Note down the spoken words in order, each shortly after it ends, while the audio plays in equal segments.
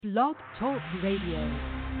Blog Talk Radio.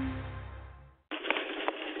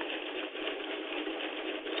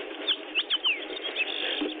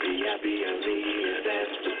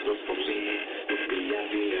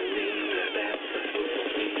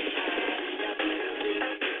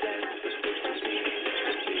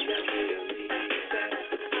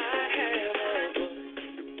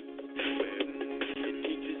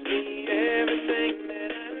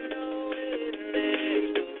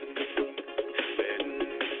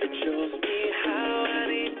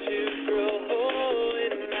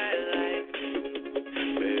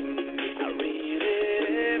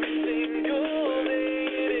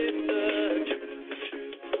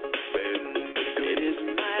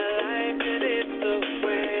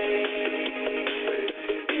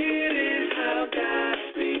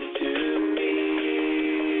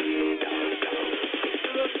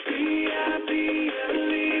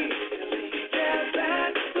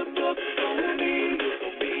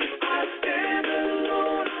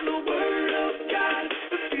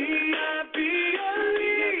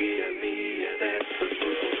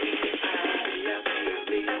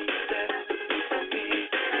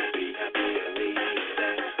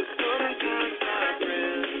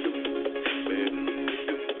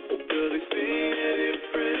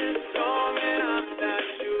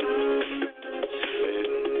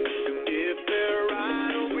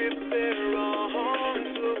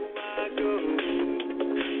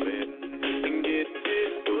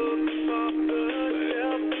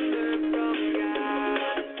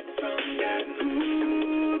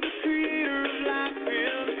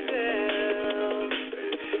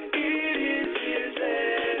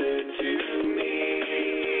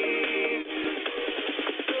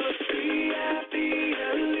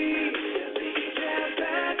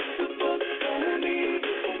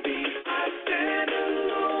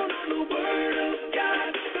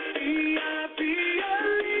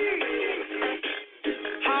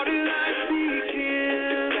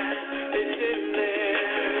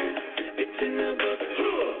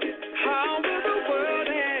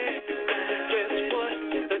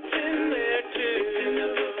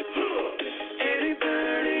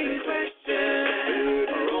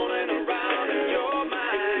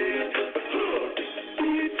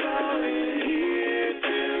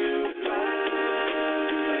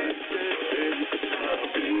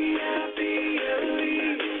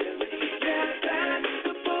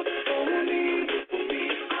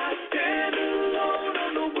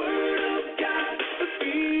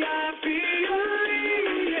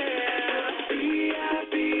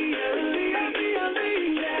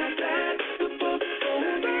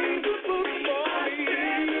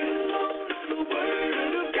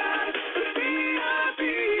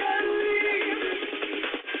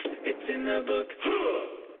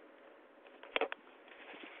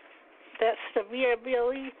 That's the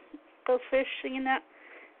VRBLE Fish singing that,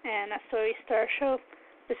 and that's the We Start Show.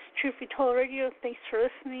 This is Truth Be Told Radio. Thanks for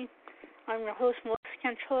listening. I'm your host, Melissa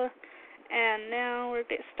Cantrella, and now we're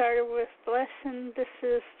getting started with the lesson. This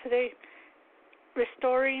is today,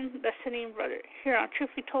 Restoring the Sinning Brother, here on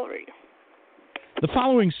Truth Be Told Radio. The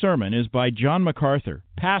following sermon is by John MacArthur,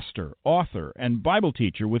 pastor, author, and Bible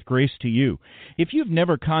teacher with Grace to You. If you've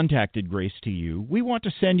never contacted Grace to You, we want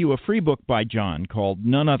to send you a free book by John called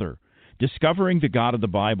None Other, Discovering the God of the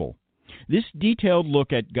Bible. This detailed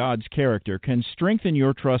look at God's character can strengthen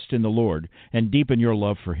your trust in the Lord and deepen your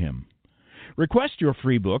love for Him. Request your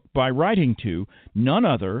free book by writing to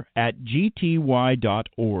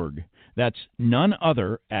noneother@gty.org. That's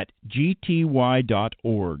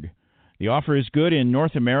noneother@gty.org. The offer is good in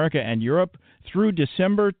North America and Europe through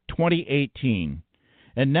December 2018.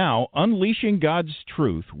 And now, unleashing God's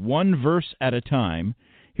truth one verse at a time,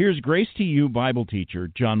 here's Grace to You Bible teacher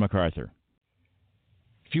John MacArthur.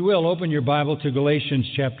 If you will, open your Bible to Galatians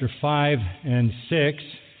chapter 5 and 6.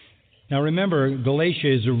 Now remember, Galatia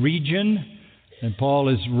is a region, and Paul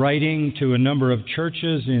is writing to a number of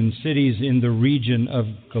churches in cities in the region of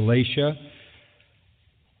Galatia.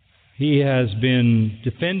 He has been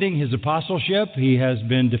defending his apostleship, he has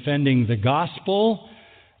been defending the gospel,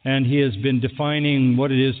 and he has been defining what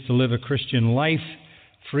it is to live a Christian life,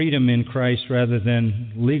 freedom in Christ rather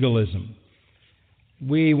than legalism.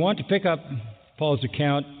 We want to pick up Paul's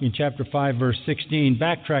account in chapter 5, verse 16,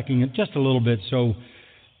 backtracking it just a little bit so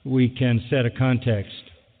we can set a context.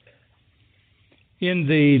 In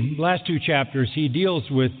the last two chapters, he deals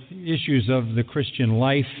with issues of the Christian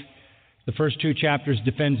life. The first two chapters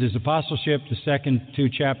defends his apostleship. The second two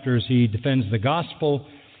chapters, he defends the gospel.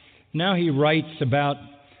 Now he writes about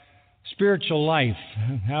spiritual life,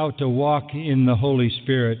 how to walk in the Holy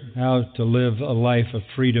Spirit, how to live a life of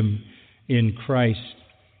freedom in Christ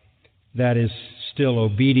that is still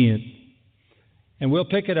obedient. And we'll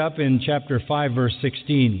pick it up in chapter 5, verse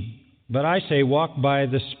 16. But I say, walk by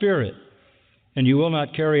the Spirit, and you will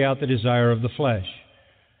not carry out the desire of the flesh.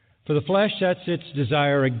 For the flesh sets its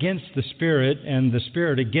desire against the Spirit, and the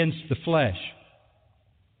Spirit against the flesh.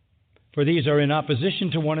 For these are in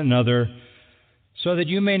opposition to one another, so that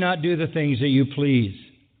you may not do the things that you please.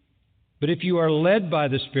 But if you are led by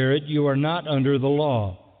the Spirit, you are not under the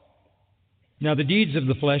law. Now the deeds of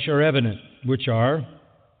the flesh are evident, which are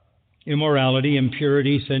immorality,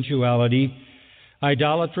 impurity, sensuality,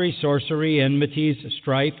 idolatry, sorcery, enmities,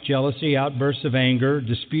 strife, jealousy, outbursts of anger,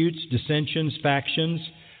 disputes, dissensions, factions,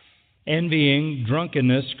 envying,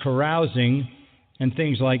 drunkenness, carousing, and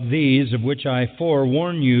things like these, of which I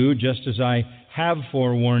forewarn you, just as I have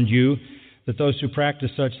forewarned you, that those who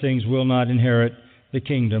practice such things will not inherit the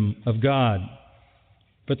kingdom of God.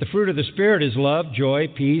 But the fruit of the Spirit is love, joy,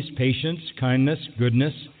 peace, patience, kindness,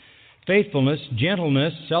 goodness, faithfulness,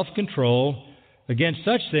 gentleness, self-control. Against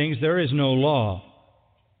such things there is no law.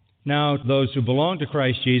 Now, those who belong to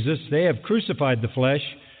Christ Jesus, they have crucified the flesh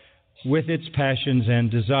with its passions and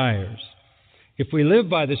desires. If we live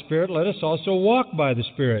by the Spirit, let us also walk by the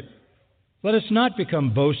Spirit. Let us not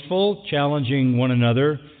become boastful, challenging one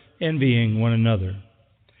another, envying one another.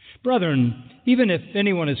 Brethren, even if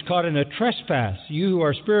anyone is caught in a trespass, you who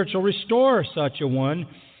are spiritual, restore such a one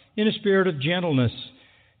in a spirit of gentleness,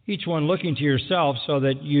 each one looking to yourself, so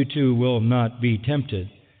that you too will not be tempted.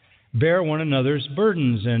 Bear one another's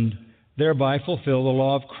burdens, and thereby fulfill the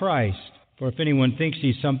law of Christ. For if anyone thinks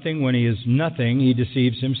he's something when he is nothing, he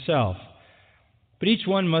deceives himself. But each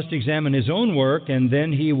one must examine his own work, and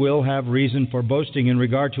then he will have reason for boasting in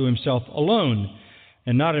regard to himself alone,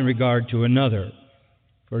 and not in regard to another.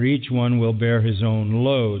 For each one will bear his own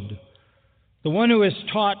load. The one who is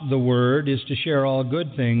taught the word is to share all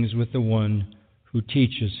good things with the one who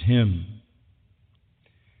teaches him.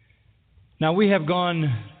 Now we have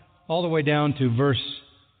gone all the way down to verse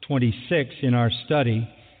 26 in our study,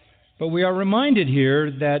 but we are reminded here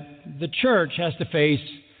that the church has to face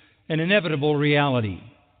an inevitable reality.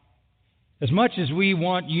 As much as we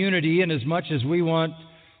want unity and as much as we want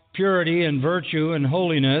purity and virtue and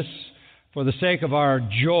holiness for the sake of our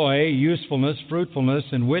joy, usefulness, fruitfulness,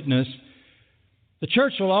 and witness, the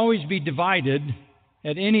church will always be divided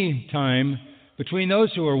at any time between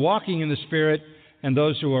those who are walking in the Spirit and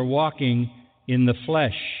those who are walking in the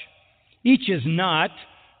flesh. Each is not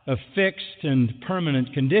a fixed and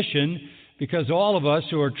permanent condition, because all of us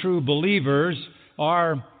who are true believers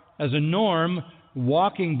are, as a norm,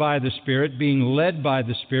 walking by the Spirit, being led by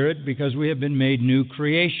the Spirit, because we have been made new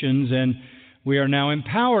creations, and we are now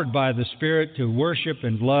empowered by the Spirit to worship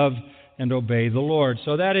and love and obey the Lord.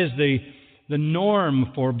 So that is the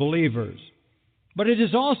norm for believers. But it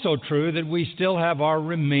is also true that we still have our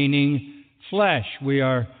remaining flesh. We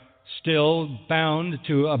are still bound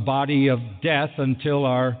to a body of death until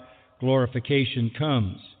our glorification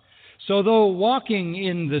comes. So though walking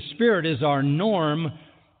in the Spirit is our norm,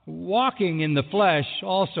 walking in the flesh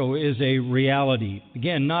also is a reality.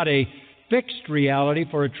 Again, not a fixed reality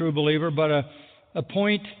for a true believer, but a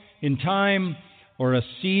point in time or a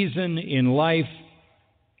season in life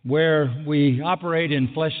where we operate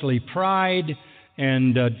in fleshly pride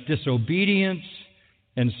and disobedience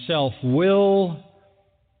and self-will,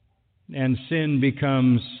 and sin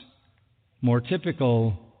becomes more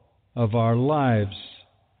typical of our lives.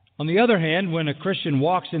 On the other hand, when a Christian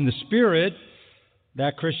walks in the Spirit,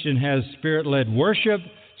 that Christian has Spirit-led worship,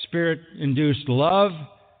 Spirit-induced love,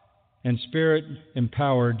 and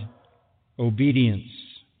Spirit-empowered obedience.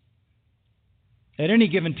 At any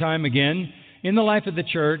given time, again, in the life of the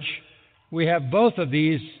church, we have both of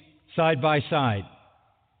these side by side.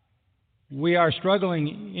 We are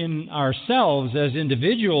struggling in ourselves as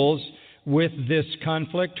individuals with this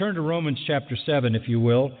conflict. Turn to Romans chapter 7, if you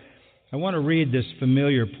will. I want to read this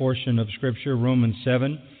familiar portion of Scripture, Romans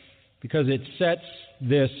 7, because it sets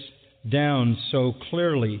this down so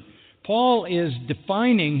clearly. Paul is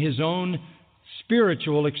defining his own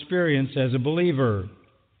spiritual experience as a believer.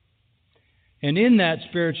 And in that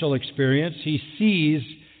spiritual experience, he sees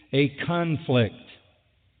a conflict.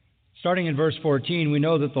 Starting in verse 14, we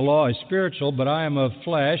know that the law is spiritual, but I am of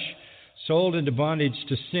flesh, sold into bondage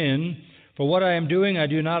to sin. For what I am doing I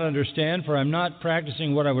do not understand, for I am not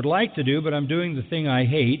practicing what I would like to do, but I am doing the thing I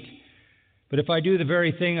hate. But if I do the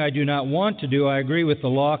very thing I do not want to do, I agree with the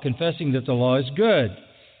law, confessing that the law is good.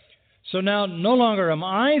 So now no longer am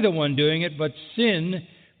I the one doing it, but sin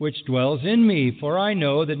which dwells in me. For I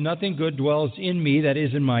know that nothing good dwells in me, that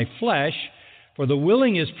is, in my flesh. For the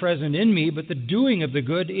willing is present in me, but the doing of the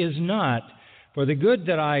good is not. For the good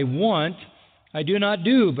that I want, I do not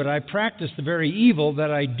do, but I practice the very evil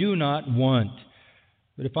that I do not want.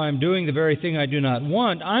 But if I am doing the very thing I do not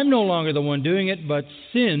want, I'm no longer the one doing it, but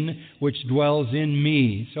sin which dwells in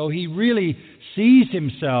me. So he really sees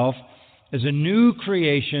himself as a new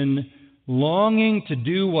creation, longing to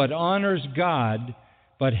do what honors God,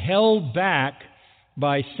 but held back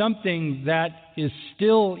by something that is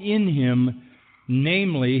still in him,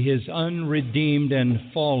 namely his unredeemed and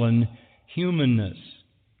fallen humanness.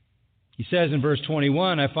 He says in verse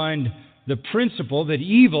 21, I find the principle that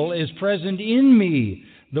evil is present in me,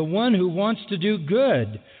 the one who wants to do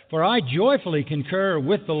good. For I joyfully concur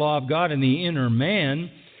with the law of God in the inner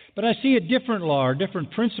man, but I see a different law or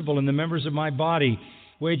different principle in the members of my body,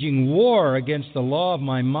 waging war against the law of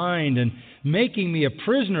my mind and making me a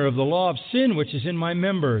prisoner of the law of sin which is in my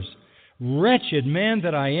members. Wretched man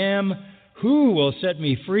that I am, who will set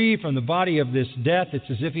me free from the body of this death? It's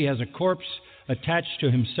as if he has a corpse attached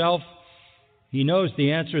to himself. He knows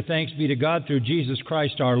the answer, thanks be to God, through Jesus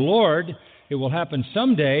Christ our Lord. It will happen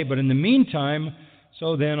someday, but in the meantime,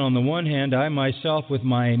 so then, on the one hand, I myself with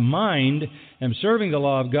my mind am serving the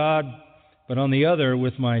law of God, but on the other,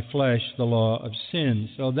 with my flesh, the law of sin.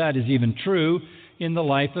 So that is even true in the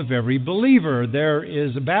life of every believer. There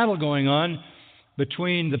is a battle going on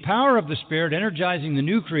between the power of the Spirit energizing the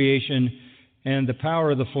new creation and the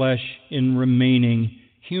power of the flesh in remaining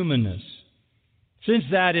humanness. Since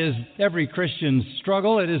that is every Christian's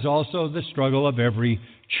struggle, it is also the struggle of every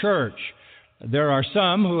church. There are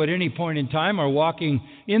some who at any point in time are walking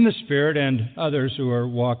in the Spirit and others who are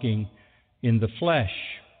walking in the flesh.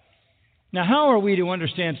 Now, how are we to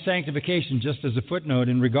understand sanctification? Just as a footnote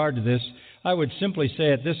in regard to this, I would simply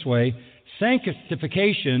say it this way.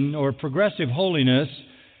 Sanctification, or progressive holiness,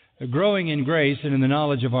 growing in grace and in the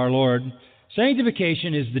knowledge of our Lord,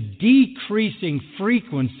 sanctification is the decreasing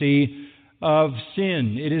frequency of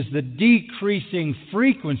sin. It is the decreasing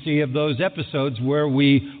frequency of those episodes where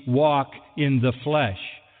we walk in the flesh.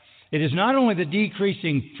 It is not only the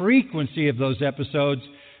decreasing frequency of those episodes,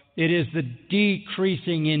 it is the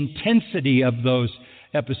decreasing intensity of those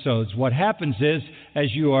episodes. What happens is,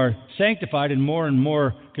 as you are sanctified and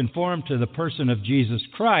more conformed to the person of Jesus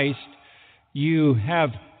Christ, you have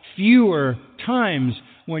fewer times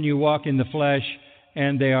when you walk in the flesh,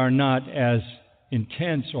 and they are not as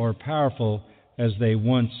intense or powerful as they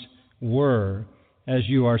once were. As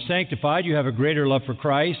you are sanctified, you have a greater love for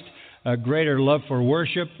Christ, a greater love for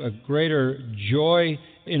worship, a greater joy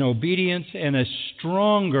in obedience, and a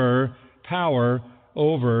stronger power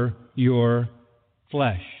over your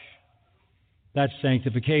flesh. That's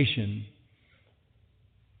sanctification.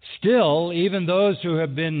 Still, even those who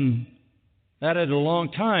have been at it a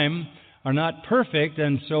long time are not perfect,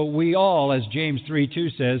 and so we all, as James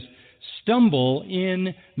 3:2 says, stumble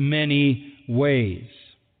in many ways.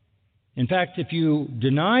 In fact, if you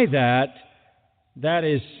deny that, that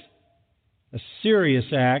is a serious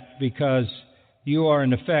act, because you are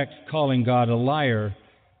in effect calling God a liar.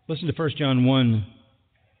 Listen to 1 John 1,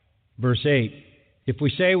 verse 8. If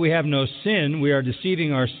we say we have no sin, we are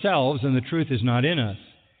deceiving ourselves, and the truth is not in us.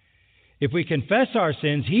 If we confess our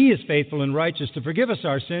sins, He is faithful and righteous to forgive us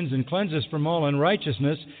our sins and cleanse us from all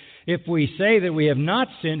unrighteousness. If we say that we have not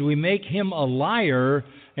sinned, we make Him a liar,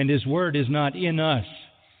 and His word is not in us.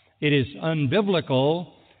 It is unbiblical,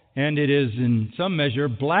 and it is in some measure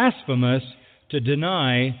blasphemous to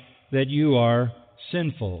deny that you are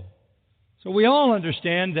sinful. So we all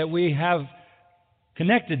understand that we have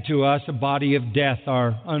connected to us a body of death,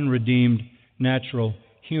 our unredeemed natural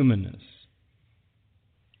humanness.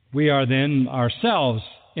 We are then ourselves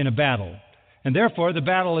in a battle, and therefore the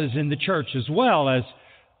battle is in the church as well, as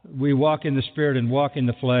we walk in the Spirit and walk in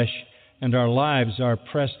the flesh, and our lives are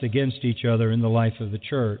pressed against each other in the life of the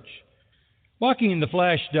church. Walking in the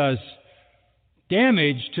flesh does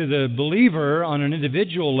damage to the believer on an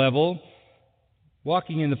individual level.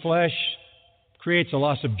 Walking in the flesh creates a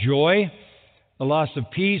loss of joy, a loss of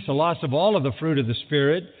peace, a loss of all of the fruit of the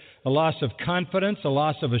Spirit, a loss of confidence, a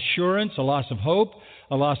loss of assurance, a loss of hope,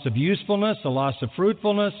 a loss of usefulness, a loss of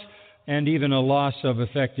fruitfulness, and even a loss of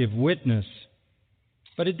effective witness.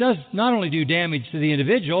 But it does not only do damage to the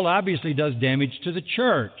individual, obviously does damage to the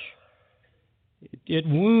church. It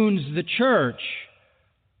wounds the church.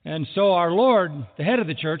 And so our Lord, the head of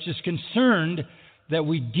the church, is concerned that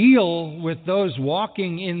we deal with those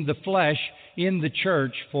walking in the flesh in the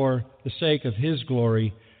church for the sake of His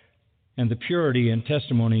glory and the purity and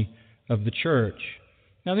testimony of the church.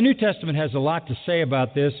 Now, the New Testament has a lot to say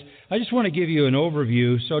about this. I just want to give you an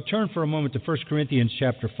overview, so turn for a moment to 1 Corinthians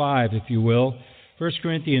chapter 5, if you will. 1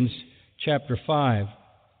 Corinthians chapter 5.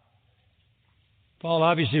 Paul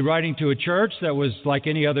obviously writing to a church that was like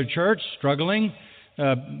any other church, struggling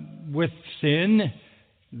with sin.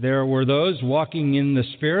 There were those walking in the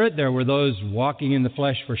Spirit. There were those walking in the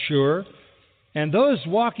flesh for sure. And those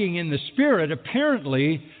walking in the Spirit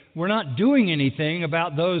apparently were not doing anything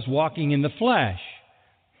about those walking in the flesh.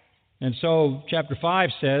 And so chapter 5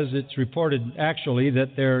 says, it's reported actually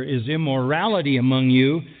that there is immorality among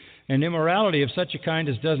you, and immorality of such a kind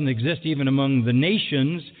as doesn't exist even among the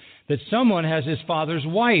nations, that someone has his father's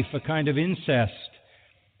wife, a kind of incest.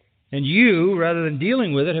 And you, rather than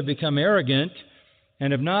dealing with it, have become arrogant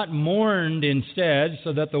and have not mourned instead,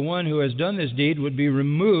 so that the one who has done this deed would be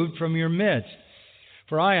removed from your midst.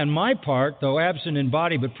 For I, on my part, though absent in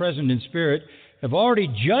body but present in spirit, have already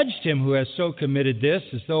judged him who has so committed this,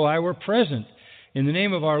 as though I were present. In the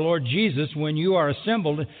name of our Lord Jesus, when you are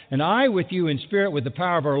assembled, and I with you in spirit with the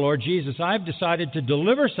power of our Lord Jesus, I have decided to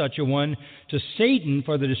deliver such a one to Satan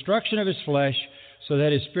for the destruction of his flesh, so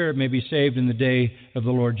that his spirit may be saved in the day of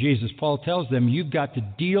the Lord Jesus. Paul tells them, you've got to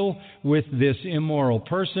deal with this immoral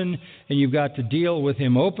person, and you've got to deal with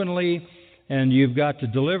him openly, and you've got to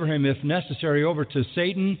deliver him, if necessary, over to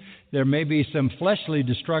Satan. There may be some fleshly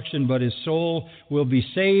destruction, but his soul will be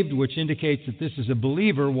saved, which indicates that this is a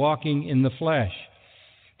believer walking in the flesh.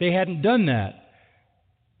 They hadn't done that.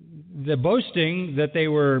 The boasting that they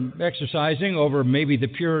were exercising over maybe the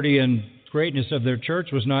purity and greatness of their church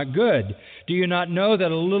was not good. Do you not know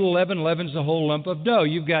that a little leaven leavens the whole lump of dough?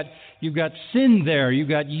 You've got sin there. You've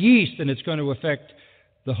got yeast, and it's going to affect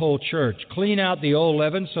the whole church. Clean out the old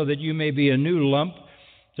leaven so that you may be a new lump,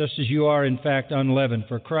 just as you are in fact unleavened.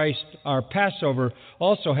 For Christ, our Passover,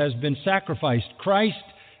 also has been sacrificed. Christ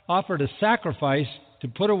offered a sacrifice to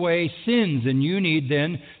put away sins, and you need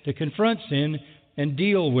then to confront sin and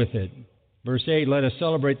deal with it. Verse 8, let us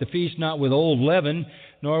celebrate the feast not with old leaven,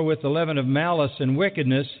 nor with the leaven of malice and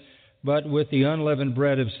wickedness, but with the unleavened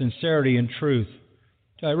bread of sincerity and truth.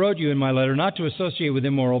 I wrote you in my letter not to associate with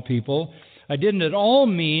immoral people. I didn't at all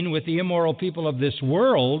mean with the immoral people of this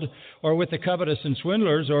world, or with the covetous and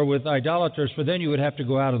swindlers, or with idolaters, for then you would have to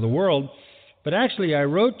go out of the world. But actually I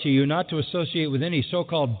wrote to you not to associate with any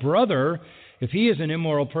so-called brother, if he is an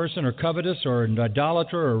immoral person, or covetous, or an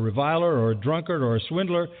idolater, or a reviler, or a drunkard, or a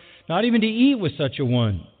swindler, not even to eat with such a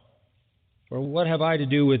one. For what have I to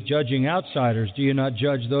do with judging outsiders? Do you not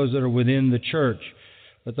judge those that are within the church?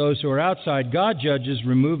 But those who are outside, God judges.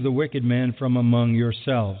 Remove the wicked man from among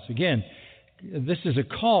yourselves. Again, this is a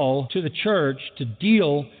call to the church to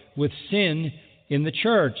deal with sin in the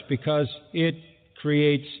church, because it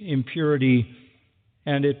creates impurity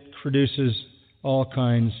and it produces all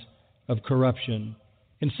kinds of corruption.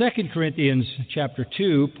 In 2 Corinthians chapter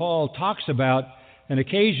 2, Paul talks about an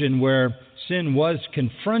occasion where sin was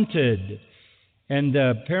confronted. And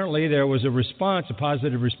apparently there was a response, a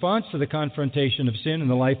positive response to the confrontation of sin in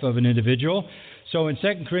the life of an individual. So in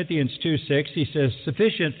 2 Corinthians 2:6, he says,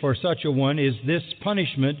 sufficient for such a one is this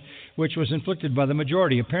punishment which was inflicted by the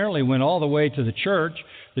majority. Apparently went all the way to the church.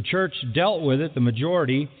 The church dealt with it, the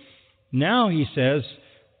majority. Now he says,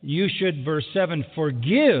 you should, verse 7,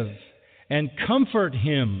 forgive and comfort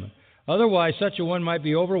him. Otherwise, such a one might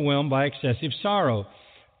be overwhelmed by excessive sorrow.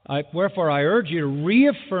 Wherefore, I urge you to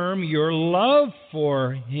reaffirm your love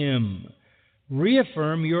for him.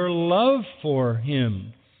 Reaffirm your love for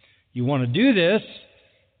him. You want to do this,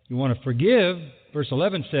 you want to forgive, verse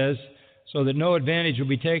 11 says, so that no advantage will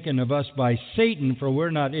be taken of us by Satan, for we're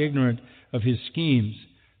not ignorant of his schemes.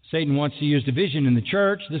 Satan wants to use division in the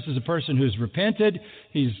church. This is a person who's repented.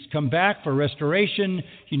 He's come back for restoration.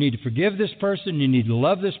 You need to forgive this person. You need to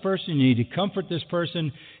love this person. You need to comfort this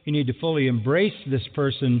person. You need to fully embrace this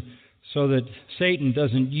person so that Satan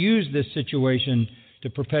doesn't use this situation to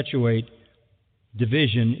perpetuate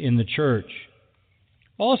division in the church.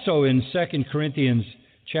 Also in 2 Corinthians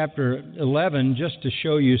chapter 11, just to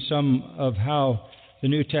show you some of how the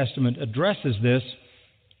New Testament addresses this,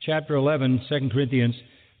 chapter 11, 2 Corinthians,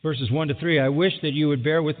 verses 1 to 3, I wish that you would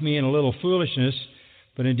bear with me in a little foolishness,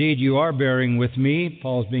 but indeed you are bearing with me.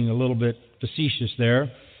 Paul's being a little bit facetious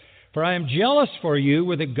there. For I am jealous for you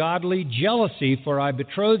with a godly jealousy, for I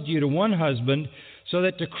betrothed you to one husband, so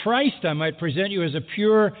that to Christ I might present you as a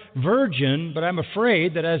pure virgin. But I'm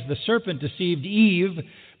afraid that as the serpent deceived Eve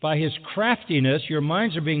by his craftiness, your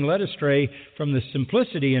minds are being led astray from the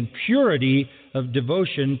simplicity and purity of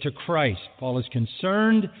devotion to Christ. Paul is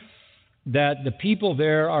concerned that the people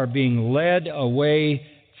there are being led away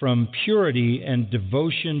from purity and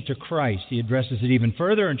devotion to Christ. He addresses it even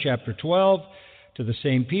further in chapter 12 to the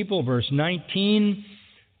same people, verse 19.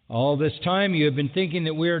 All this time you have been thinking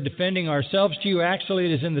that we are defending ourselves to you. Actually,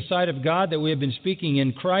 it is in the sight of God that we have been speaking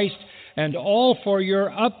in Christ and all for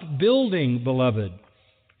your upbuilding, beloved.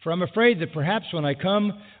 For I'm afraid that perhaps when I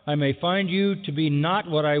come, I may find you to be not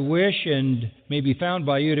what I wish, and may be found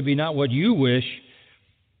by you to be not what you wish,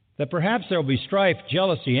 that perhaps there will be strife,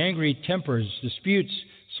 jealousy, angry tempers, disputes,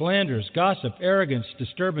 slanders, gossip, arrogance,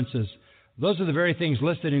 disturbances. Those are the very things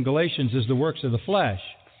listed in Galatians as the works of the flesh.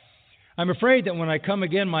 I'm afraid that when I come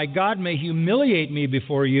again, my God may humiliate me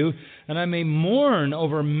before you, and I may mourn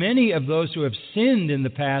over many of those who have sinned in the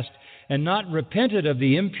past and not repented of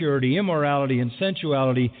the impurity, immorality, and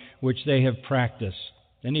sensuality which they have practiced.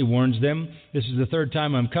 Then he warns them, this is the third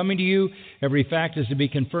time I'm coming to you. Every fact is to be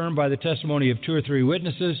confirmed by the testimony of 2 or 3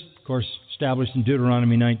 witnesses, of course, established in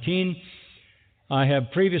Deuteronomy 19. I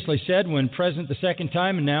have previously said, when present the second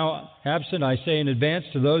time and now absent, I say in advance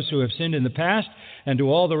to those who have sinned in the past and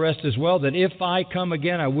to all the rest as well, that if I come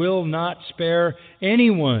again, I will not spare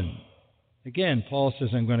anyone. Again, Paul says,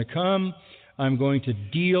 I'm going to come. I'm going to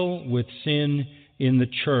deal with sin in the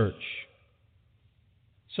church.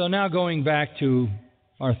 So now going back to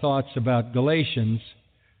our thoughts about Galatians,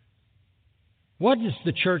 what is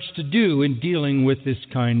the church to do in dealing with this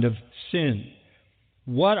kind of sin?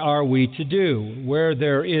 What are we to do? Where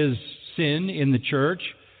there is sin in the church,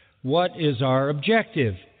 what is our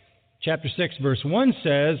objective? Chapter 6, verse 1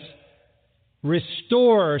 says,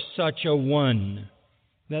 restore such a one.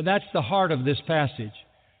 Now that's the heart of this passage.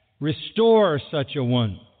 Restore such a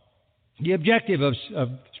one. The objective of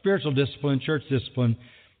spiritual discipline, church discipline,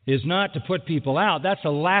 is not to put people out. That's a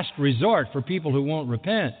last resort for people who won't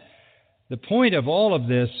repent. The point of all of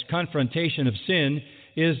this confrontation of sin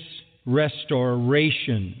is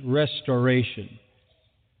restoration. Restoration.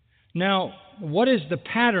 Now, what is the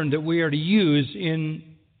pattern that we are to use in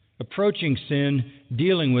approaching sin,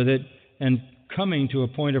 dealing with it, and coming to a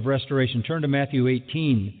point of restoration? Turn to Matthew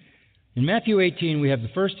 18. In Matthew 18, we have the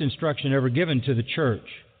first instruction ever given to the church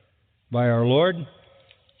by our Lord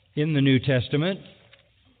in the New Testament.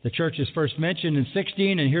 The church is first mentioned in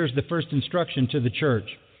 16, and here's the first instruction to the church.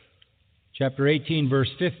 Chapter 18, verse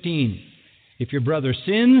 15. If your brother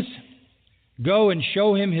sins, go and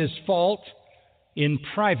show him his fault in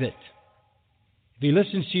private. If he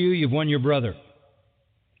listens to you, you've won your brother.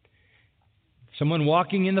 Someone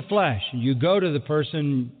walking in the flesh, and you go to the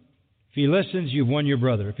person. If he listens, you've won your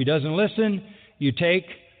brother. If he doesn't listen, you take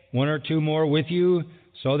 1 or 2 more with you,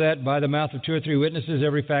 so that by the mouth of 2 or 3 witnesses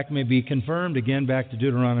every fact may be confirmed. Again, back to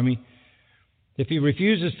Deuteronomy. If he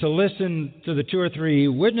refuses to listen to the 2 or 3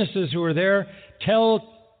 witnesses who are there, tell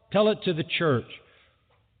it to the church.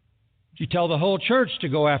 You tell the whole church to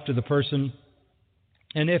go after the person.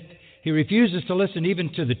 And if he refuses to listen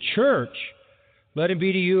even to the church, let him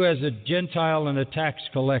be to you as a Gentile and a tax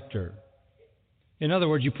collector. In other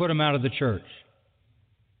words, you put them out of the church.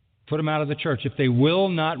 Put them out of the church. If they will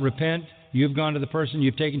not repent, you've gone to the person,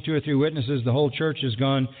 you've taken 2 or 3 witnesses, the whole church is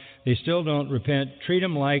gone, they still don't repent, treat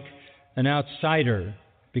them like an outsider.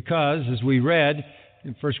 Because, as we read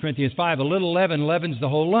in 1 Corinthians 5, a little leaven leavens the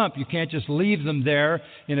whole lump. You can't just leave them there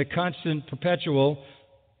in a constant, perpetual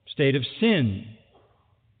state of sin.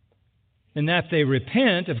 And that they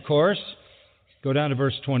repent, of course, go down to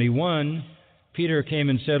verse 21. Peter came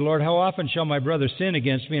and said, Lord, how often shall my brother sin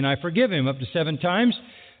against me and I forgive him? Up to 7 times?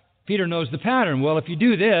 Peter knows the pattern. Well, if you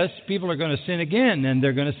do this, people are going to sin again, and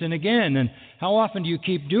they're going to sin again. And how often do you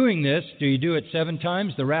keep doing this? Do you do it 7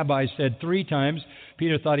 times? The rabbis said 3 times.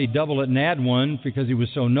 Peter thought he'd double it and add 1 because he was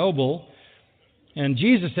so noble. And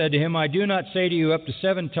Jesus said to him, I do not say to you up to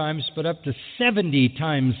 7 times, but up to 70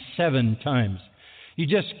 times 7 times. You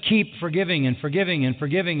just keep forgiving and forgiving and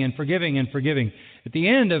forgiving and forgiving and forgiving. At the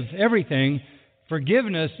end of everything,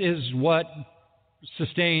 forgiveness is what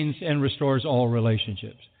sustains and restores all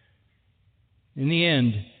relationships. In the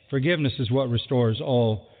end, forgiveness is what restores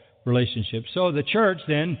all relationships. So the church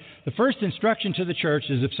then, the first instruction to the church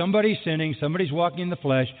is if somebody's sinning, somebody's walking in the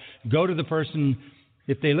flesh, go to the person.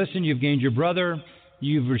 If they listen, you've gained your brother.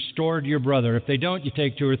 You've restored your brother. If they don't, you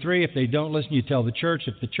take 2 or 3. If they don't listen, you tell the church.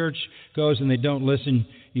 If the church goes and they don't listen,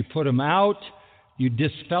 you put them out. You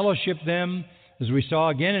disfellowship them. As we saw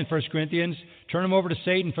again in 1 Corinthians, turn them over to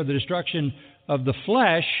Satan for the destruction of the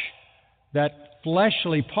flesh. That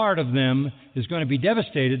fleshly part of them is going to be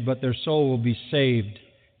devastated, but their soul will be saved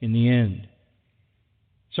in the end.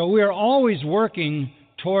 So we are always working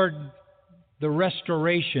toward the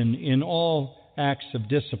restoration in all acts of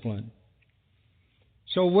discipline.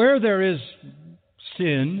 So where there is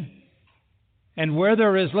sin, and where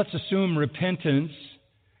there is, let's assume, repentance,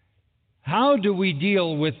 how do we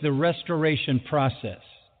deal with the restoration process?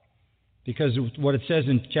 Because what it says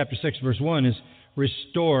in chapter 6, verse 1 is,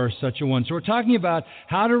 restore such a one. So we're talking about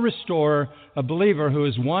how to restore a believer who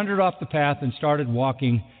has wandered off the path and started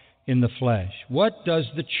walking in the flesh. What does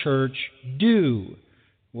the church do?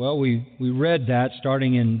 Well, we read that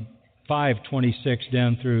starting in 5:26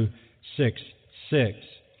 down through 6:6.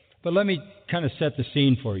 But let me kind of set the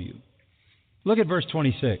scene for you. Look at verse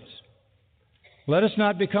 26. Let us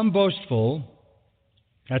not become boastful.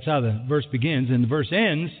 That's how the verse begins, and the verse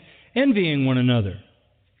ends, envying one another.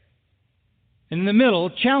 And in the middle,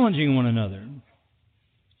 challenging one another.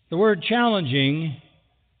 The word challenging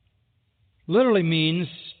literally means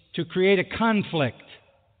to create a conflict,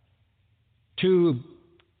 to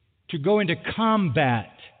go into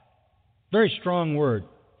combat. Very strong word.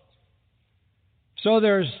 So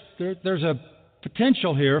there's a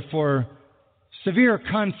potential here for severe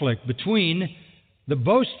conflict between the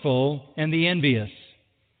boastful and the envious.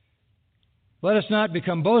 Let us not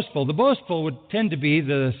become boastful. The boastful would tend to be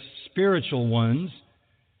the spiritual ones.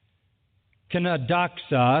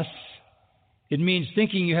 Kenodoxos. It means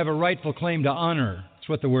thinking you have a rightful claim to honor. That's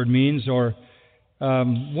what the word means. Or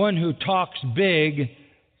one who talks big,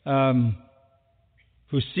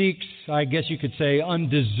 who seeks, I guess you could say,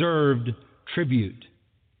 undeserved tribute.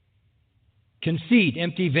 Conceit,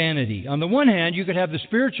 empty vanity. On the one hand, you could have the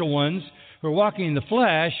spiritual ones who are walking in the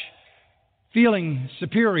flesh, feeling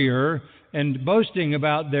superior and boasting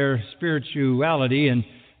about their spirituality and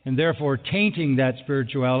therefore tainting that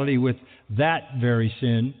spirituality with that very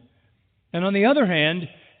sin. And on the other hand,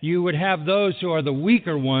 you would have those who are the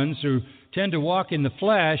weaker ones who tend to walk in the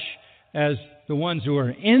flesh as the ones who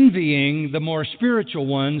are envying the more spiritual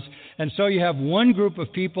ones. And so you have one group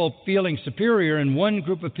of people feeling superior and one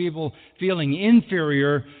group of people feeling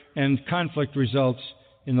inferior, and conflict results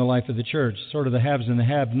in the life of the church. Sort of the haves and the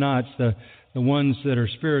have-nots, the ones that are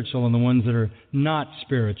spiritual and the ones that are not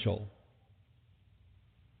spiritual.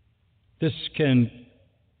 This can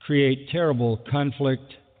create terrible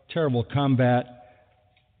conflict, terrible combat.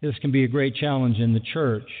 This can be a great challenge in the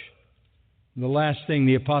church. The last thing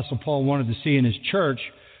the Apostle Paul wanted to see in his church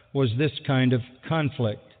was this kind of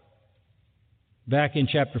conflict. Back in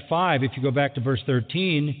chapter 5, if you go back to verse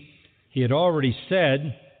 13, he had already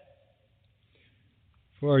said,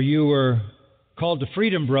 "For you were called to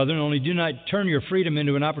freedom, brethren, only do not turn your freedom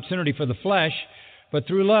into an opportunity for the flesh, but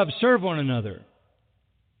through love serve one another.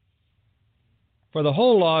 For the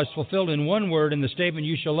whole law is fulfilled in one word, in the statement,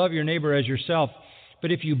 you shall love your neighbor as yourself.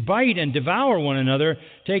 But if you bite and devour one another,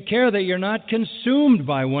 take care that you're not consumed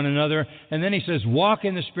by one another." And then he says, walk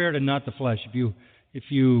in the Spirit and not the flesh.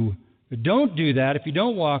 If you don't do that, if you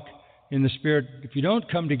don't walk in the Spirit, if you don't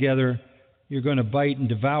come together, you're going to bite and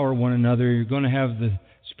devour one another. You're going to have the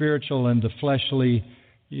spiritual and the fleshly.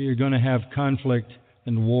 You're going to have conflict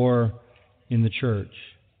and war in the church.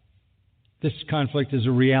 This conflict is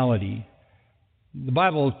a reality. The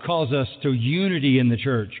Bible calls us to unity in the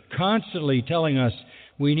church, constantly telling us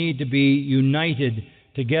we need to be united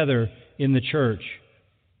together in the church.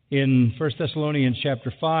 In 1 Thessalonians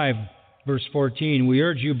chapter 5, verse 14, we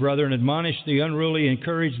urge you, brethren, admonish the unruly,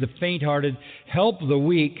 encourage the faint-hearted, help the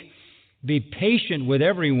weak, be patient with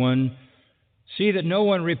everyone. See that no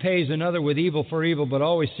one repays another with evil for evil, but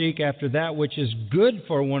always seek after that which is good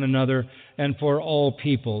for one another and for all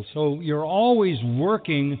people. So you're always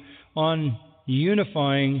working on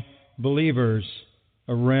unifying believers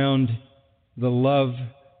around the love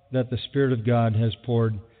that the Spirit of God has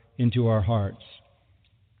poured into our hearts.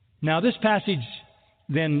 Now, this passage,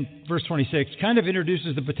 then, verse 26, kind of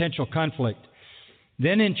introduces the potential conflict.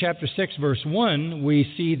 Then in chapter 6, verse 1,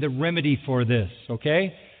 we see the remedy for this,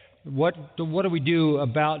 okay? What do we do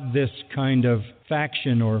about this kind of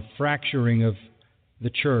faction or fracturing of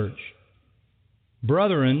the church?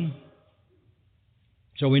 Brethren,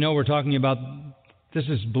 so we know we're talking about, this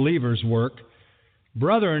is believers' work.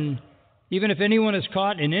 Brethren, even if anyone is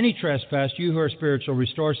caught in any trespass, you who are spiritual,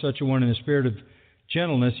 restore such a one in a spirit of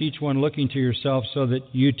gentleness, each one looking to yourself, so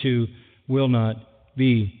that you too will not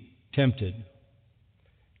be tempted.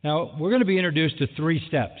 Now, we're going to be introduced to 3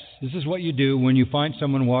 steps. This is what you do when you find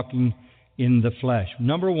someone walking in the flesh.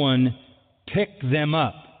 Number 1, pick them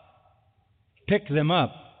up. Pick them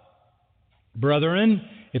up. Brethren,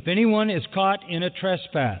 if anyone is caught in a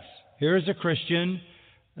trespass, here is a Christian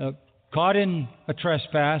caught in a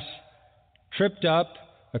trespass, tripped up,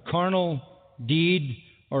 a carnal deed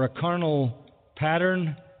or a carnal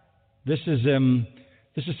pattern. This is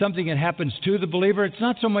something that happens to the believer. It's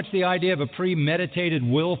not so much the idea of a premeditated,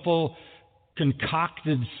 willful,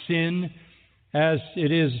 concocted sin as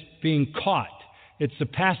it is being caught. It's the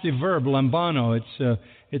passive verb, lambano.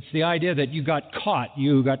 It's the idea that you got caught,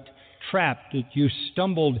 you got trapped, that you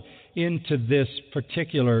stumbled into this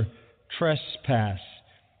particular trespass.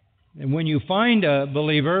 And when you find a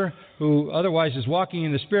believer who otherwise is walking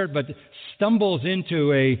in the Spirit but stumbles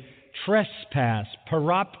into a trespass,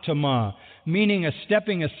 paraptoma, meaning a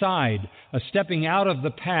stepping aside, a stepping out of the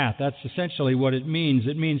path. That's essentially what it means.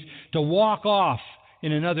 It means to walk off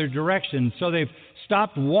in another direction. So they've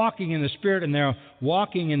stopped walking in the Spirit and they're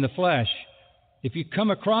walking in the flesh. If you come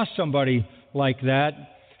across somebody like that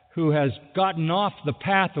who has gotten off the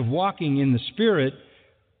path of walking in the Spirit,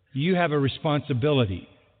 you have a responsibility.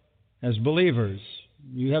 As believers,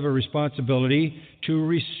 you have a responsibility to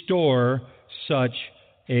restore such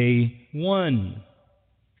a one.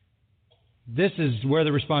 This is where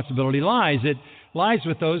the responsibility lies. It lies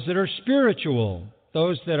with those that are spiritual.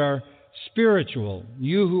 Those that are spiritual.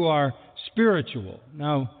 You who are spiritual.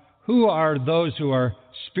 Now, who are those who are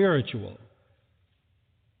spiritual?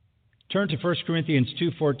 Turn to 1 Corinthians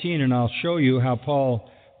 2:14 and I'll show you how Paul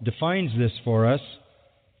defines this for us.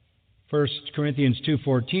 1 Corinthians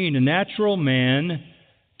 2:14, a natural man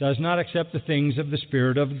does not accept the things of the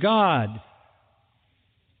Spirit of God,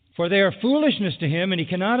 for they are foolishness to him, and he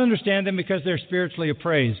cannot understand them because they're spiritually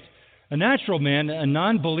appraised. A natural man, a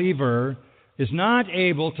non-believer, is not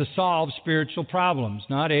able to solve spiritual problems,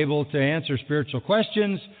 not able to answer spiritual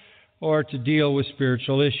questions or to deal with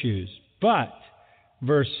spiritual issues. But,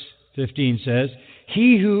 verse 15 says,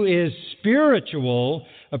 he who is spiritual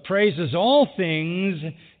appraises all things,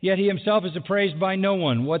 yet he himself is appraised by no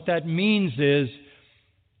one. What that means is,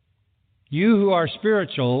 you who are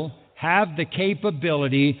spiritual have the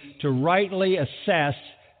capability to rightly assess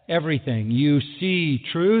everything. You see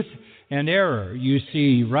truth and error. You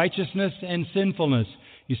see righteousness and sinfulness.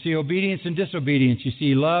 You see obedience and disobedience. You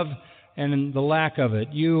see love and the lack of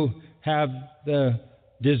it. You have the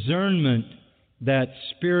discernment that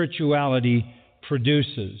spirituality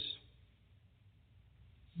produces.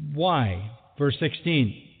 Why? Verse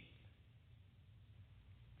 16.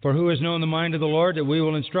 For who has known the mind of the Lord that we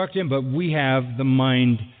will instruct him? But we have the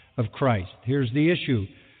mind of Christ. Here's the issue.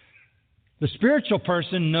 The spiritual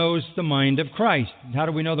person knows the mind of Christ. How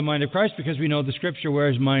do we know the mind of Christ? Because we know the Scripture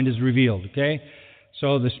where his mind is revealed. Okay?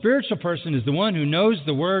 So the spiritual person is the one who knows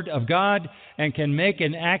the Word of God and can make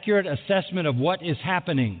an accurate assessment of what is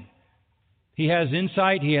happening. He has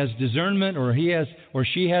insight, he has discernment, or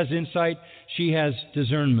she has insight, she has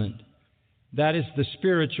discernment. That is the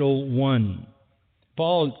spiritual one.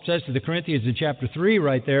 Paul says to the Corinthians in chapter 3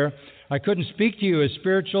 right there, I couldn't speak to you as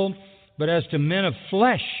spiritual, but as to men of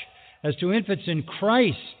flesh, as to infants in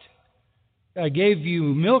Christ. I gave you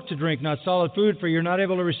milk to drink, not solid food, for you're not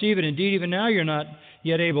able to receive it. Indeed, even now you're not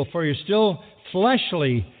yet able, for you're still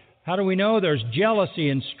fleshly. How do we know? There's jealousy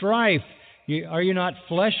and strife. Are you not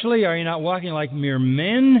fleshly? Are you not walking like mere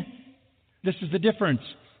men? This is the difference.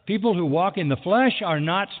 People who walk in the flesh are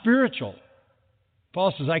not spiritual.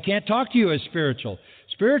 Paul says, I can't talk to you as spiritual.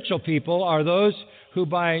 Spiritual people are those who,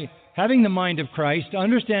 by having the mind of Christ,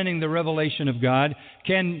 understanding the revelation of God,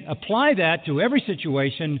 can apply that to every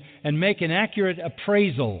situation and make an accurate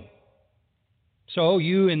appraisal. So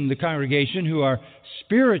you in the congregation who are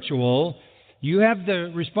spiritual, you have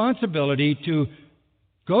the responsibility to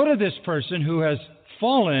go to this person who has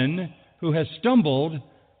fallen, who has stumbled,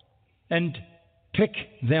 and pick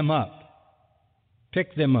them up.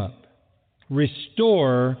 Pick them up.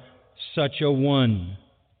 Restore such a one.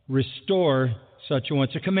 Restore such a one.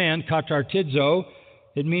 It's a command, katartizo.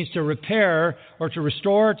 It means to repair or to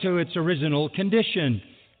restore to its original condition.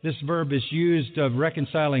 This verb is used of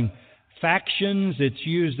reconciling factions. It's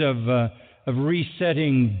used of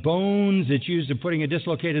resetting bones. It's used of putting a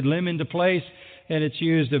dislocated limb into place. And it's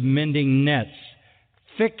used of mending nets.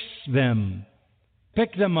 Fix them.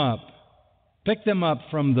 Pick them up. Pick them up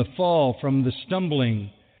from the fall, from the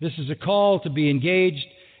stumbling. This is a call to be engaged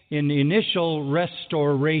in the initial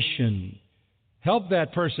restoration. Help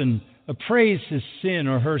that person appraise his sin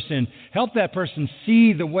or her sin. Help that person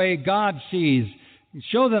see the way God sees.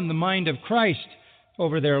 Show them the mind of Christ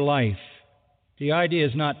over their life. The idea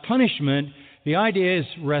is not punishment. The idea is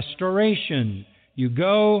restoration. You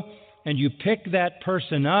go and you pick that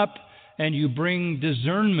person up and you bring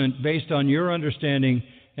discernment based on your understanding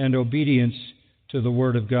and obedience to the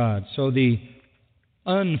Word of God. So the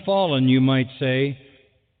unfallen, you might say,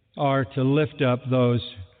 are to lift up those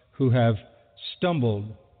who have stumbled.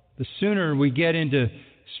 The sooner we get into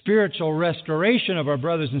spiritual restoration of our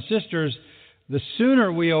brothers and sisters, the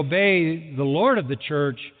sooner we obey the Lord of the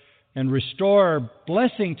church and restore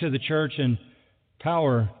blessing to the church and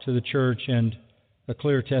power to the church and a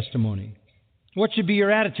clear testimony. What should be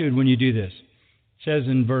your attitude when you do this? It says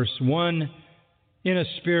in verse 1, in a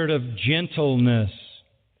spirit of gentleness.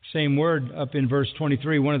 Same word up in verse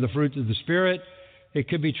 23, one of the fruits of the Spirit. It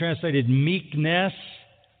could be translated meekness.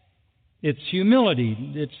 It's humility.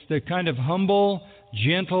 It's the kind of humble,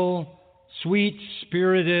 gentle,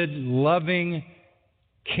 sweet-spirited, loving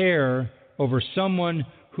care over someone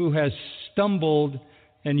who has stumbled,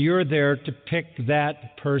 and you're there to pick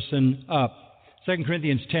that person up. 2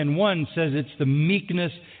 Corinthians 10:1 says it's the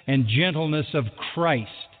meekness and gentleness of Christ.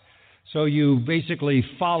 So you basically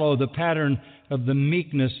follow the pattern of the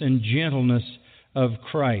meekness and gentleness of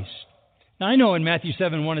Christ. Now, I know in Matthew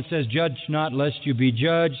 7:1 it says, "Judge not, lest you be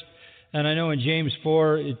judged." And I know in James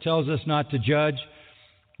 4 it tells us not to judge.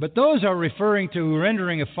 But those are referring to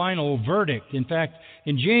rendering a final verdict. In fact,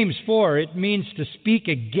 in James 4, it means to speak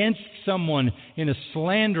against someone in a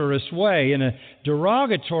slanderous way, in a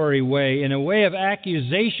derogatory way, in a way of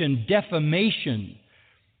accusation, defamation.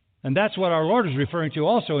 And that's what our Lord is referring to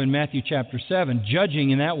also in Matthew chapter 7, judging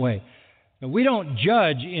in that way. Now, we don't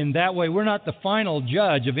judge in that way. We're not the final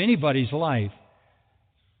judge of anybody's life.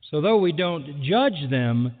 So though we don't judge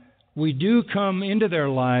them, we do come into their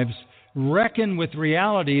lives, reckon with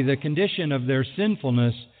reality the condition of their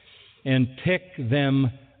sinfulness, and pick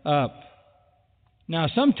them up. Now,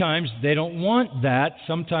 sometimes they don't want that.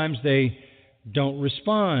 Sometimes they don't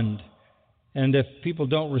respond. And if people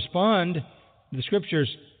don't respond, the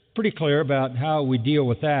Scripture's pretty clear about how we deal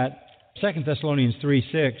with that. 2 Thessalonians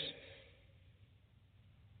 3:6.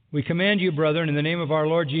 We command you, brethren, in the name of our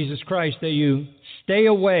Lord Jesus Christ, that you stay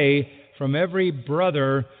away from every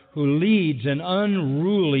brother who leads an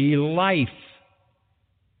unruly life.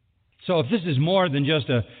 So if this is more than just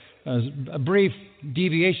a brief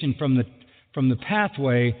deviation from the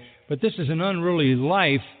pathway, but this is an unruly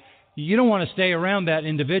life, you don't want to stay around that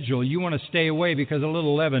individual. You want to stay away because a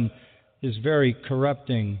little leaven is very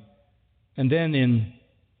corrupting. And then in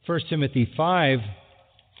 1 Timothy 5,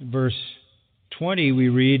 verse 20, we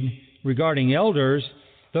read regarding elders,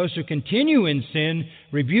 "Those who continue in sin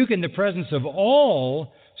rebuke in the presence of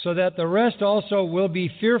all, so that the rest also will be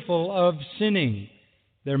fearful of sinning."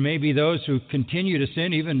 There may be those who continue to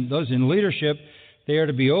sin, even those in leadership. They are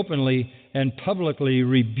to be openly and publicly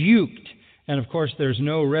rebuked. And of course, there's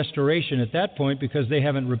no restoration at that point because they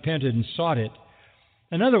haven't repented and sought it.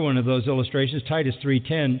 Another one of those illustrations, Titus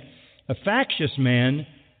 3:10, "A factious man,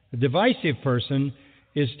 a divisive person,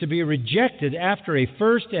 is to be rejected after a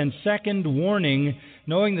first and second warning,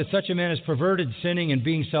 knowing that such a man is perverted, sinning, and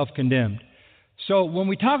being self-condemned." So when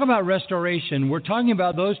we talk about restoration, we're talking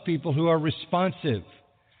about those people who are responsive.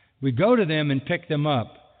 We go to them and pick them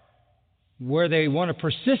up. Where they want to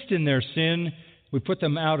persist in their sin, we put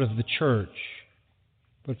them out of the church.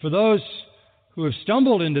 But for those who have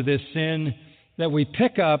stumbled into this sin that we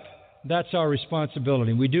pick up, that's our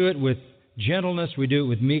responsibility. We do it with gentleness, we do it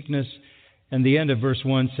with meekness. And the end of verse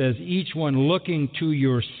 1 says, "Each one looking to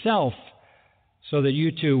yourself, so that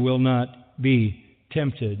you too will not be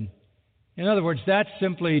tempted." In other words, that's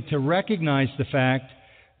simply to recognize the fact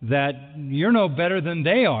that you're no better than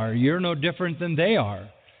they are. You're no different than they are.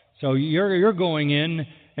 So you're going in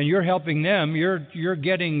and you're helping them. You're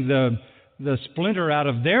getting the splinter out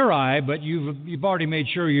of their eye, but you've already made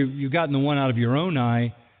sure you've gotten the one out of your own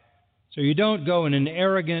eye. So you don't go in an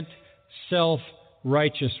arrogant,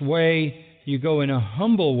 self-righteous way. You go in a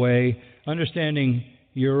humble way, understanding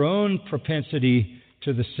your own propensity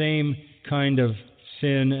to the same kind of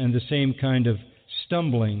sin and the same kind of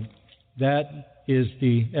stumbling. That is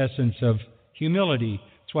the essence of humility.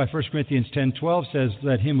 That's why 1 Corinthians 10:12 says,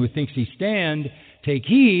 "Let him who thinks he stand take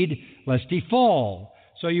heed lest he fall."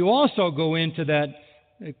 So you also go into that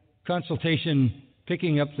consultation,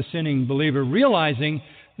 picking up the sinning believer, realizing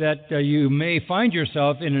that you may find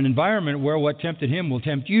yourself in an environment where what tempted him will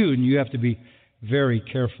tempt you, and you have to be very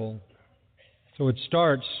careful. So it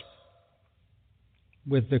starts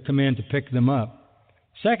with the command to pick them up.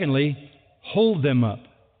 Secondly, hold them up.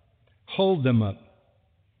 Hold them up.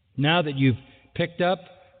 Now that you've picked up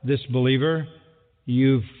this believer,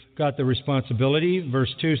 you've got the responsibility,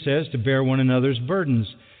 verse 2 says, to bear one another's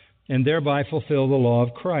burdens and thereby fulfill the law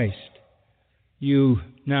of Christ. You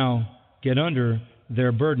now get under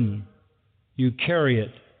their burden. You carry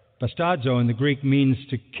it. Bastadzo in the Greek means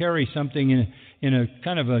to carry something in a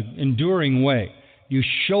kind of an enduring way. You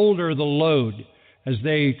shoulder the load as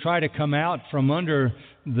they try to come out from under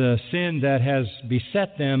the sin that has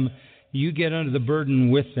beset them. You get under the burden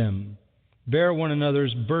with them. Bear one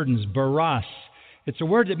another's burdens. Baras. It's a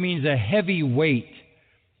word that means a heavy weight.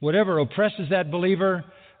 Whatever oppresses that believer,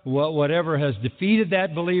 whatever has defeated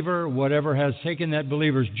that believer, whatever has taken that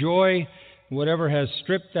believer's joy, whatever has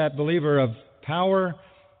stripped that believer of power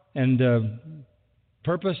and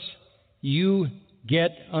purpose, you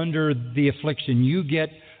get under the affliction. You get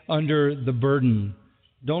under the burden.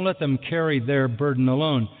 Don't let them carry their burden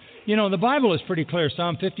alone. You know, the Bible is pretty clear.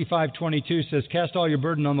 Psalm 55:22 says, "Cast all your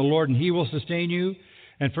burden on the Lord, and He will sustain you."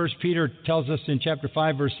 And 1 Peter tells us in chapter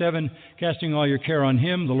 5, verse 7, "Casting all your care on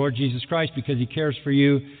Him, the Lord Jesus Christ, because He cares for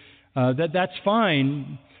you." That's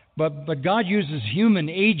fine, but God uses human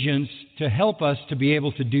agents to help us to be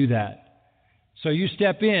able to do that. So you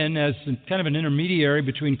step in as kind of an intermediary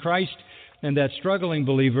between Christ and that struggling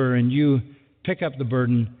believer, and you pick up the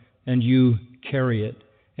burden and you carry it.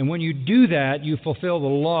 And when you do that, you fulfill the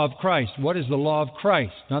law of Christ. What is the law of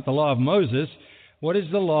Christ? Not the law of Moses. What is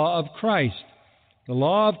the law of Christ? The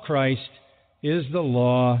law of Christ is the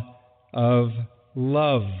law of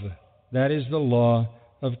love. That is the law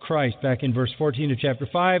of Christ. Back in verse 14 of chapter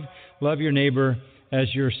 5, love your neighbor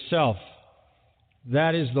as yourself.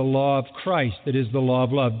 That is the law of Christ. That is the law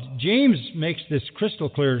of love. James makes this crystal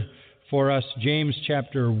clear for us. James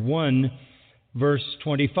chapter 1, verse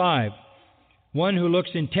 25. One who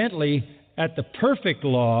looks intently at the perfect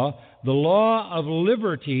law, the law of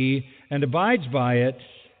liberty, and abides by it,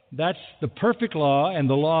 that's the perfect law and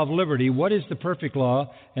the law of liberty. What is the perfect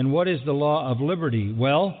law and what is the law of liberty?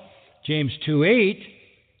 Well, James 2:8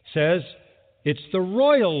 says it's the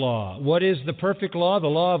royal law. What is the perfect law, the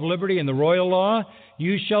law of liberty and the royal law?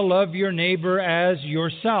 You shall love your neighbor as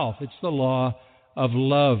yourself. It's the law of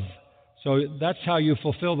love. So that's how you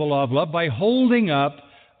fulfill the law of love, by holding up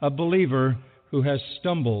a believer who has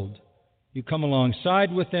stumbled. You come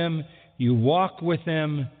alongside with them, you walk with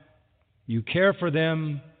them, you care for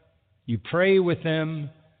them, you pray with them,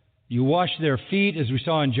 you wash their feet, as we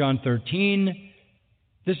saw in John 13.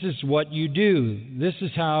 This is what you do. This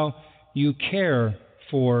is how you care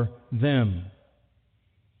for them.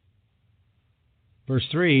 Verse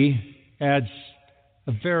 3 adds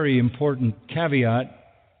a very important caveat.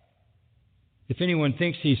 If anyone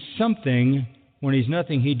thinks he's something when he's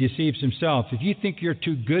nothing, he deceives himself. If you think you're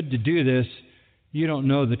too good to do this, you don't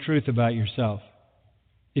know the truth about yourself.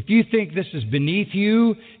 If you think this is beneath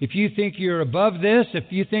you, if you think you're above this, if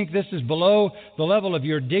you think this is below the level of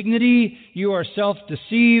your dignity, you are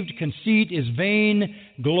self-deceived. Conceit is vain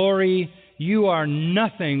glory. You are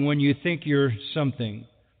nothing when you think you're something.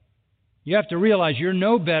 You have to realize you're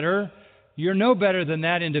no better. You're no better than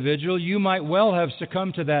that individual. You might well have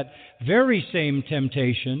succumbed to that very same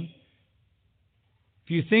temptation.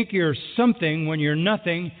 If you think you're something when you're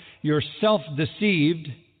nothing, you're self-deceived.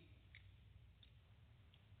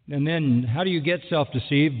 And then how do you get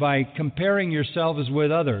self-deceived? By comparing yourselves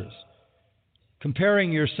with others.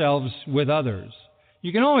 Comparing yourselves with others.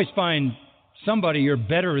 You can always find somebody you're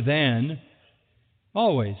better than.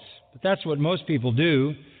 Always. But that's what most people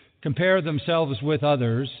do. Compare themselves with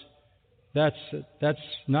others. That's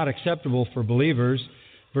not acceptable for believers.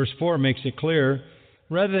 Verse 4 makes it clear.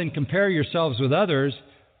 Rather than compare yourselves with others,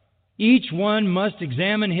 each one must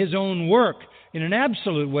examine his own work in an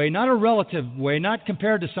absolute way, not a relative way, not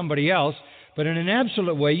compared to somebody else, but in an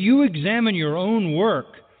absolute way. You examine your own work.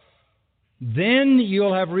 Then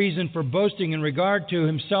you'll have reason for boasting in regard to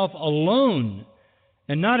himself alone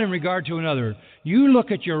and not in regard to another. You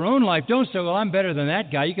look at your own life. Don't say, well, I'm better than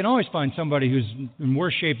that guy. You can always find somebody who's in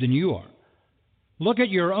worse shape than you are. Look at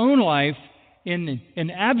your own life in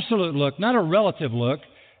an absolute look, not a relative look,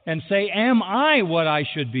 and say, am I what I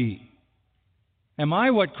should be? Am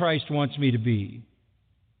I what Christ wants me to be?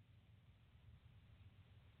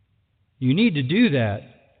 You need to do that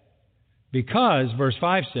because, verse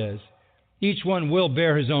 5 says, each one will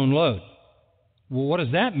bear his own load. Well, what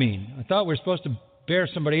does that mean? I thought we were supposed to bear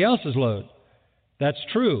somebody else's load. That's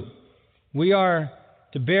true. We are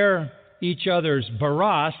to bear each other's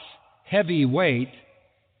baros, heavy weight,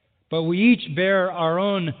 but we each bear our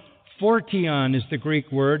own fortion is the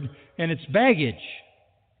Greek word, and it's baggage.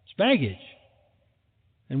 It's baggage.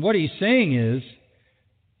 And what he's saying is,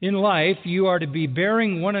 in life, you are to be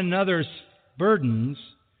bearing one another's burdens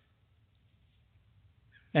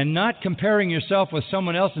and not comparing yourself with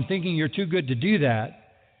someone else and thinking you're too good to do that.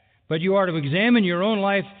 But you are to examine your own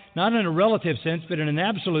life, not in a relative sense, but in an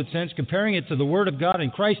absolute sense, comparing it to the Word of God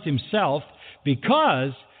and Christ Himself,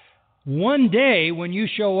 because one day when you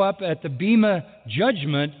show up at the Bema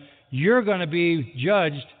judgment, you're going to be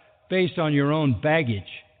judged based on your own baggage.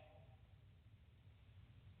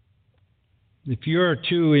 If you're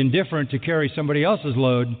too indifferent to carry somebody else's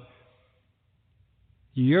load,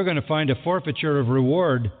 you're going to find a forfeiture of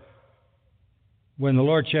reward when the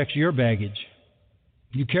Lord checks your baggage.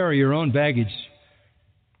 You carry your own baggage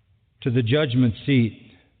to the judgment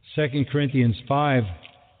seat. 2 Corinthians 5.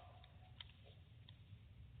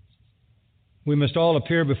 We must all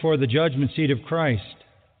appear before the judgment seat of Christ.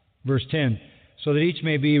 Verse 10. So that each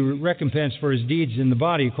may be recompensed for his deeds in the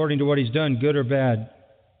body according to what he's done, good or bad.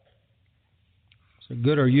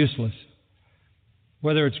 good or useless.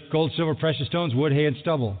 Whether it's gold, silver, precious stones, wood, hay, and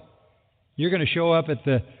stubble. You're going to show up at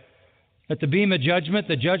the beam of judgment,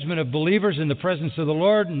 the judgment of believers in the presence of the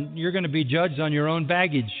Lord, and you're going to be judged on your own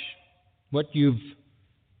baggage, what you've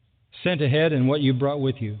sent ahead and what you brought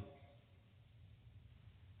with you.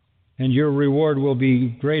 And your reward will be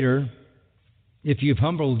greater if you've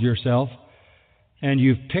humbled yourself and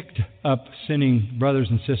you've picked up sinning brothers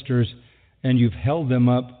and sisters and you've held them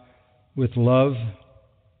up with love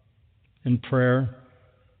and prayer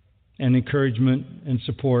and encouragement and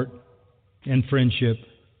support and friendship.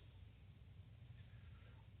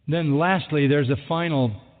 Then lastly, there's a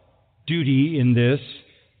final duty in this.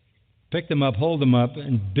 Pick them up, hold them up,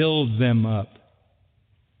 and build them up.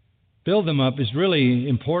 Build them up is really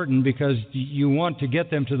important because you want to get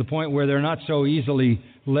them to the point where they're not so easily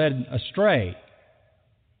led astray.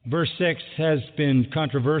 Verse 6 has been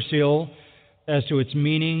controversial as to its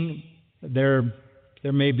meaning. There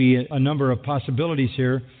may be a number of possibilities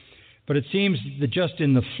here, but it seems that just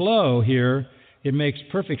in the flow here, it makes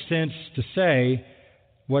perfect sense to say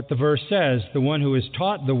what the verse says. The one who is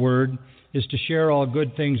taught the word is to share all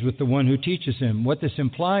good things with the one who teaches him. What this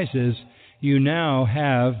implies is you now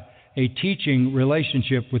have a teaching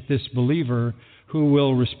relationship with this believer who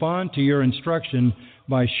will respond to your instruction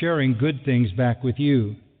by sharing good things back with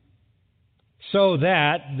you. So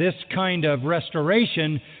that this kind of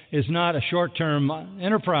restoration is not a short-term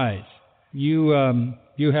enterprise. You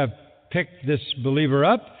have picked this believer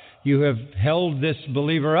up. You have held this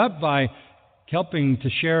believer up by helping to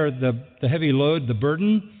share the heavy load, the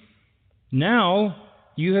burden. Now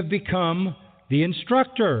you have become the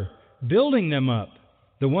instructor, building them up.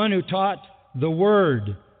 The one who taught the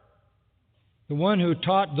Word. The one who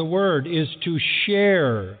taught the Word is to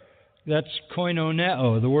share. That's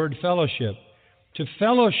koinoneo, the word fellowship. To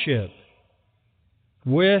fellowship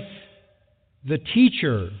with the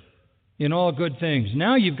teacher in all good things.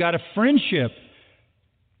 Now you've got a friendship.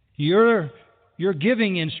 You're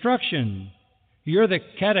giving instruction. You're the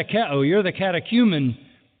catecheo, you're the catechumen,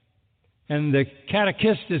 and the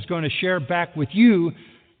catechist is going to share back with you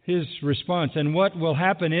his response. And what will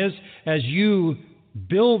happen is, as you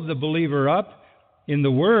build the believer up in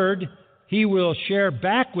the Word, he will share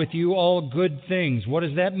back with you all good things. What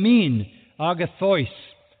does that mean? Agathos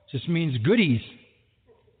just means goodies.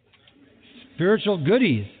 Spiritual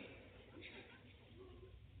goodies.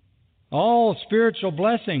 All spiritual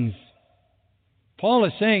blessings. Paul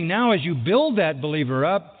is saying now as you build that believer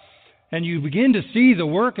up and you begin to see the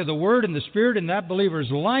work of the Word and the Spirit in that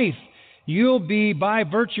believer's life, you'll be, by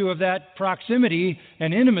virtue of that proximity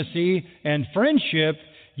and intimacy and friendship,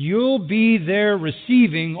 you'll be there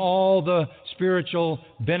receiving all the spiritual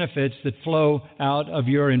benefits that flow out of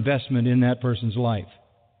your investment in that person's life.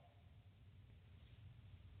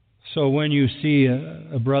 So when you see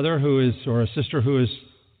a brother who is, or a sister who is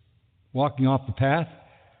walking off the path,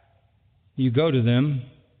 you go to them,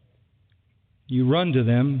 you run to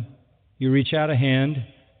them, you reach out a hand,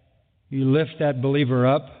 you lift that believer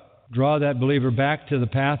up, draw that believer back to the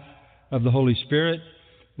path of the Holy Spirit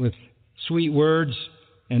with sweet words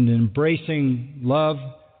and embracing love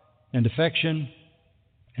and affection.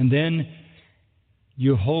 And then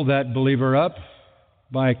you hold that believer up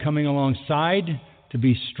by coming alongside to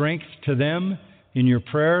be strength to them in your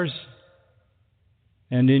prayers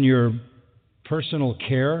and in your personal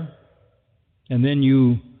care. And then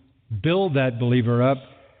you build that believer up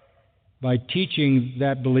by teaching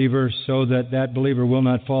that believer so that that believer will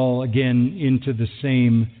not fall again into the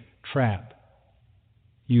same trap.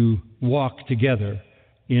 You walk together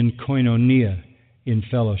in koinonia, in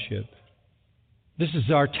fellowship. This is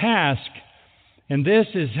our task, and this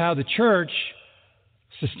is how the church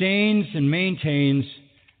sustains and maintains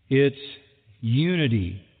its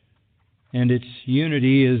unity. And its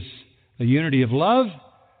unity is a unity of love,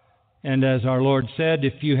 and as our Lord said,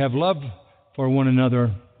 if you have love for one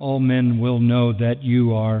another, all men will know that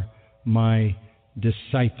you are my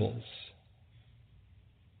disciples.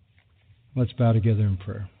 Let's bow together in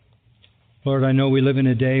prayer. Lord, I know we live in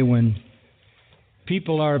a day when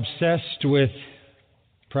people are obsessed with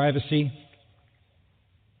privacy.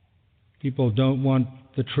 People don't want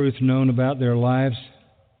the truth known about their lives.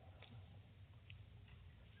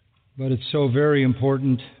 But it's so very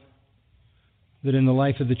important that in the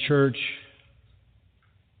life of the church,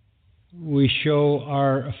 we show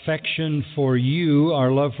our affection for you,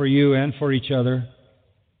 our love for you and for each other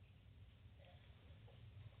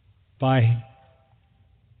by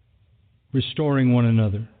restoring one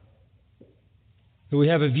another. That we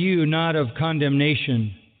have a view not of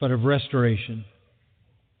condemnation, but of restoration.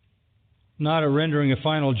 Not a rendering a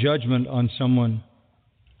final judgment on someone,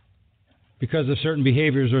 because of certain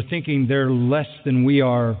behaviors or thinking they're less than we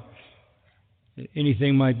are,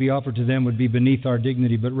 anything might be offered to them would be beneath our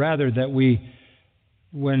dignity, but rather that we,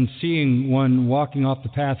 when seeing one walking off the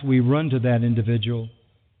path, we run to that individual.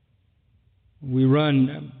 We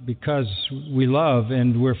run because we love,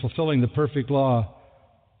 and we're fulfilling the perfect law,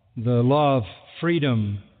 the law of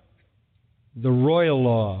freedom, the royal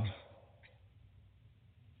law,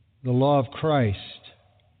 the law of Christ,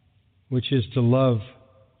 which is to love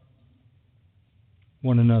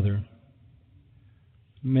one another.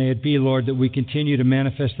 May it be, Lord, that we continue to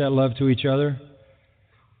manifest that love to each other,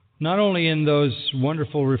 not only in those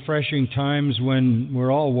wonderful, refreshing times when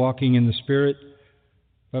we're all walking in the Spirit,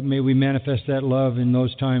 but may we manifest that love in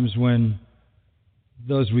those times when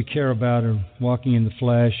those we care about are walking in the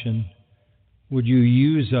flesh. And would you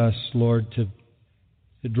use us, Lord,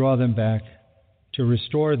 to draw them back, to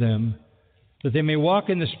restore them, that they may walk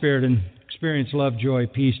in the Spirit and experience love, joy,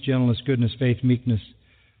 peace, gentleness, goodness, faith, meekness,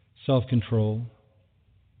 self-control,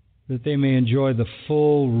 that they may enjoy the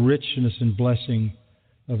full richness and blessing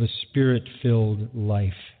of a Spirit-filled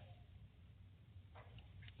life.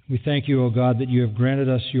 We thank you, O God, that you have granted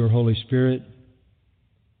us your Holy Spirit.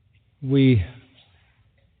 We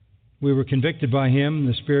were convicted by Him.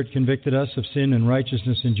 The Spirit convicted us of sin and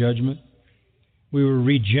righteousness and judgment. We were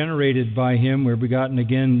regenerated by Him. We're begotten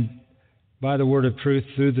again by the word of truth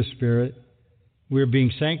through the Spirit. We're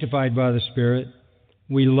being sanctified by the Spirit.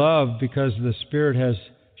 We love because the Spirit has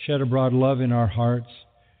shed abroad love in our hearts.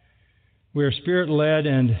 We are Spirit-led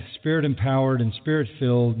and Spirit-empowered and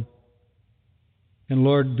Spirit-filled. And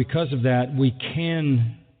Lord, because of that, we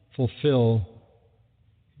can fulfill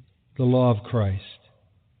the law of Christ,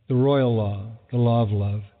 the royal law, the law of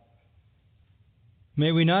love.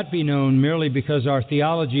 May we not be known merely because our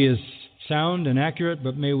theology is sound and accurate,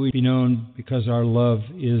 but may we be known because our love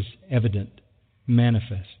is evident,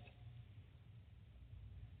 manifest.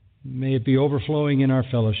 May it be overflowing in our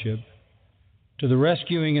fellowship to the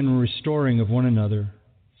rescuing and restoring of one another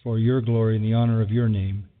for your glory and the honor of your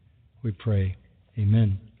name, we pray.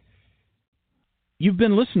 Amen. You've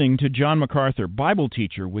been listening to John MacArthur, Bible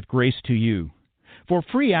teacher with Grace to You. For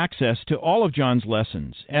free access to all of John's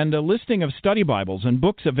lessons and a listing of study Bibles and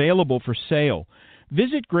books available for sale,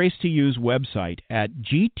 visit Grace to You's website at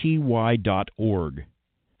gty.org.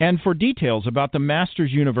 And for details about the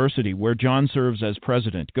Masters University, where John serves as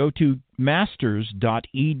president, go to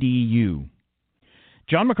masters.edu.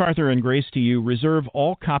 John MacArthur and Grace to You reserve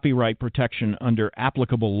all copyright protection under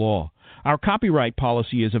applicable law. Our copyright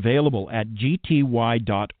policy is available at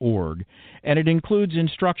gty.org, and it includes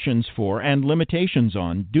instructions for and limitations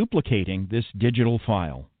on duplicating this digital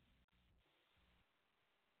file.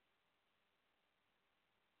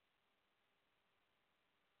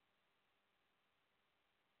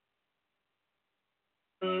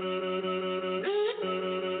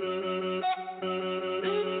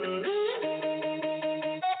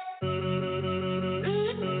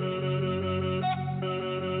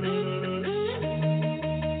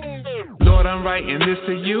 I'm writing this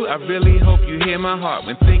to you, I really hope you hear my heart.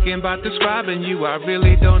 When thinking about describing you, I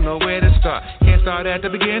really don't know where to start. Can't start at the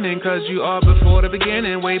beginning, cause you are before the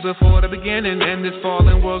beginning, way before the beginning. And this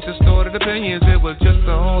fallen world's distorted opinions, it was just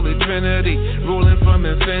the Holy Trinity, ruling from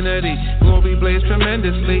infinity. Glory blazed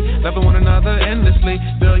tremendously, loving one another endlessly.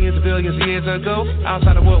 Billions of years ago,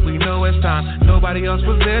 outside of what we know as time. Nobody else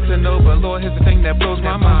was there to know, but Lord, here's the thing that blows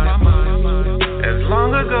my mind. As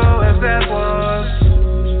long ago as that was,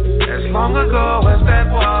 as long ago as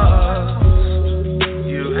that was,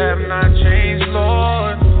 you have not changed,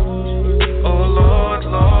 Lord. Oh Lord,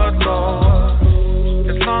 Lord, Lord.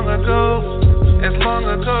 As long ago, as long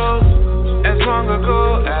ago, as long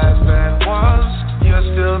ago as that was, you're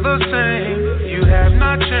still the same. You have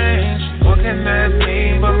not changed. What can that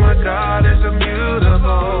mean? But my God is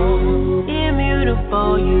immutable.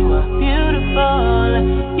 Immutable, you are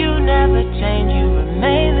beautiful. You never change, you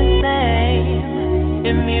remain the same.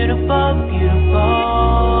 Immutable,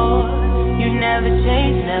 beautiful. You never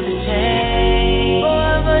change, never change.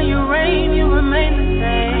 Forever you reign, you remain the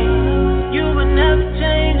same. You will never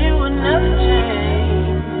change, you will never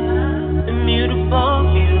change.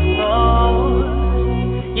 Immutable, beautiful.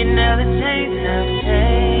 You never change, never change.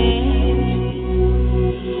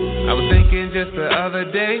 I was thinking just the other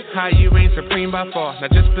day, how you reign supreme by far.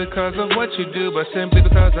 Not just because of what you do, but simply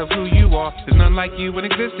because of who you are. There's none like you in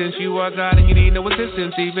existence. You are God and you need no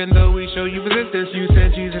assistance. Even though we show you resistance, you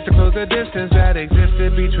sent Jesus to close the distance that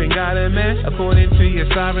existed between God and man, according to your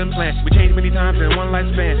sovereign plan. We changed many times in one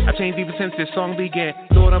lifespan. I changed even since this song began.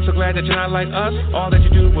 Lord, I'm so glad that you're not like us. All that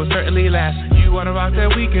you do will certainly last. You are the rock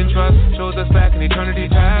that we can trust. Shows us back in eternity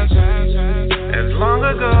past. As long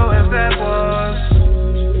ago as that was,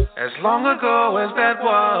 as long ago as that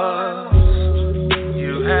was,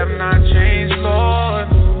 you have not changed, Lord.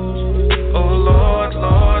 Oh Lord,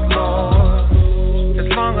 Lord, Lord. As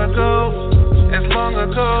long ago, as long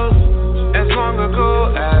ago, as long ago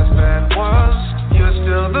as that was, you're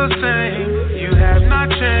still the same. You have not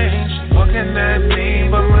changed. What can that mean?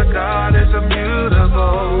 But my God is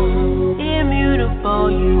immutable. Immutable,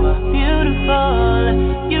 you are beautiful.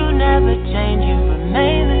 You never change, you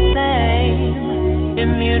remain the same.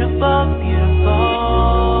 Immutable,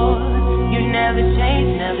 beautiful. You never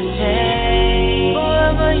change, never change.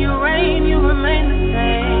 Forever you reign, you remain the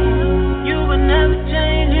same. You will never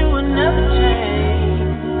change, you will never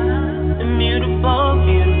change. Immutable,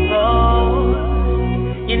 beautiful.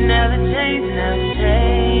 You never change, never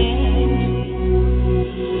change.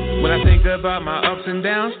 When I think about my ups and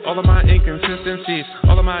downs, all of my inconsistencies,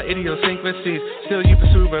 all of my idiosyncrasies, still you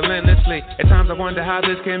pursue relentlessly. At times I wonder how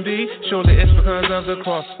this can be. Surely it's because of the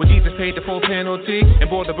cross, where Jesus paid the full penalty and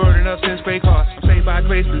bore the burden of sin's great cost. I'm saved by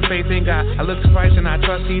grace through faith in God. I look to Christ and I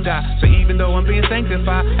trust He died. So even though I'm being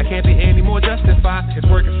sanctified, I can't be any more justified. His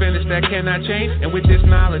work is finished, that cannot change. And with this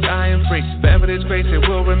knowledge I am free. Forever this grace it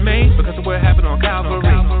will remain, because of what happened on Calvary.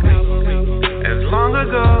 As long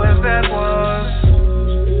ago as that was,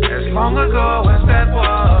 as long ago as that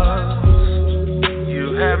was,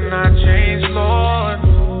 you have not changed, Lord.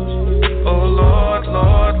 Oh Lord,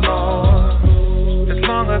 Lord, Lord. As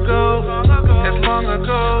long ago, as long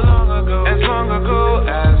ago, as long ago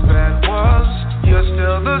as that was, you're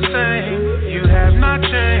still the same. You have not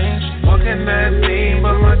changed. What can that mean?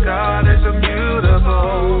 But my God is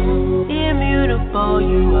immutable. Immutable,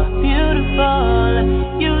 you are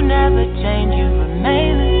beautiful. You never change, you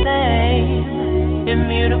remain the same.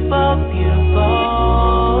 Immutable,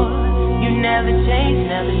 beautiful. You never change,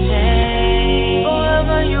 never change.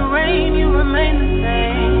 Forever you reign, you remain the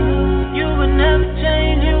same. You will never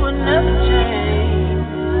change, you will never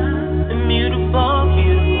change. Immutable,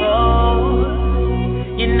 beautiful.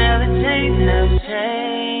 You never change, never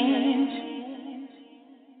change.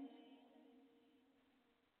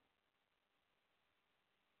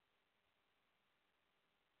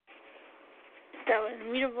 That was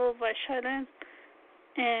Immutable by Shut-In.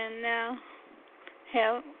 And now,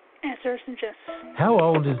 have answers and just. How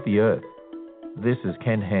old is the earth? This is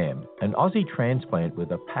Ken Ham, an Aussie transplant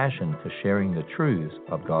with a passion for sharing the truths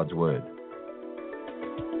of God's Word.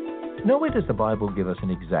 Nowhere does the Bible give us an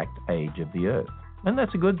exact age of the earth, and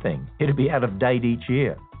that's a good thing. It'll be out of date each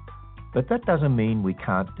year. But that doesn't mean we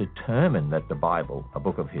can't determine that the Bible, a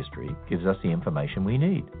book of history, gives us the information we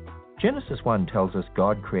need. Genesis 1 tells us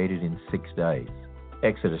God created in 6 days.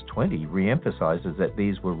 Exodus 20 re-emphasizes that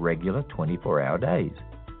these were regular 24-hour days.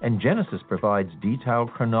 And Genesis provides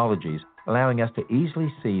detailed chronologies, allowing us to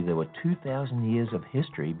easily see there were 2,000 years of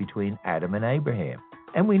history between Adam and Abraham.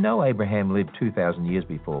 And we know Abraham lived 2,000 years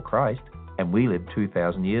before Christ, and we lived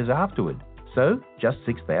 2,000 years afterward. So, just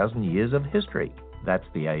 6,000 years of history. That's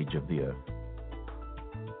the age of the earth.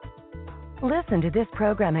 Listen to this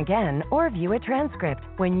program again or view a transcript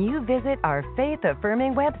when you visit our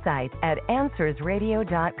faith-affirming website at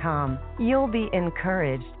AnswersRadio.com. You'll be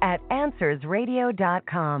encouraged at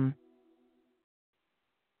AnswersRadio.com.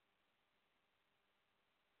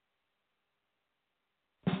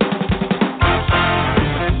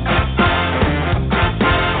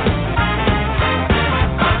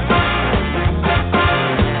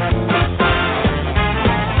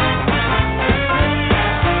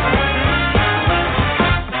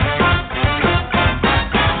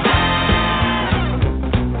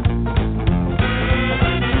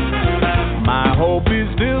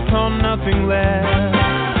 Nothing less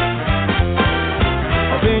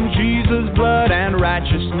than Jesus' blood and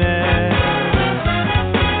righteousness.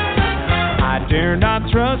 I dare not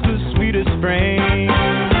trust the sweetest frame,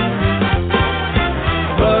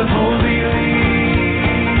 but wholly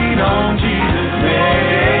lean on Jesus'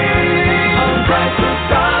 name. On Christ the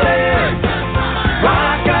solid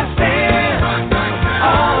rock I stand.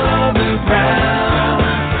 All of the ground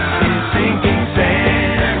is sinking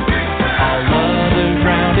sand. All other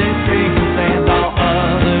ground is sinking sand. All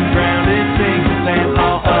other ground is sinking sand.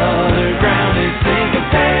 All other ground is sinking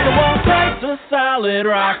sand. On Christ the solid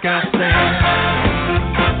rock I stand.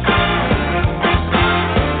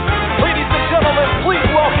 Ladies and gentlemen, please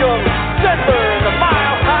welcome Denver and the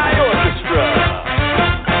Mile High Orchestra.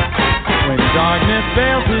 When darkness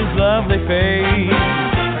veils his lovely face,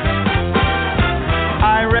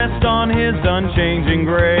 I rest on his unchanging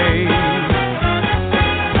grace.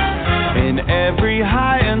 In every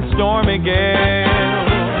high and stormy gale,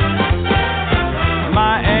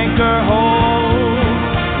 my anchor holds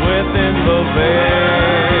within the veil.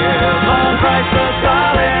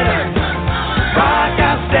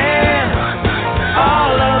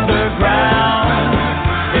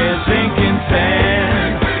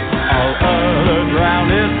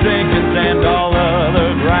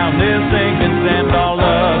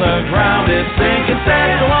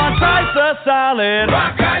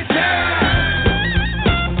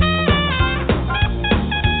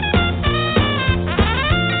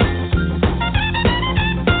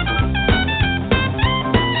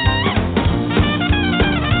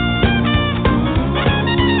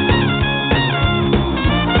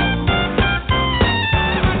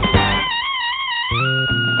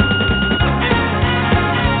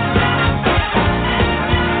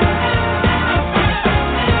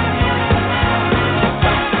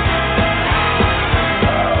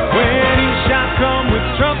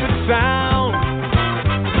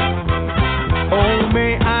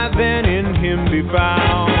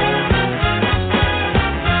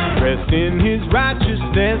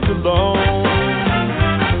 righteousness alone.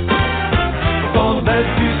 For the best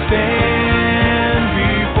to stand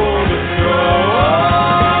before the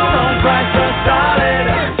throne. Christ the solid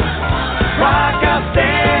rock I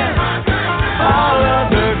stand. All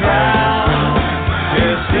of the ground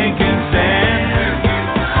is sinking sand.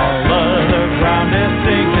 All of the ground is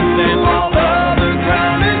sinking sand. All of the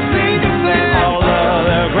ground is sinking sand. All of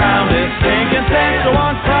the ground is sinking sand. So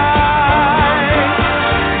on Christ,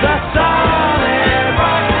 the solid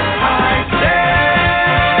rock I stand.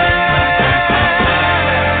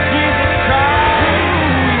 Jesus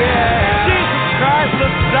Christ, yeah. Jesus Christ, the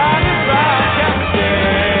solid rock I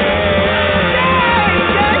stand.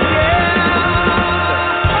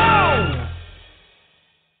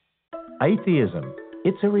 Atheism.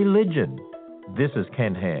 It's a religion. This is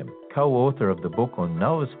Ken Ham, co-author of the book on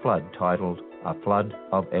Noah's flood titled A Flood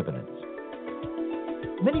of Evidence.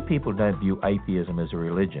 Many people don't view atheism as a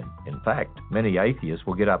religion. In fact, many atheists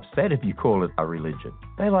will get upset if you call it a religion.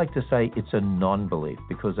 They like to say it's a non-belief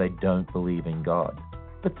because they don't believe in God.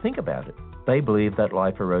 But think about it. They believe that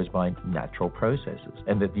life arose by natural processes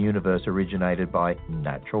and that the universe originated by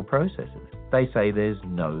natural processes. They say there's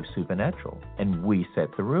no supernatural and we set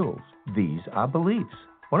the rules. These are beliefs.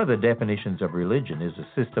 One of the definitions of religion is a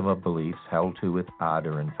system of beliefs held to with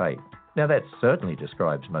ardor and faith. Now that certainly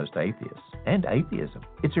describes most atheists and atheism.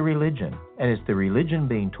 It's a religion, and it's the religion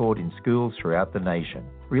being taught in schools throughout the nation.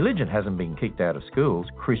 Religion hasn't been kicked out of schools,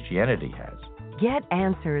 Christianity has. Get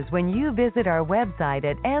answers when you visit our website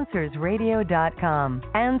at AnswersRadio.com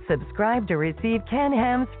and subscribe to receive Ken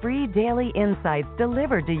Ham's free daily insights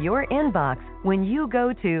delivered to your inbox when you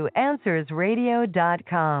go to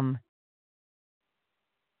AnswersRadio.com.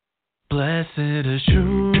 Blessed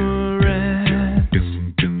assurance,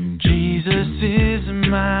 Jesus is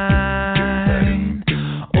mine.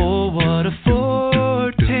 Oh, what a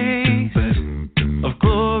foretaste of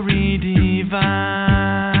glory divine,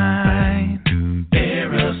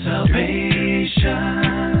 heir of salvation,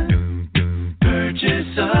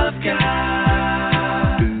 purchase of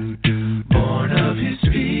God, born of His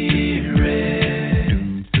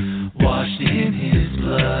Spirit, washed in His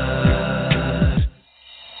blood.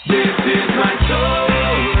 This is my story.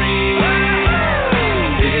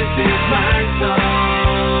 This is my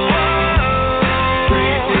song.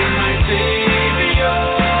 Praising my Savior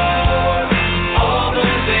all the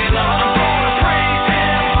day long. Praise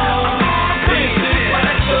Him. This is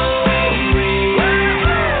my story.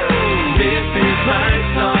 This is my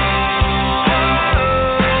song.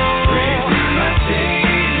 Praising my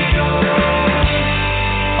Savior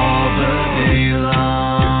all the day long.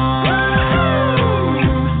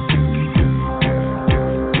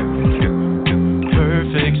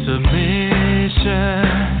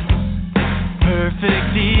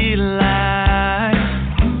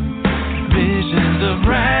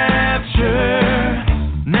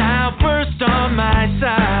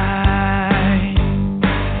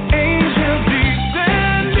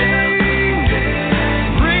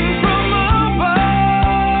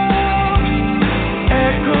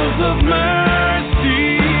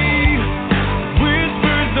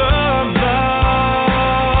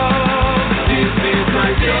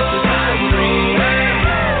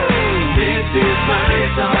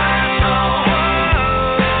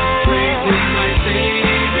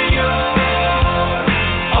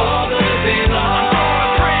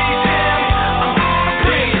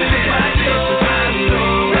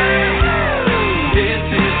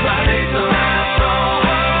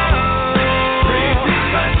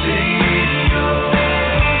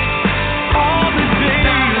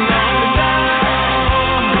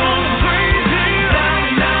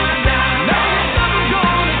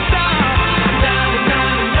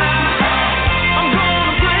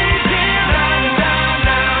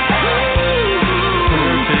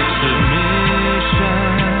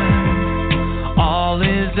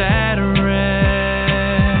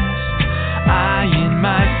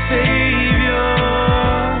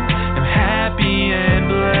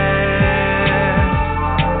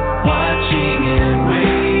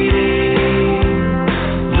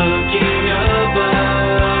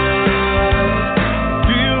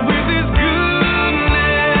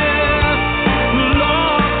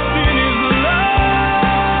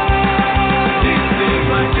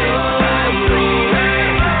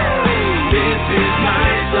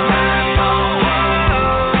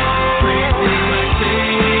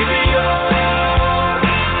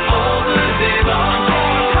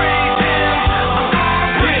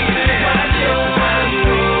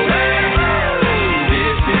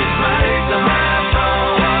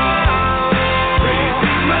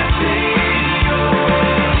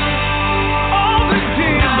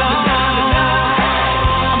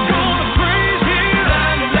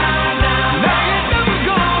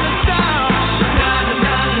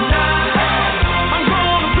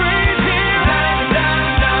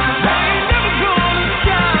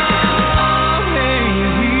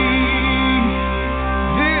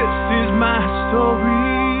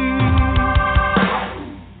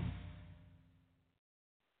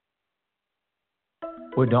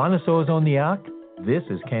 Were dinosaurs on the ark? This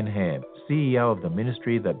is Ken Ham, CEO of the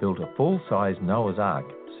ministry that built a full-size Noah's Ark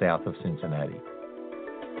south of Cincinnati.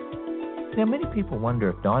 Now, many people wonder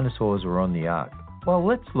if dinosaurs were on the ark. Well,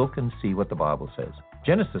 let's look and see what the Bible says.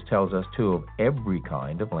 Genesis tells us 2 of every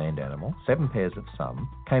kind of land animal, 7 pairs of some,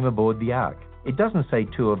 came aboard the ark. It doesn't say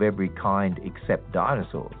 2 of every kind except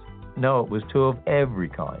dinosaurs. No, it was 2 of every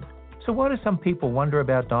kind. So why do some people wonder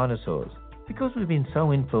about dinosaurs? Because we've been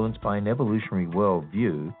so influenced by an evolutionary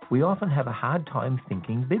worldview, we often have a hard time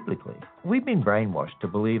thinking biblically. We've been brainwashed to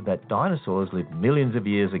believe that dinosaurs lived millions of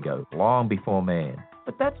years ago, long before man.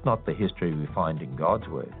 But that's not the history we find in God's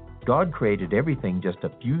Word. God created everything just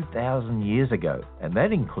a few thousand years ago, and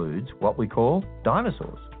that includes what we call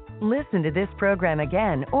dinosaurs. Listen to this program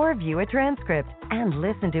again or view a transcript and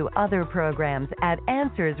listen to other programs at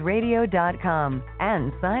AnswersRadio.com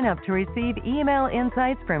and sign up to receive email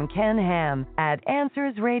insights from Ken Ham at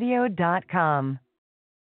AnswersRadio.com.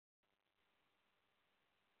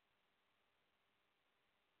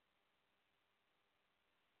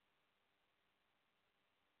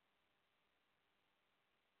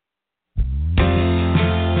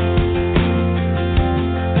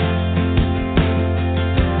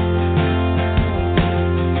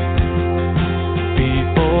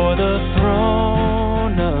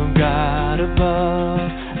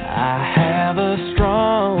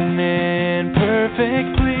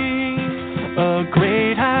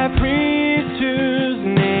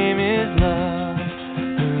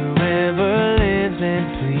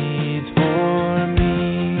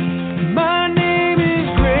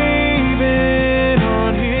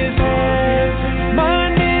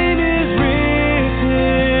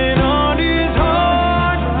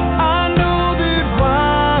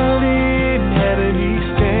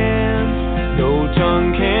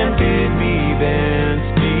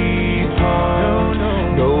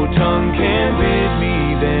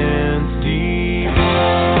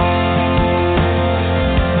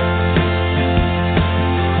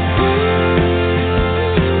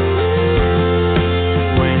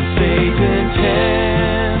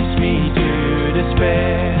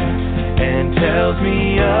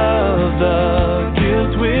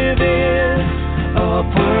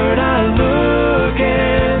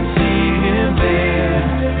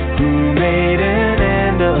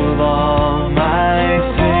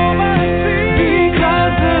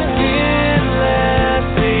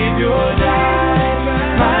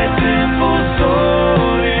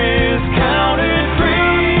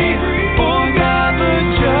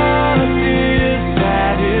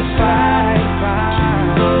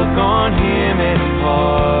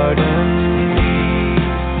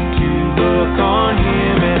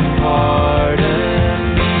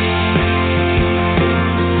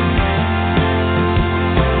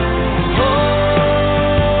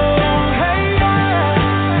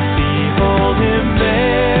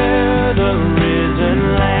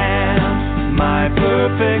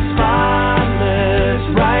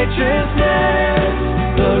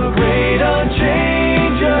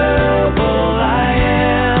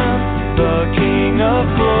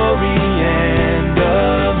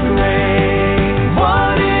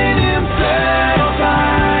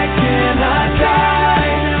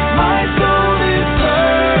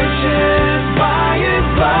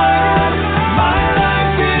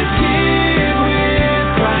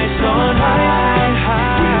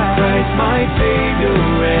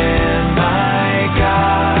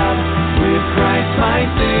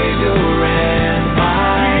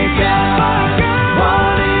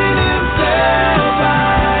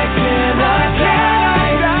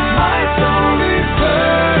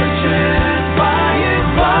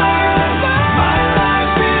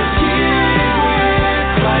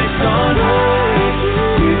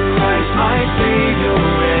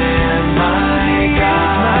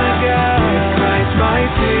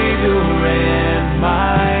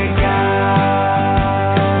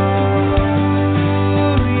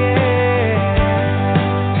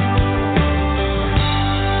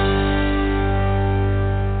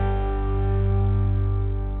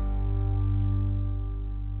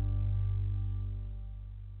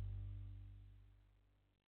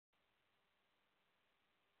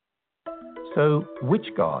 So, which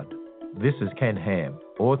God? This is Ken Ham,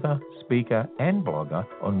 author, speaker, and blogger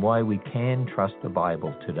on why we can trust the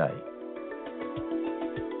Bible today.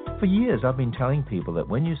 For years, I've been telling people that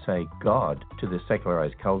when you say God to the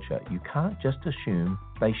secularized culture, you can't just assume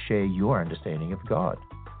they share your understanding of God.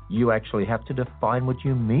 You actually have to define what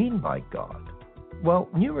you mean by God. Well,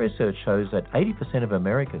 new research shows that 80% of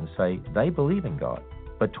Americans say they believe in God,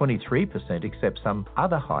 but 23% accept some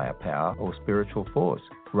other higher power or spiritual force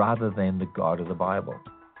rather than the God of the Bible.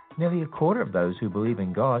 Nearly a quarter of those who believe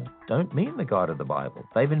in God don't mean the God of the Bible.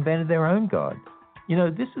 They've invented their own God. You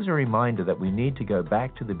know, this is a reminder that we need to go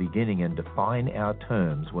back to the beginning and define our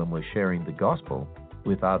terms when we're sharing the gospel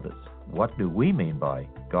with others. What do we mean by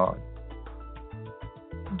God?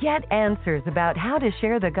 Get answers about how to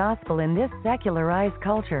share the gospel in this secularized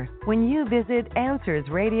culture when you visit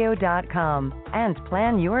AnswersRadio.com and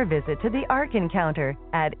plan your visit to the Ark Encounter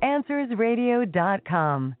at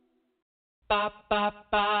AnswersRadio.com. Ba ba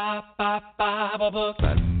ba ba Bible book.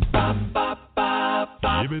 Ba ba ba ba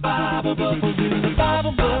Bible book. We'll do the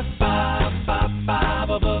Bible book. Ba ba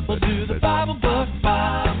Bible book. We'll do the Bible book.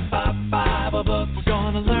 Ba ba Bible book. We're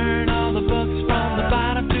gonna learn all the books from the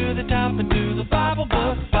bottom to the top and do the Bible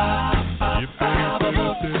book. Ba ba Bible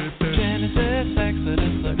book. Genesis,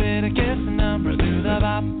 Exodus, Leviticus, and Numbers. Do the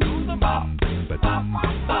Bop.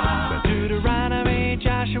 Deuteronomy,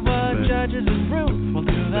 Joshua, Judges, and Ruth. We'll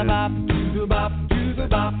do the Bop.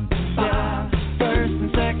 Yeah. First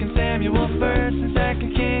and Second Samuel, First and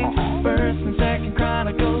Second Kings, First and Second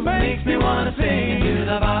Chronicles. Makes me wanna sing and do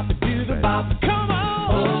the bop. Come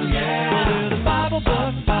on, oh yeah. We'll do the Bible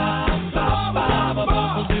book, Bible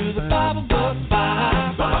book. We'll do the Bible book,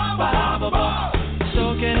 Bible book.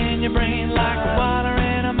 Soak it in your brain like water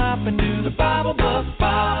in a mop and do the Bible book,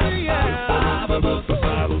 Bible book.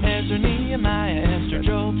 Ezra, Nehemiah, Esther,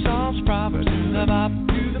 Job, Psalms, Proverbs. Do the bop.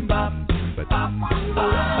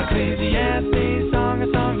 Ecclesiastes, Song of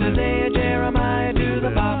Songs, Isaiah, Jeremiah, do the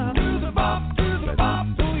bop.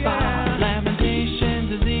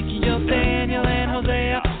 Lamentations, Ezekiel, Daniel, and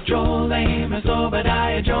Hosea, Joel, Amos,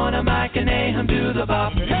 Obadiah, Jonah, Micah, Nahum, do the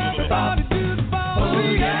bop. Oh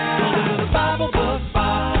yeah, we'll do the Bible book,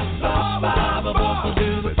 Bible book. We'll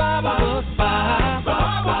do the Bible book,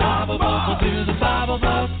 Bible book. We'll do the Bible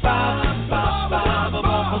book, Bible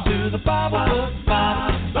book. We'll do the Bible book,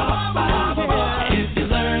 Bible book. If you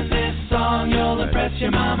learn this song, you'll impress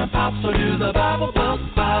your mom and pop. So do the Bible book,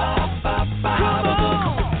 Bible book.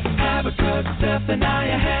 Habakkuk,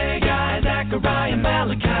 Zephaniah, Haggai, Zechariah,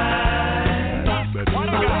 Malachi.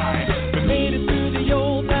 We made it through the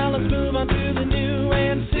old, now let's move on to the new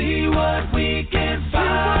and see what we can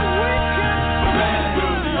find. Ran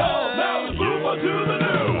through the old, now let's move on to the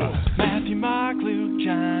new. Matthew, Mark, Luke,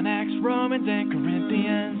 John, Acts, Romans, and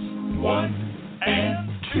Corinthians. 1 and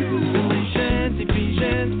 2. Galatians,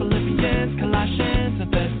 Ephesians, Philippians, Colossians,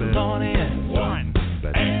 and Thessalonians. 1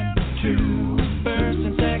 and 2. First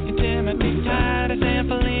and Second Timothy, Titus, and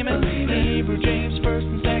Philemon. Hebrew, James, First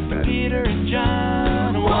and Second Peter, and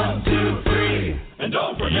John. 1, 2, 3, and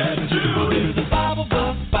don't forget to do the Bible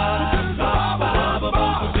book, Bible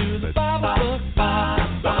book. We'll do the Bible book,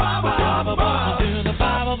 Bible book. We'll do the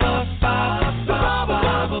Bible book,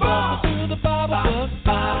 Bible book. We'll do the Bible book,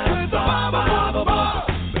 Bible book.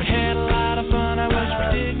 We had a lot of fun. I wish we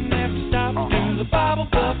didn't have to stop. Do the Bible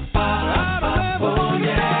book, Bible. Oh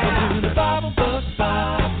yeah. We'll do the Bible book,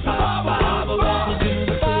 Bible. We'll do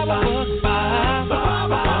the Bible book, Bible. Do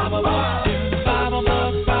the Bible book, Bible.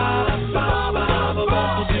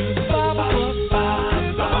 We'll do the Bible book,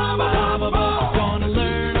 Bible. Gonna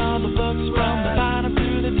learn all the books from the bottom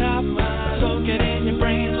to the top. Soak it in your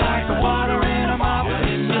brain like the water in a mop. If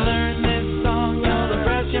you learn this song, you'll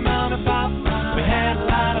impress your mom and pop. We had a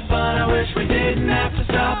lot of fun. I wish we didn't have to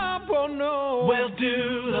stop. Oh no. We'll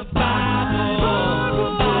do the Bible book,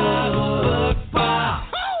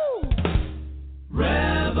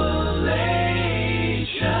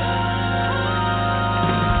 Revelation.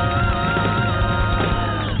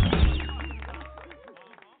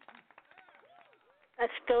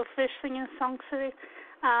 That's Go Fish singing a song today.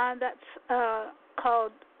 That's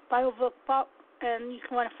called Bible Book Bop. And you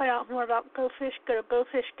can want to find out more about Go Fish, go to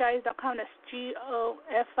gofishguys.com. That's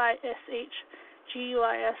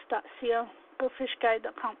GOFISHGUIS.co.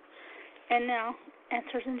 Gofishguide.com. And now,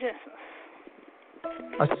 Answers in Genesis.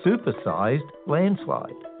 A supersized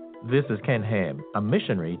landslide. This is Ken Ham, a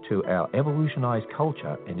missionary to our evolutionized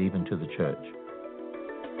culture and even to the church.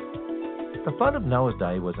 The flood of Noah's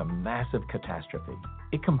day was a massive catastrophe.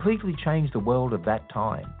 It completely changed the world of that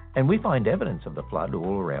time, and we find evidence of the flood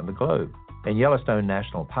all around the globe. In Yellowstone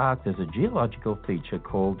National Park, there's a geological feature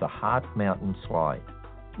called the Heart Mountain Slide.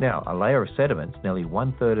 Now, a layer of sediments nearly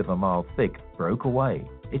 1/3 of a mile thick broke away.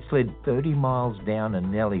 It slid 30 miles down a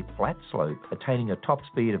nearly flat slope, attaining a top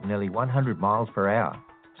speed of nearly 100 miles per hour.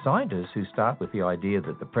 Scientists who start with the idea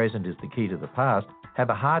that the present is the key to the past have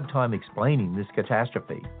a hard time explaining this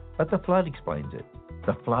catastrophe, but the flood explains it.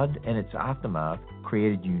 The flood and its aftermath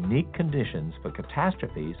created unique conditions for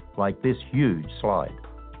catastrophes like this huge slide.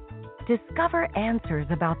 Discover answers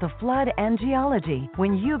about the flood and geology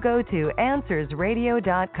when you go to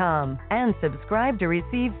AnswersRadio.com and subscribe to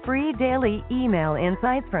receive free daily email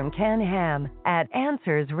insights from Ken Ham at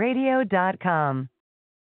AnswersRadio.com.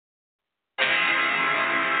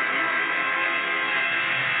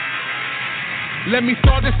 Let me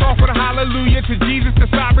start this off with a hallelujah to Jesus, the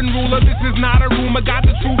sovereign ruler. This is not a rumor, got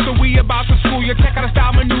the truth, so we about to school you. Check out a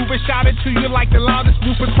style maneuver, shout it to you like the loudest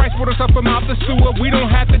Rufus Christ brought us up from out the sewer. We don't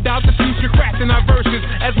have to doubt the future, crafting our verses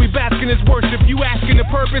as we bask in his worship. You asking the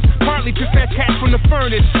purpose, partly to fetch cash from the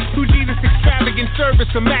furnace. Through Jesus' extravagant service,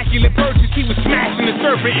 immaculate purchase, he was smashing the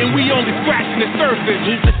serpent, and we only scratching the surface.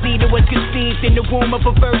 He's the seed that was conceived in the womb of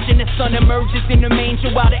a virgin. The son emerges in the manger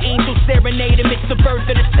while the angels serenade him. It's the birth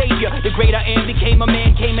of the Savior, the great I am. Became a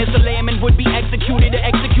man, came as a lamb, and would be executed to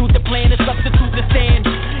execute the plan to substitute the stand.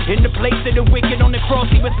 In the place of the wicked on the cross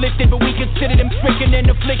he was lifted, but we considered him stricken and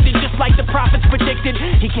afflicted, just like the prophets predicted.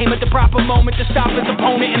 He came at the proper moment to stop his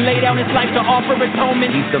opponent and lay down his life to offer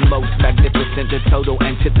atonement. He's the most magnificent, the total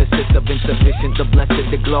antithesis of insufficient, the blessed,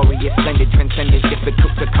 the glorious, splendid, transcendent,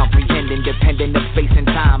 difficult to comprehend, independent of space and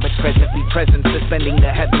time, but presently present, suspending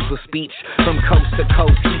the heavens with speech. From coast to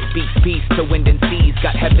coast, he speaks peace to wind and seas,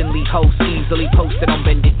 got heavenly hosts easily posted on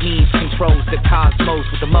bended knees, controls the cosmos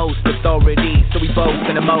with the most authority, so we boast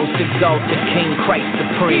in the most exalted King Christ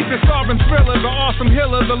supreme. He's the sovereign thriller, the awesome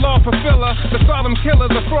healer, the law fulfiller, the solemn killer,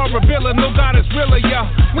 the fraud revealer, no God is realer, yeah.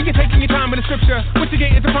 When you're taking your time in the scripture, what you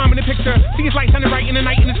get is a prominent picture. See his light shining bright in the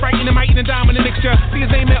night, and it's bright in the might and the diamond mixture. See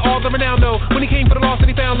his name at all the renown, though. When he came for the lost that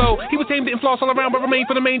he found low, he was tamed and floss all around, but remained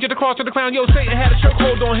for the manger, the cross to the crown. Yo, Satan had a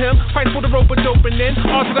chokehold on him, fight for the rope, but doping in.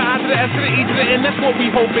 R to the I to the S to the E to the N, that's what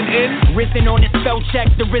we hoping in. Risen on his spell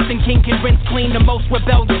check, the risen king can rinse clean the most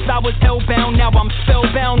rebellious. I was hellbound, now I'm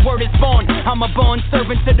spellbound. Word is born, I'm a bond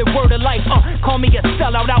servant to the word of life. Call me a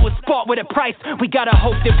sellout, I was bought with a price. We gotta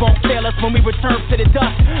hope that won't fail us when we return to the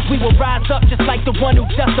dust. We will rise up just like the one who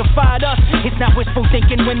justified us. It's not wishful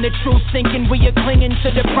thinking when the truth's sinking. We are clinging to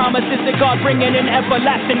the promises of God, bringing an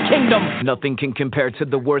everlasting kingdom. Nothing can compare to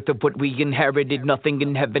the worth of what we inherited. Nothing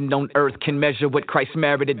in heaven on earth can measure what Christ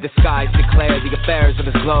merited. The skies declare the affairs of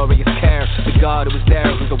his glorious care. The God who is there,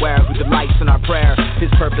 who's aware, who delights in our prayer. His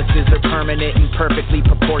purposes are permanent and perfectly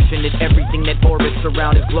proportionate. Everything that orbits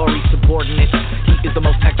around his glory subordinate. He is the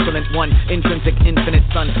most excellent one, intrinsic, infinite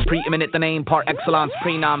son, preeminent, the name par excellence,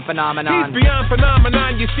 prenom, phenomenon. He's beyond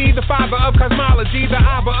phenomenon, you see, the father of cosmology, the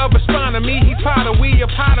Abba of astronomy. He's potter, we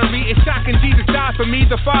are pottery. It's shocking Jesus died for me.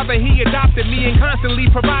 The father, he adopted me and constantly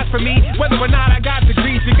provides for me. Whether or not I got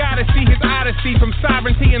degrees, you gotta see his odyssey. From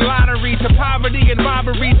sovereignty and lottery to poverty and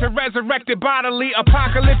robbery to resurrected bodily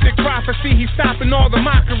apocalyptic prophecy. He's stopping all the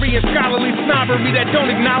mockery and scholarly snobbery that don't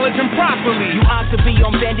acknowledge him properly. You ought to be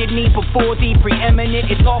on bended knee before the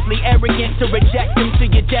preeminent. It's awfully arrogant to reject him to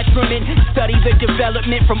your detriment. Study the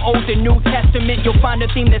development from Old to New Testament. You'll find a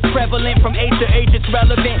theme that's prevalent from age to age. It's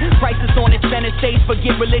relevant. Christ is on his center stage.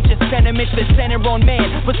 Forget religious sentiments that center on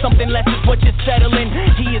man. But something less is what you're settling.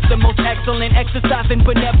 He is the most excellent, exercising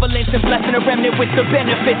benevolence and blessing a remnant with the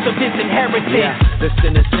benefits of his inheritance. Yeah, the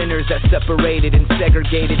sin of sinners that separated and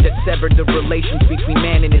segregated, that severed the relations between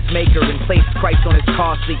man and his maker, and placed Christ on his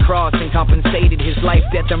costly cross and compensated his life,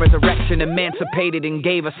 death, and resurrection, emancipated and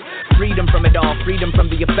gave us freedom from it all, freedom from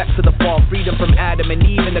the effects of the fall, freedom from Adam and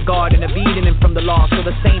Eve in the Garden of Eden, and from the law. So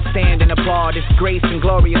the saints stand and applaud his grace and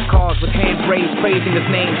glorious cause with hands raised, praising his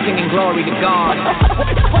name, singing glory to God.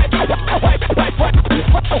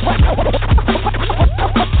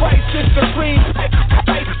 Christ is supreme.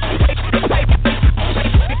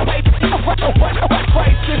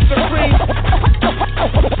 Christ is supreme.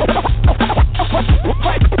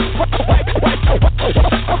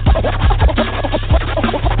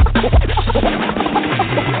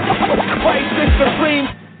 Christ is supreme.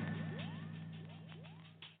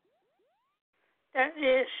 That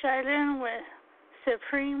is Shylin with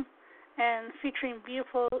Supreme and featuring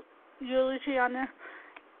beautiful eulogy on there.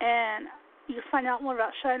 And you can find out more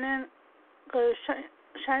about Shylin. Go to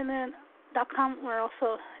Shylin.com, or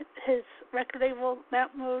also his record label,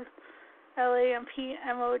 Lampmode,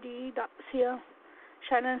 LAMPMOD.co.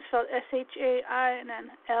 Shylin spelled SHAI and then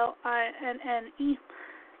LINNE.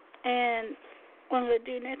 And what I'm going to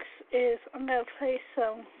do next is I'm going to play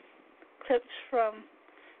some clips from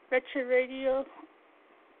Wretched Radio.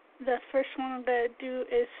 The first one I'm going to do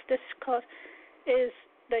is is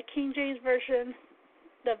the King James version,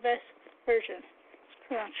 the best version. Let's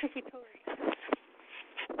put on Trippy Tory.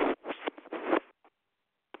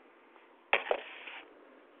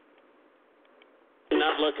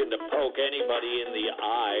 not looking to poke anybody in the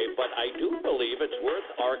eye, but I do believe it's worth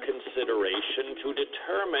our consideration to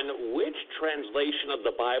determine which translation of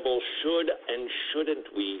the Bible should and shouldn't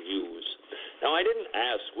we use. Now, I didn't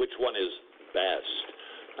ask which one is best.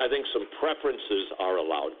 I think some preferences are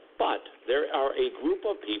allowed, but there are a group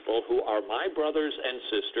of people who are my brothers and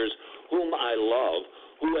sisters whom I love,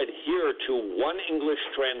 who adhere to one English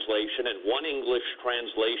translation and one English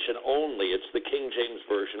translation only. It's the King James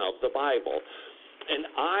Version of the Bible. And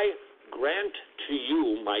I grant to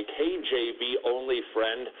you, my KJV only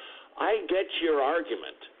friend, I get your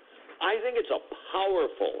argument. I think it's a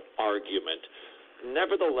powerful argument.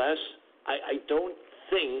 Nevertheless, I don't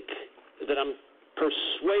think that I'm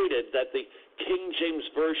persuaded that the King James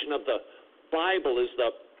Version of the Bible is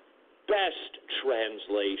the best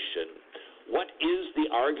translation. What is the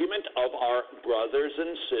argument of our brothers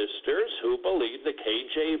and sisters who believe the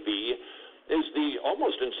KJV is the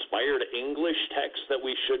almost inspired English text that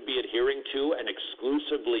we should be adhering to and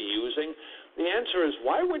exclusively using? The answer is,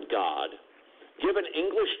 why would God give an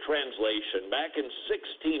English translation back in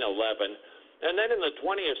 1611 and then in the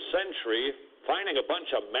 20th century, finding a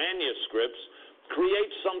bunch of manuscripts,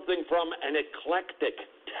 create something from an eclectic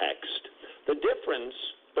text? The difference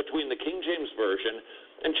between the King James Version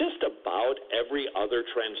and just about every other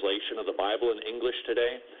translation of the Bible in English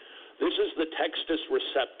today, this is the Textus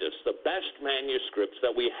Receptus, the best manuscripts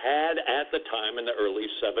that we had at the time in the early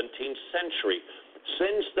 17th century.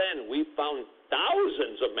 Since then, we've found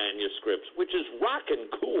thousands of manuscripts, which is rockin'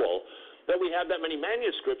 cool that we have that many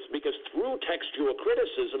manuscripts, because through textual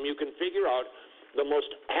criticism, you can figure out the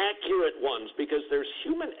most accurate ones, because there's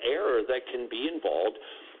human error that can be involved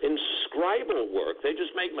in scribal work. They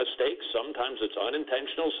just make mistakes. Sometimes it's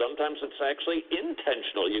unintentional. Sometimes it's actually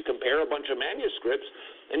intentional. You compare a bunch of manuscripts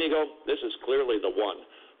and you go, this is clearly the one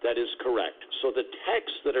that is correct. So the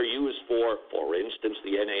texts that are used for instance,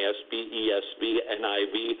 the NASB, ESV,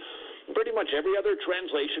 NIV, pretty much every other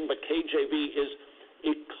translation but KJV is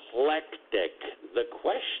eclectic. The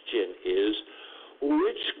question is,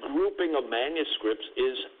 which grouping of manuscripts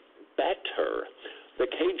is better? The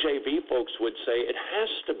KJV folks would say it has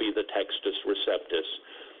to be the Textus Receptus.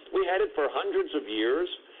 We had it for hundreds of years,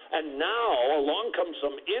 and now along come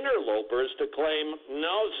some interlopers to claim,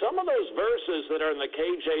 no, some of those verses that are in the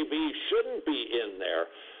KJV shouldn't be in there.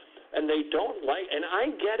 And they don't like, and I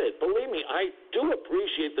get it. Believe me, I do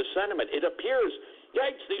appreciate the sentiment. It appears,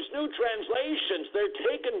 yikes, these new translations, they're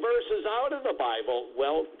taking verses out of the Bible.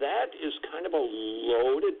 Well, that is kind of a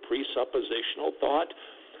loaded presuppositional thought,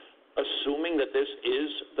 assuming that this is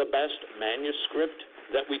the best manuscript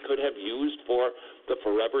that we could have used for the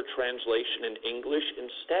forever translation in English.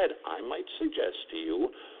 Instead, I might suggest to you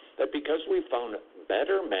that because we found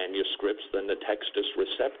better manuscripts than the Textus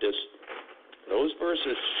Receptus, those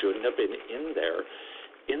verses shouldn't have been in there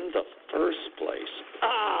in the first place.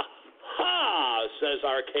 Aha, says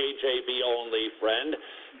our KJV-only friend.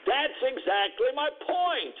 That's exactly my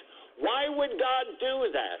point. Why would God do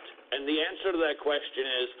that? And the answer to that question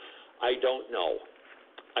is, I don't know.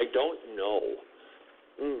 I don't know.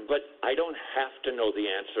 But I don't have to know the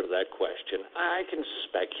answer to that question. I can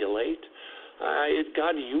speculate.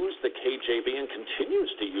 God used the KJV and continues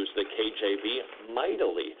to use the KJV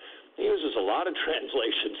mightily. He uses a lot of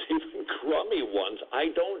translations, even crummy ones. I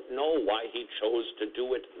don't know why he chose to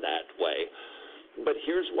do it that way. But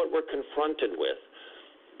here's what we're confronted with.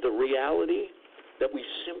 The reality that we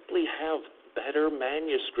simply have better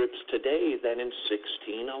manuscripts today than in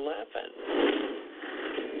 1611.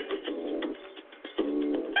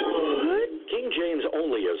 King James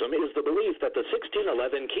onlyism is the belief that the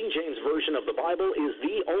 1611 King James Version of the Bible is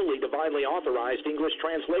the only divinely authorized English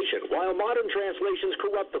translation, while modern translations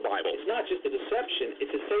corrupt the Bible. It's not just a deception,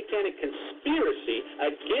 it's a satanic conspiracy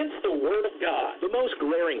against the Word of God. The most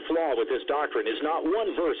glaring flaw with this doctrine is not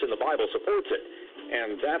one verse in the Bible supports it.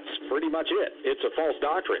 And that's pretty much it. It's a false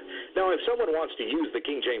doctrine. Now, if someone wants to use the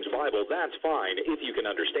King James Bible, that's fine, if you can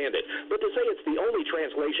understand it. But to say it's the only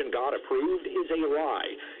translation God approved is a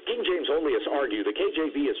lie. King James onlyists argue the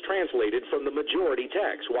KJV is translated from the majority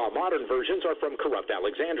text, while modern versions are from corrupt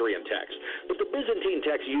Alexandrian texts. But the Byzantine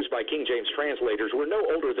texts used by King James translators were no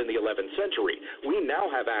older than the 11th century. We now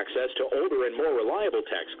have access to older and more reliable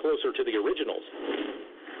texts closer to the originals.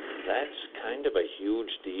 That's kind of a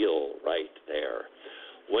huge deal right there.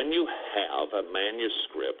 When you have a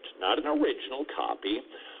manuscript, not an original copy,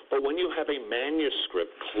 but when you have a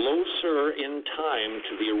manuscript closer in time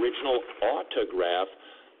to the original autograph,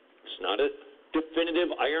 it's not a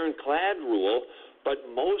definitive ironclad rule, but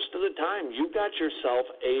most of the time you got yourself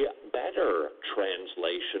a better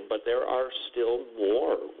translation, but there are still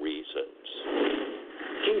more reasons.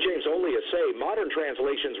 King James Only a say modern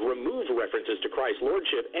translations remove references to Christ's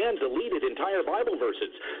lordship and deleted entire Bible verses,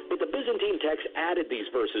 but the Byzantine text added these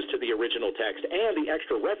verses to the original text and the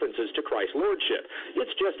extra references to Christ's lordship.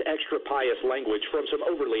 It's just extra pious language from some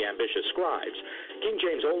overly ambitious scribes. King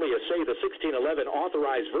James Only a say the 1611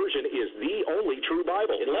 authorized version is the only true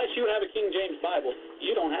Bible. Unless you have a King James Bible,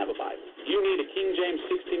 you don't have a Bible. You need a King James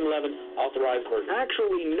 1611 authorized version.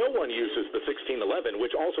 Actually, no one uses the 1611,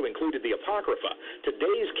 which also included the Apocrypha.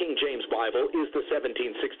 Today's King James Bible is the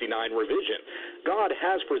 1769 revision. God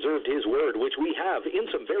has preserved his word, which we have in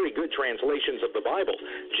some very good translations of the Bible.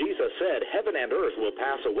 Jesus said, "Heaven and earth will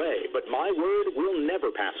pass away, but my word will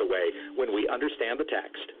never pass away," when we understand the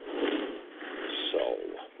text. So,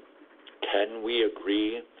 can we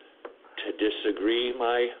agree to disagree,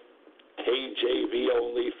 my KJV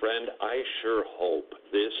only friend? I sure hope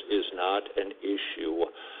this is not an issue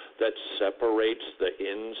that separates the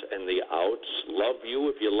ins and the outs. Love you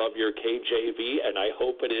if you love your KJV, and I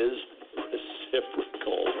hope it is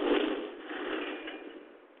reciprocal.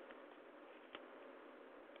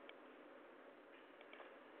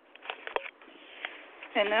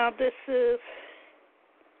 And now this is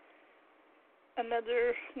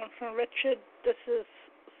another one from Richard. This is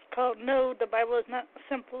called "No, the Bible is not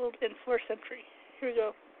simple in 4th century." Here we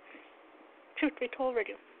go. Truth Be Told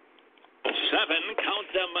Radio. 7,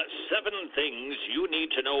 count them, 7 things you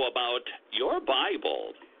need to know about your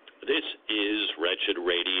Bible. This is Wretched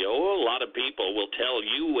Radio. A lot of people will tell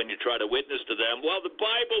you when you try to witness to them, well, the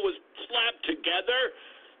Bible was slapped together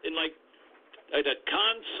in like a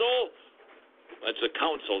console. That's a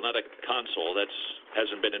council, not a console. That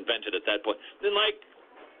hasn't been invented at that point. Then like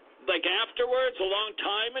afterwards, a long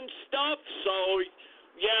time and stuff. So,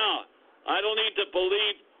 yeah, I don't need to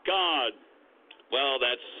believe God. Well,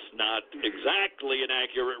 that's not exactly an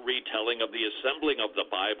accurate retelling of the assembling of the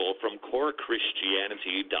Bible from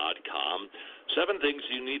CoreChristianity.com. 7 things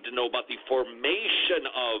you need to know about the formation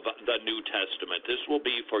of the New Testament. This will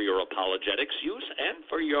be for your apologetics use and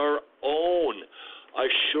for your own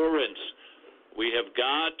assurance. We have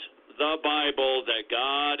got the Bible that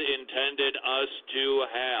God intended us to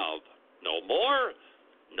have. No more,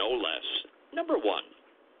 no less. Number 1,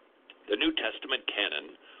 the New Testament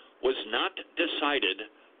canon was not decided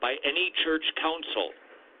by any church council.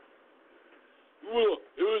 Well,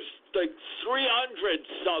 it was like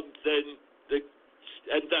 300-something,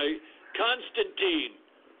 and Constantine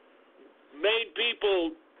made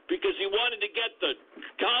people because he wanted to get the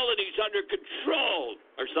colonies under control,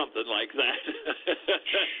 or something like that.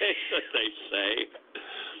 They say.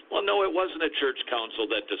 Well, no, it wasn't a church council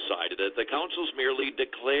that decided it. The councils merely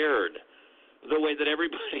declared the way that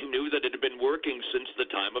everybody knew that it had been working since the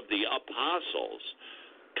time of the apostles.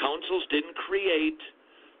 Councils didn't create,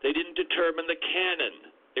 they didn't determine the canon.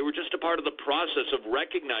 They were just a part of the process of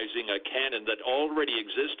recognizing a canon that already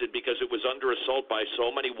existed because it was under assault by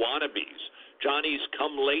so many wannabes. Johnny's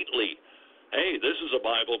come lately. Hey, this is a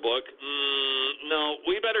Bible book. No,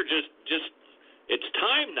 we better just it's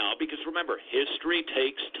time now, because remember, history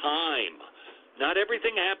takes time. Not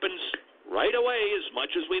everything happens right away as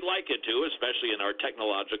much as we'd like it to, especially in our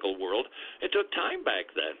technological world. It took time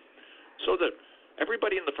back then. So that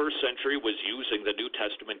everybody in the 1st century was using the New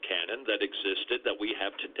Testament canon that existed, that we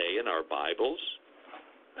have today in our Bibles.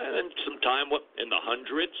 And then some time in the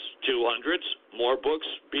 100s, 200s, more books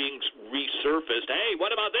being resurfaced. Hey,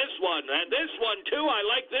 what about this one? And this one, too. I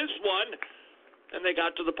like this one. And they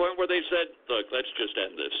got to the point where they said, look, let's just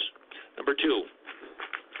end this. Number 2.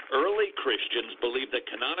 Early Christians believed that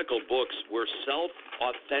canonical books were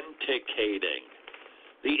self-authenticating.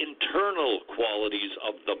 The internal qualities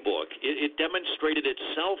of the book, it demonstrated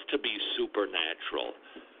itself to be supernatural.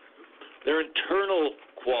 Their internal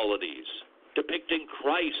qualities, depicting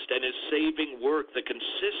Christ and his saving work, the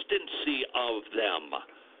consistency of them.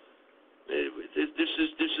 This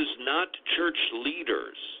is not church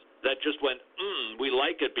leaders that just went, we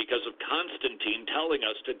like it because of Constantine telling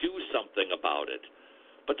us to do something about it.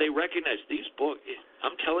 But they recognize these books.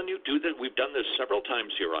 I'm telling you, do that. We've done this several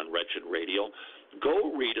times here on Wretched Radio.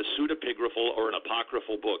 Go read a pseudepigraphal or an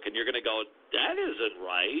apocryphal book, and you're going to go, that isn't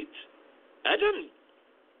right. That doesn't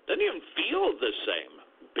even feel the same.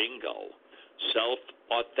 Bingo.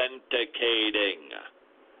 Self-authenticating.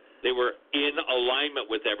 They were in alignment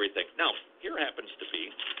with everything. Now, here happens to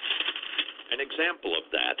be an example of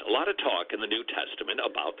that. A lot of talk in the New Testament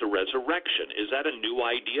about the resurrection. Is that a new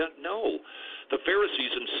idea? No. The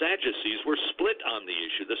Pharisees and Sadducees were split on the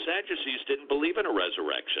issue. The Sadducees didn't believe in a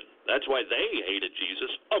resurrection. That's why they hated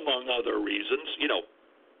Jesus, among other reasons.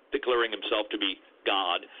 Declaring himself to be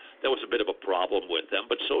God. That was a bit of a problem with them,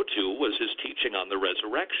 but so too was his teaching on the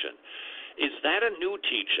resurrection. Is that a new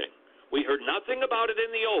teaching? We heard nothing about it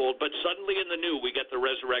in the old, but suddenly in the new we get the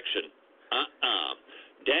resurrection.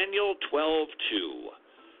 Daniel 12:2.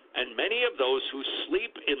 And many of those who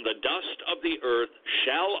sleep in the dust of the earth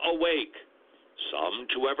shall awake, some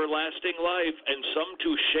to everlasting life, and some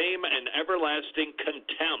to shame and everlasting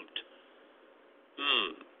contempt.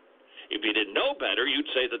 If you didn't know better,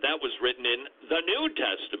 you'd say that that was written in the New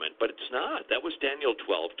Testament, but it's not. That was Daniel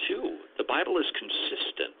 12:2. The Bible is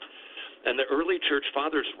consistent, and the early church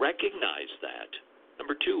fathers recognized that.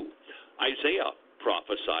 Number 2, Isaiah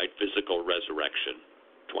prophesied physical resurrection.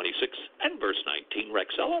 26 and verse 19,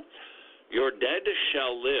 Rexella. Your dead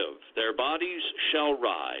shall live, their bodies shall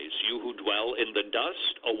rise. You who dwell in the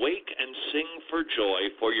dust, awake and sing for joy,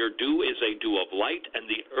 for your dew is a dew of light, and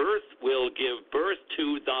the earth will give birth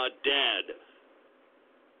to the dead.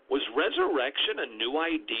 Was resurrection a new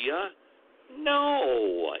idea?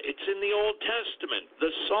 No, it's in the Old Testament.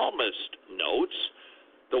 The psalmist notes,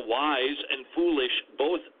 the wise and foolish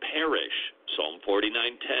both perish. Psalm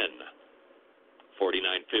 49:10.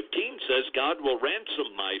 49:15 says, God will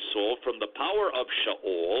ransom my soul from the power of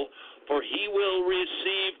Sheol, for he will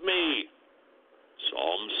receive me.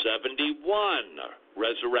 Psalm 71,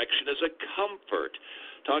 resurrection is a comfort.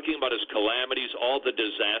 Talking about his calamities, all the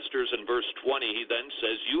disasters. In verse 20, he then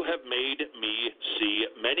says, you have made me see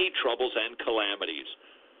many troubles and calamities,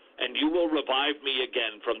 and you will revive me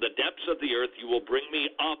again. From the depths of the earth you will bring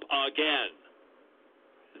me up again.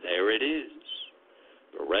 There it is.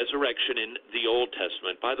 The resurrection in the Old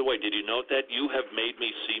Testament. By the way, did you note that? You have made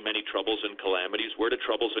me see many troubles and calamities. Where do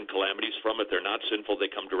troubles and calamities from? If they're not sinful, they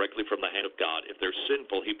come directly from the hand of God. If they're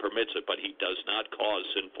sinful, he permits it, but he does not cause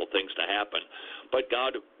sinful things to happen. But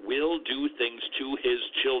God will do things to his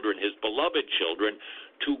children, his beloved children,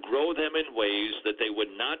 to grow them in ways that they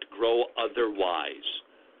would not grow otherwise.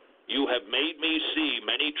 You have made me see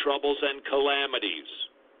many troubles and calamities.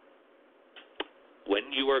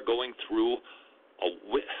 When you are going through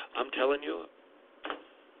I'm telling you,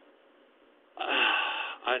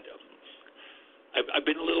 I've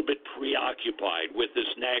been a little bit preoccupied with this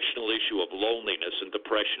national issue of loneliness and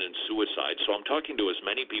depression and suicide, so I'm talking to as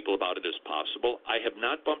many people about it as possible. I have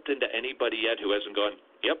not bumped into anybody yet who hasn't gone,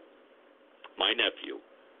 yep, my nephew,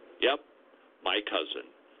 yep, my cousin,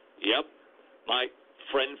 yep, my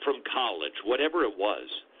friend from college, whatever it was.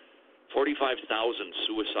 45,000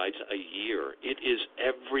 suicides a year. It is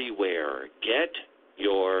everywhere. Get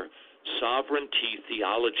your sovereignty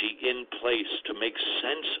theology in place to make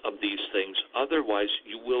sense of these things. Otherwise,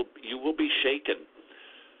 you will be shaken.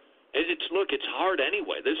 It's hard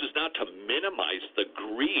anyway. This is not to minimize the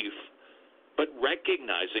grief, but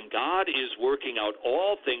recognizing God is working out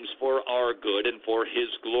all things for our good and for his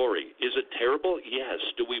glory. Is it terrible? Yes.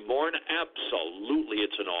 Do we mourn? Absolutely.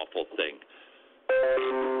 It's an awful thing.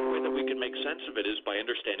 The way that we can make sense of it is by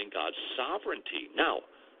understanding God's sovereignty. Now,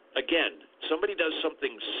 again, somebody does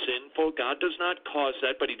something sinful. God does not cause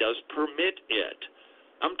that, but he does permit it.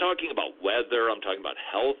 I'm talking about weather. I'm talking about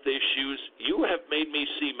health issues. You have made me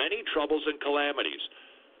see many troubles and calamities.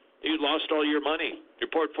 You lost all your money.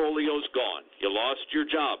 Your portfolio's gone. You lost your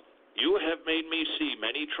job. You have made me see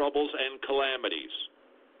many troubles and calamities.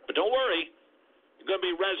 But don't worry. You're going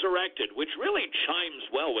to be resurrected, which really chimes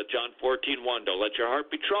well with John 14:1. Don't let your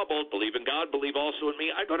heart be troubled. Believe in God. Believe also in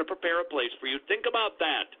me. I'm going to prepare a place for you. Think about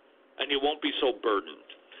that, and you won't be so burdened.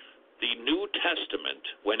 The New Testament,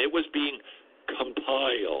 when it was being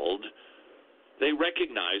compiled, they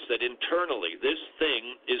recognized that internally this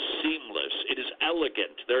thing is seamless. It is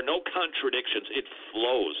elegant. There are no contradictions. It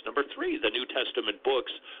flows. Number 3, the New Testament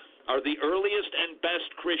books are the earliest and best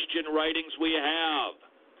Christian writings we have.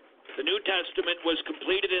 The New Testament was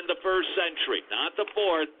completed in the 1st century, not the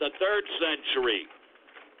 4th, the 3rd century.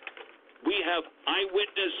 We have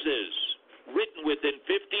eyewitnesses written within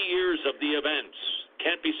 50 years of the events.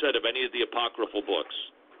 Can't be said of any of the apocryphal books.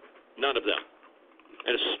 None of them.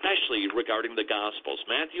 And especially regarding the Gospels.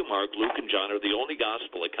 Matthew, Mark, Luke, and John are the only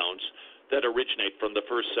Gospel accounts that originate from the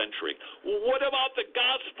 1st century. What about the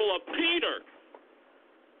Gospel of Peter?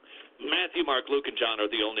 Matthew, Mark, Luke, and John are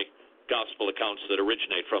the only Gospel accounts that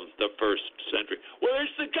originate from the 1st century. Well,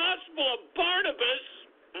 there's the Gospel of Barnabas.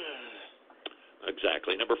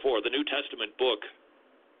 Exactly. Number 4, the New Testament books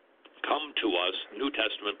come to us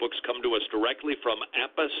directly from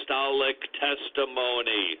apostolic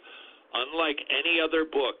testimony. Unlike any other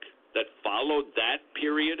book that followed that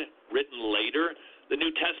period, written later, the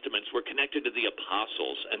New Testaments were connected to the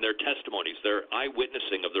apostles and their testimonies, their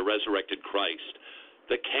eyewitnessing of the resurrected Christ.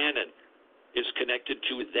 The canon is connected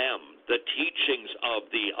to them, the teachings of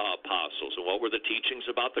the apostles. And what were the teachings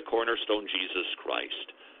about? The cornerstone, Jesus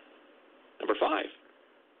Christ. Number 5,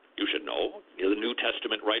 You should know the New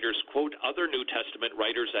Testament writers quote other New Testament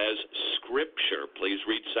writers as Scripture. Please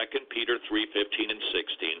read 2 Peter 3:15 and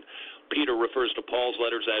 16. Peter refers to Paul's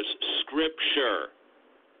letters as Scripture.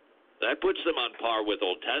 That puts them on par with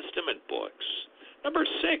Old Testament books. Number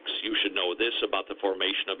 6, you should know this about the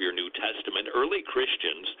formation of your New Testament. Early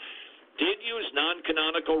Christians did use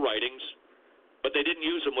non-canonical writings, but they didn't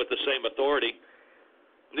use them with the same authority.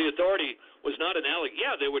 The authority was not analogous.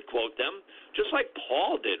 Yeah, they would quote them, just like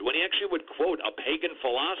Paul did when he actually would quote a pagan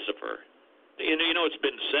philosopher. You know, it's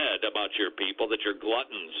been said about your people that you're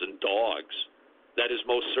gluttons and dogs. That is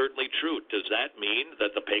most certainly true. Does that mean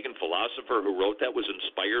that the pagan philosopher who wrote that was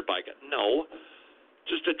inspired by God? No,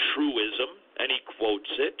 just a truism, and he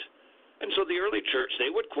quotes it. And so the early church, they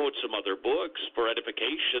would quote some other books for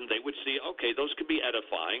edification. They would see, okay, those could be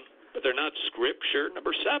edifying, but they're not Scripture.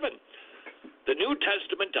 Number 7. The New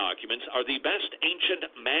Testament documents are the best ancient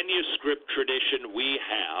manuscript tradition we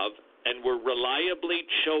have and were reliably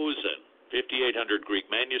chosen. 5,800 Greek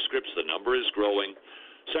manuscripts, the number is growing.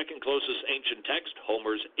 Second closest ancient text,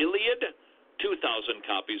 Homer's Iliad, 2,000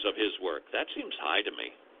 copies of his work. That seems high to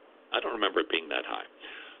me. I don't remember it being that high.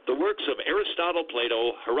 The works of Aristotle,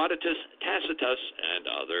 Plato, Herodotus, Tacitus, and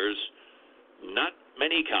others, not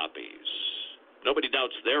many copies. Nobody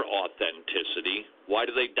doubts their authenticity. Why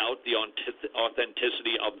do they doubt the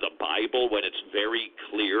authenticity of the Bible when it's very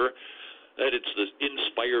clear that it's the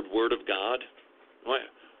inspired Word of God? Why?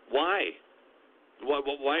 Why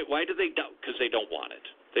do they doubt? Because they don't want it.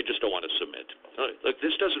 They just don't want to submit. Look,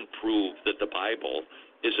 this doesn't prove that the Bible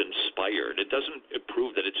is inspired. It doesn't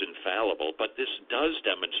prove that it's infallible, but this does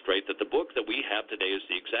demonstrate that the book that we have today is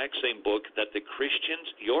the exact same book that the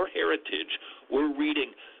Christians, your heritage, were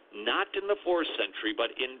reading not in the 4th century,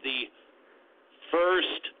 but in the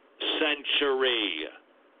 1st century.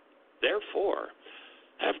 Therefore,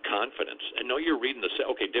 have confidence and know you're reading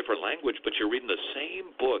different language, but you're reading the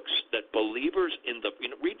same books that believers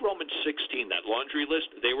read Romans 16, that laundry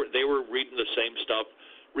list. They were reading the same stuff,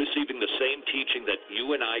 receiving the same teaching that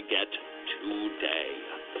you and I get today.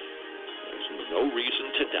 There's no reason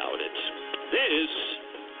to doubt it. This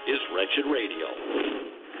is Wretched Radio.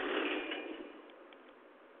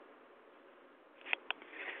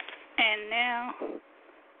 And now,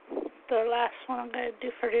 the last one I'm going to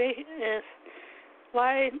do for today is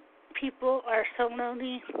why people are so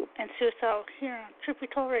lonely and suicidal here on Truth Be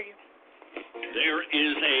Told Radio. There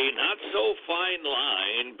is a not-so-fine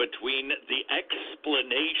line between the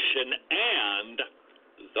explanation and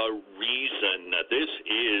the reason. This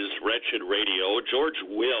is Wretched Radio. George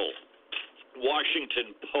Will,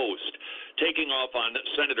 Washington Post, taking off on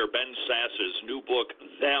Senator Ben Sass's new book,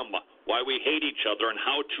 Them, Why We Hate Each Other and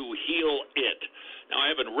How to Heal It. Now, I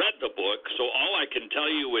haven't read the book, so all I can tell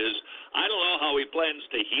you is I don't know how he plans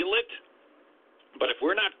to heal it, but if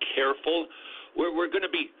we're not careful, we're going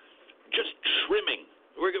to be just trimming.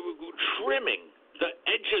 We're trimming the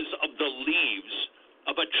edges of the leaves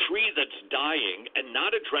of a tree that's dying and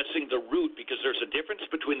not addressing the root, because there's a difference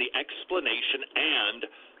between the explanation and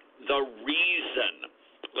the reason.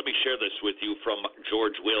 Let me share this with you from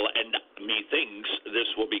George Will, and methinks this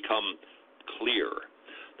will become clear.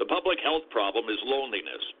 The public health problem is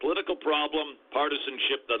loneliness. Political problem,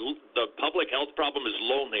 partisanship. The public health problem is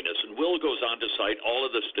loneliness. And Will goes on to cite all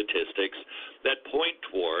of the statistics that point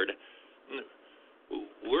toward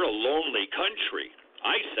we're a lonely country.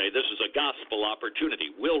 I say this is a gospel opportunity.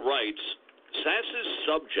 Will writes, Sass's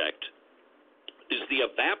subject is the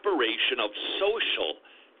evaporation of social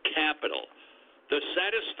capital, the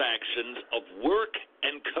satisfactions of work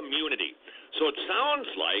and community. So it sounds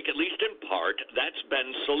like, at least in part, that's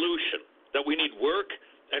Ben's solution, that we need work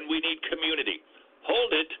and we need community.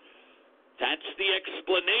 Hold it. That's the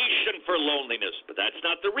explanation for loneliness, but that's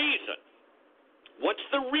not the reason. What's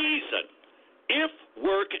the reason? If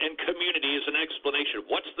work and community is an explanation,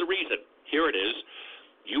 what's the reason? Here it is.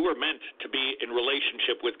 You were meant to be in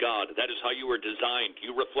relationship with God. That is how you were designed.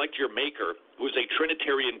 You reflect your Maker, who is a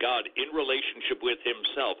Trinitarian God, in relationship with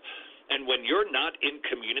Himself. And when you're not in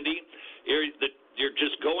community, you're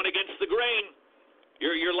just going against the grain.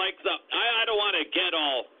 You're like I don't want to get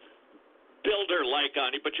all builder-like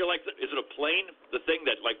on you, but you're like, is it a plane? The thing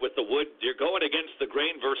that, like with the wood, you're going against the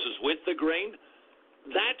grain versus with the grain?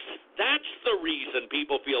 That's the reason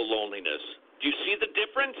people feel loneliness. Do you see the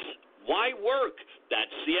difference? Why work?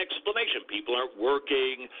 That's the explanation. People aren't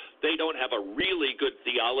working. They don't have a really good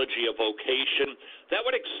theology of vocation. That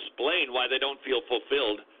would explain why they don't feel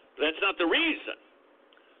fulfilled. But that's not the reason.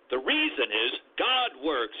 The reason is God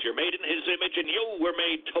works. You're made in His image, and you were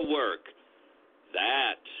made to work.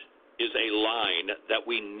 That is a line that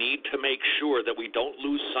we need to make sure that we don't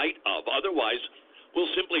lose sight of. Otherwise,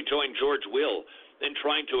 we'll simply join George Will in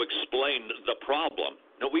trying to explain the problem.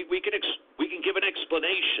 No, we can give an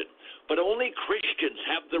explanation, but only Christians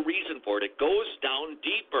have the reason for it. It goes down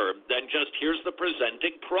deeper than just here's the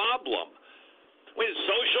presenting problem. With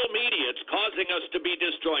social media, it's causing us to be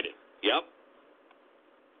disjointed. Yep.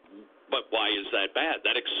 But why is that bad?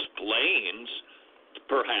 That explains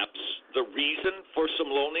perhaps the reason for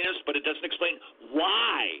some loneliness, but it doesn't explain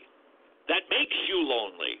why that makes you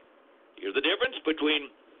lonely. Here's the difference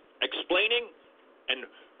between explaining and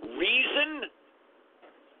reason.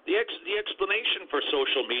 The explanation for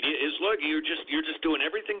social media is, look, you're just doing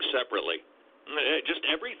everything separately. Just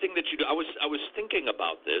everything that you do. I was thinking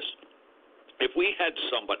about this. If we had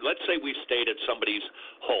somebody, let's say we stayed at somebody's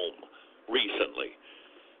home recently,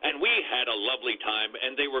 and we had a lovely time,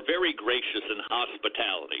 and they were very gracious in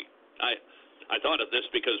hospitality. I thought of this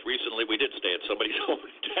because recently we did stay at somebody's home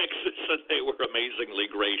in Texas, and they were amazingly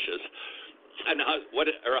gracious. And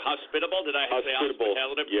hospitable? Did I say hospitable?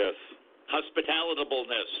 Yes.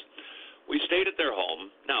 Hospitalitableness. We stayed at their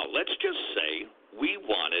home. Now, let's just say we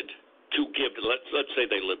wanted to give, let's say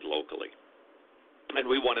they lived locally, and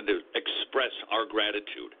we wanted to express our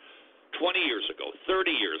gratitude. 20 years ago,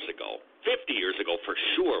 30 years ago, 50 years ago, for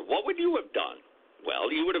sure, what would you have done?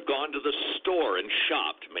 Well, you would have gone to the store and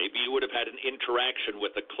shopped. Maybe you would have had an interaction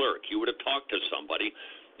with a clerk. You would have talked to somebody.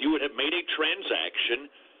 You would have made a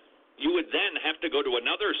transaction. You would then have to go to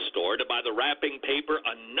another store to buy the wrapping paper,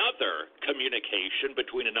 another communication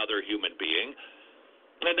between another human being.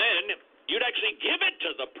 And then you'd actually give it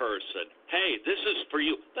to the person. Hey, this is for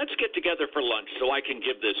you. Let's get together for lunch so I can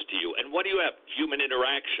give this to you. And what do you have? Human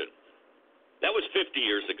interaction. That was 50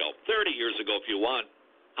 years ago, 30 years ago if you want.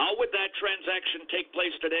 How would that transaction take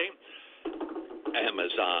place today?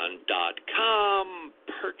 Amazon.com,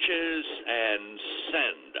 purchase and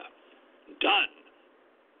send. Done.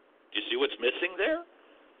 Do you see what's missing there?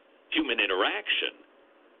 Human interaction.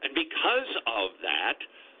 And because of that,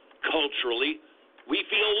 culturally, we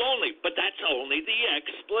feel lonely. But that's only the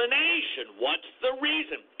explanation. What's the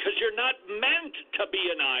reason? Because you're not meant to be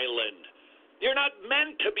an island. You're not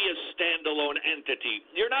meant to be a standalone entity.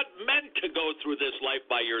 You're not meant to go through this life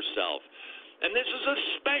by yourself. And this is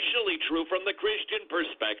especially true from the Christian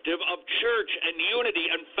perspective of church and unity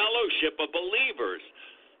and fellowship of believers.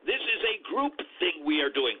 This is a group thing we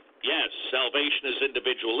are doing. Yes, salvation is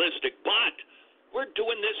individualistic, but we're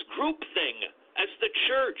doing this group thing as the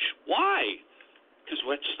church. Why? Because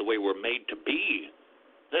that's the way we're made to be.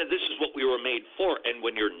 This is what we were made for. And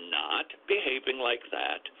when you're not behaving like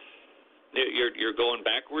that, you're going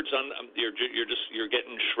backwards on. You're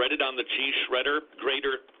getting shredded on the cheese shredder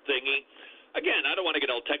grater thingy. Again, I don't want to get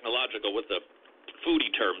all technological with the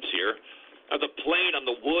foodie terms here. The plane on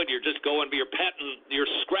the wood, you're just going, you're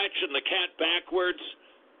scratching the cat backwards.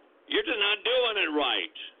 You're just not doing it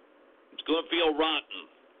right. It's going to feel rotten.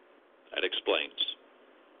 That explains.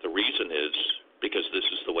 The reason is because this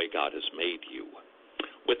is the way God has made you.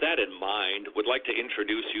 With that in mind, would like to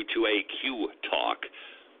introduce you to a Q Talk.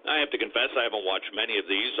 I have to confess I haven't watched many of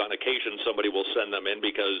these. On occasion, somebody will send them in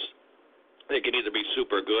because they can either be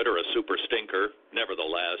super good or a super stinker.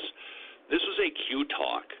 Nevertheless, this is a Q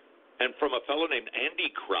Talk, and from a fellow named Andy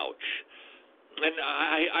Crouch. And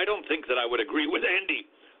I don't think that I would agree with Andy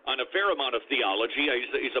on a fair amount of theology.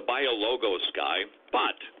 He's a bio-logos guy.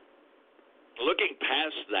 But looking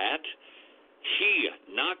past that, he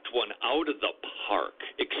knocked one out of the park,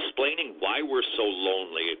 explaining why we're so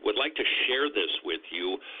lonely. Would like to share this with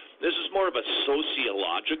you. This is more of a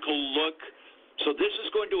sociological look. So this is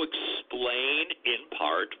going to explain, in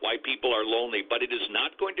part, why people are lonely, but it is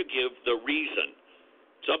not going to give the reason.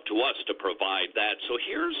 It's up to us to provide that. So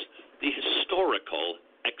here's the historical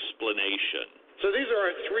explanation. So these are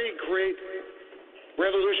our three great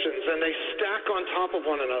revolutions, and they stack on top of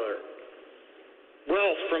one another.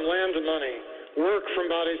 Wealth from land to money, work from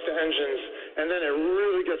bodies to engines, and then it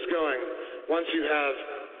really gets going once you have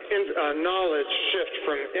knowledge shift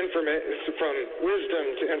from wisdom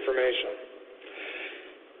to information.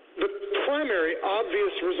 The primary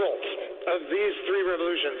obvious result of these three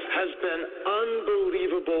revolutions has been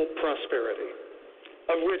unbelievable prosperity,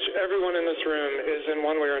 of which everyone in this room is in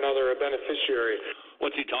one way or another a beneficiary.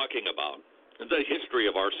 What's he talking about? The history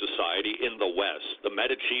of our society in the West. The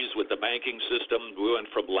Medicis with the banking system, we went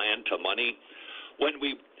from land to money. When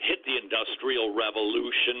we hit the Industrial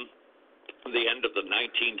Revolution, the end of the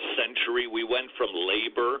 19th century, we went from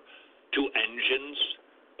labor to engines.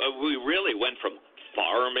 We really went from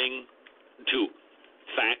farming to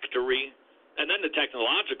factory. And then the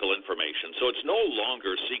technological information. So it's no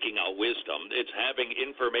longer seeking out wisdom. It's having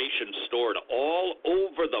information stored all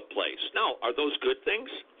over the place. Now, are those good things?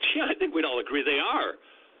 Yeah, I think we'd all agree they are.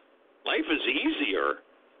 Life is easier.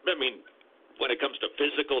 I mean, when it comes to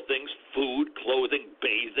physical things, food, clothing,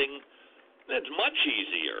 bathing, it's much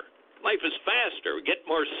easier. Life is faster. We get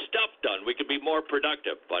more stuff done. We can be more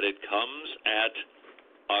productive. But it comes at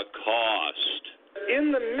a cost.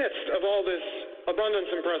 In the midst of all this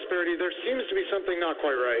abundance and prosperity, there seems to be something not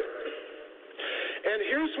quite right. And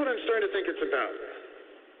here's what I'm starting to think it's about.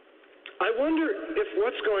 I wonder if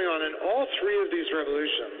what's going on in all three of these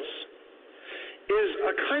revolutions is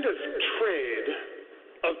a kind of trade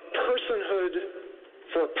of personhood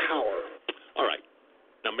for power. All right.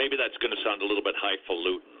 Now, maybe that's going to sound a little bit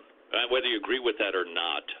highfalutin. Whether you agree with that or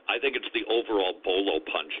not, I think it's the overall bolo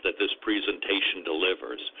punch that this presentation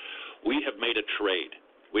delivers. We have made a trade.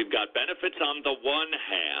 We've got benefits on the one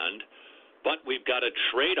hand, but we've got a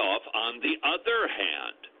trade-off on the other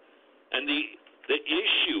hand. And the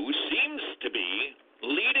issue seems to be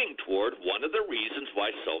leading toward one of the reasons why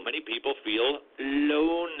so many people feel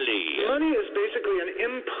lonely. Money is basically an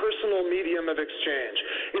impersonal medium of exchange.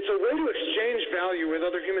 It's a way to exchange value with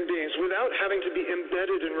other human beings without having to be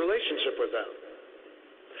embedded in relationship with them.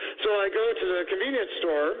 So I go to the convenience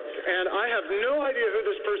store, and I have no idea who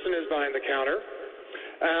this person is behind the counter.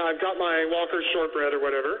 I've got my Walker's shortbread or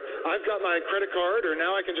whatever. I've got my credit card, or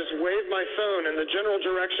now I can just wave my phone in the general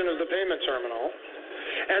direction of the payment terminal.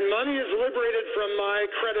 And money is liberated from my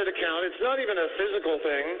credit account. It's not even a physical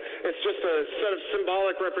thing. It's just a set of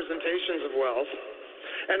symbolic representations of wealth.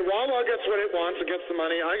 And Wawa gets what it wants. It gets the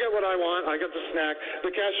money. I get what I want. I get the snack.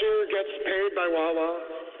 The cashier gets paid by Wawa.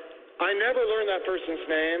 I never learn that person's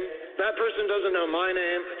name. That person doesn't know my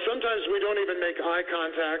name. Sometimes we don't even make eye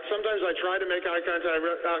contact. Sometimes I try to make eye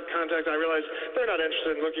contact. I realize they're not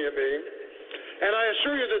interested in looking at me. And I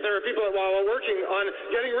assure you that there are people at Wawa working on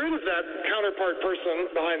getting rid of that counterpart person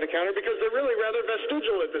behind the counter because they're really rather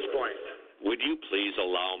vestigial at this point. Would you please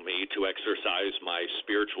allow me to exercise my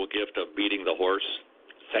spiritual gift of beating the horse?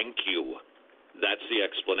 Thank you. That's the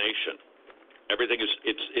explanation. Everything is,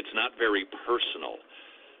 it's not very personal.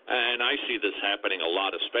 And I see this happening a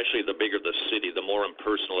lot, especially the bigger the city, the more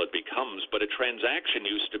impersonal it becomes. But a transaction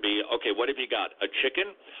used to be, okay, what have you got? A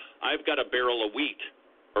chicken? I've got a barrel of wheat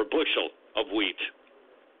or bushel of wheat,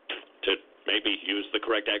 to maybe use the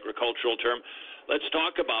correct agricultural term. Let's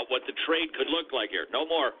talk about what the trade could look like here. No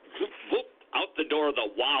more whoop, whoop, out the door of the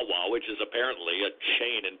Wawa, which is apparently a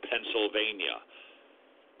chain in Pennsylvania.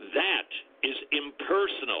 That is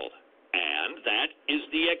impersonal, and that is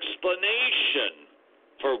the explanation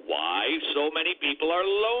for why so many people are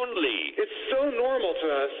lonely. It's so normal to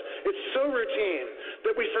us, it's so routine,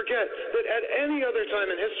 that we forget that at any other time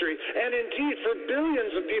in history, and indeed for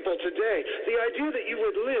billions of people today, the idea that you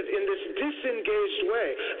would live in this disengaged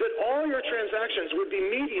way, that all your transactions would be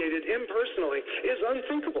mediated impersonally, is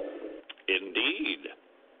unthinkable. Indeed.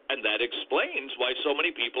 And that explains why so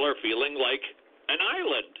many people are feeling like an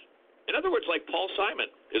island. In other words, like Paul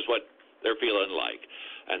Simon is what they're feeling like.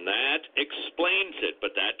 And that explains it,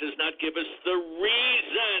 but that does not give us the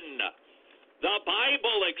reason. The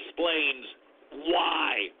Bible explains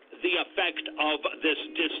why the effect of this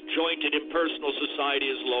disjointed, impersonal society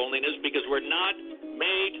is loneliness, because we're not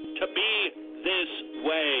made to be this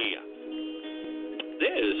way.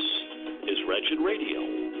 This is Wretched Radio.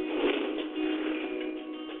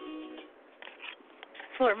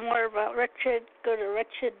 For more about Wretched, go to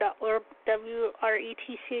wretched.org,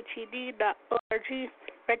 wretched.org,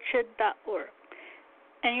 wretched.org.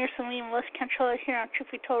 And here's some Melissa Cantrella here on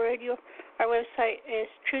Truth Be Told Radio. Our website is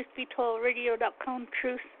truthbetoldradio.com,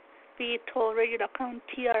 truthbetoldradio.com,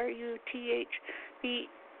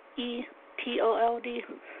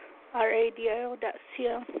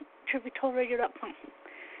 truthbetoldradio.com, truthbetoldradio.com.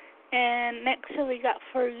 And next we got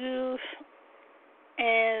for you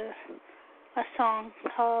is a song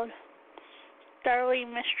called Starry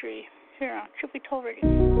Mystery here on Truth Be Told Radio.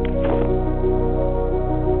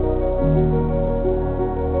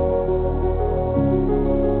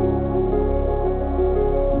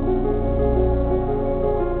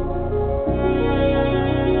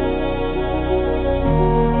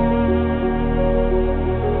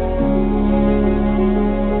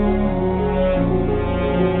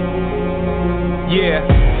 Yeah,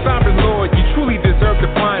 Sovereign Lord, you truly deserve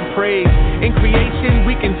to find praise. In creation,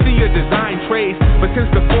 we can see your design trace. But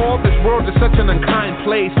since the fall, this world is such an unkind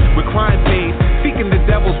place. With crime pays, seeking the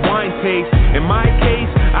devil's wine taste. In my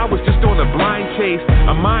case, I was just on a blind chase,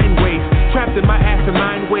 a mind waste. trapped in my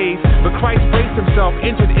asinine ways. But Christ braced himself,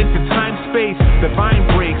 entered into time-space. The vine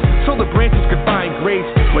breaks, so the branches could find grace.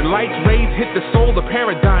 When light's rays hit the soul, the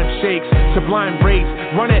paradigm shakes. Sublime race,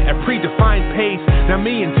 run at a predefined pace. Now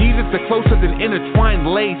me and Jesus are closer than intertwined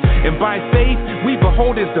lace. And by faith, we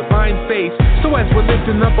behold his divine face. So as we're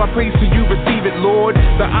lifting up our praise to you, receive it, Lord.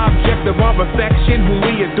 The object of our affection, whom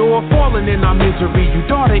we adore, fallen in our misery. You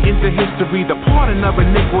daughter into history, the pardon of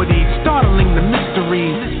iniquity, startling the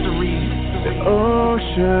mystery. The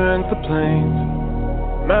oceans, the plains,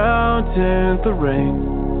 mountains, the rain,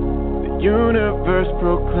 the universe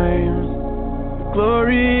proclaims the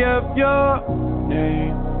glory of your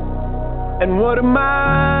name. And what am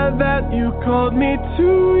I that you called me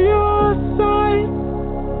to your side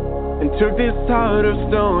and took this heart of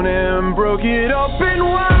stone and broke it open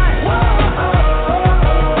wide?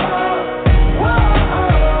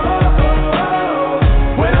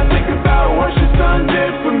 When I think about what your son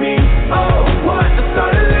did for me, oh, what a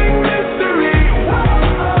startling mystery.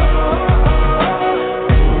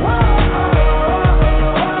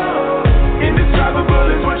 Indescribable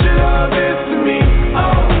is what your love is to me.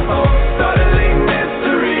 Oh, startling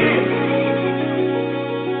mystery.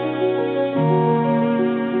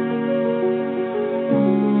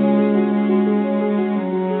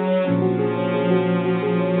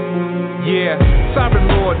 Yeah, sovereign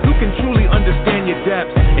Lord, who can truly understand your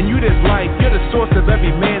depths? And you that's life, you're the source of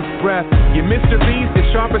every man's breath. Your mysteries, the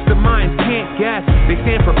sharpest of minds can't guess. They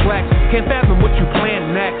stand perplexed, can't fathom what you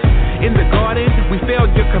plan next. In the garden, we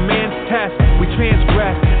failed your command's test. We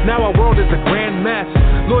transgressed, now our world is a grand mess.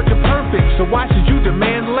 Lord, you're perfect, so why should you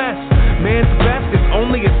demand less? Man's best is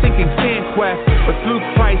only a sinking sand quest. But through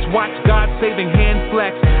Christ, watch God's saving hand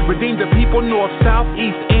flex. Redeem the people north, south,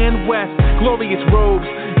 east, and west. Glorious robes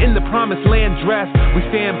in the promised land dressed. We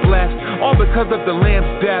stand blessed, all because of the Lamb's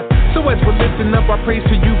death. So as we're lifting up our praise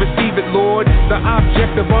to you, receive it, Lord. The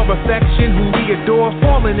object of our affection, whom we adore,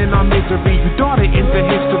 fallen in our misery. You daughter into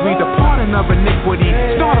history, the pardon of iniquity,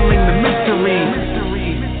 startling the mystery.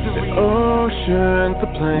 The oceans, the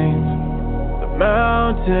plains, the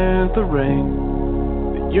mountains, the rain,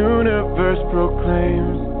 the universe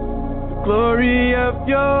proclaims the glory of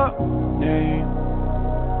your name.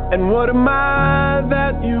 And what am I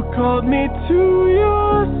that you called me to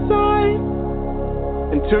your side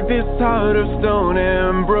and took this heart of stone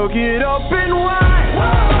and broke it open wide?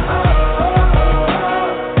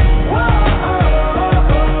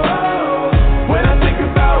 When I think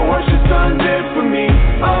about what your son did for me,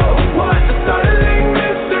 oh, what a startling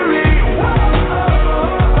mystery.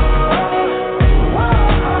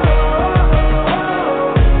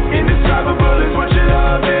 Indescribable is what your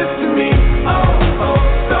love is to me. Oh,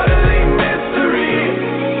 startling mystery.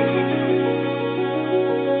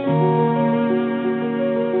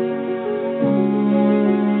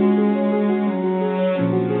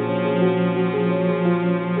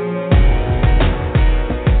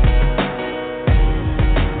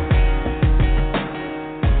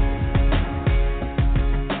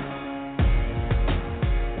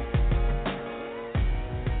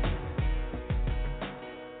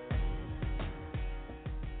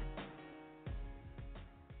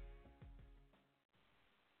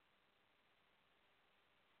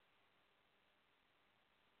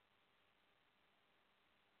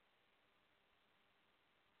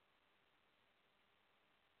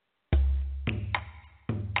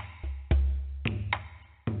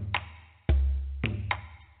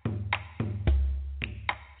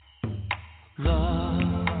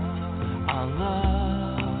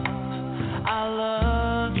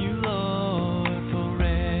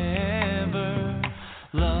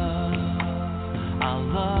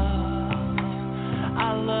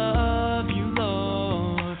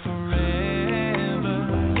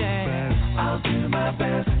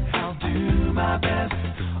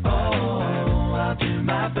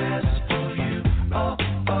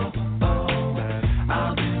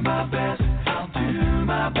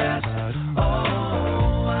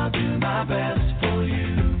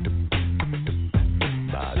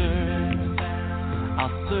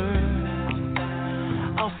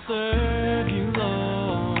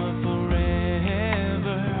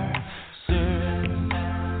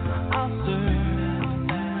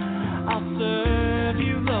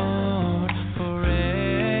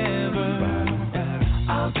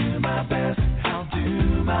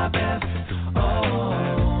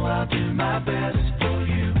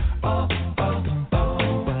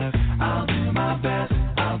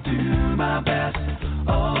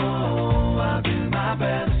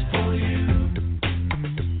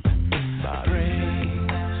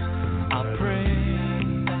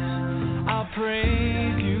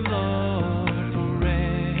 praise you, Lord,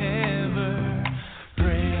 forever.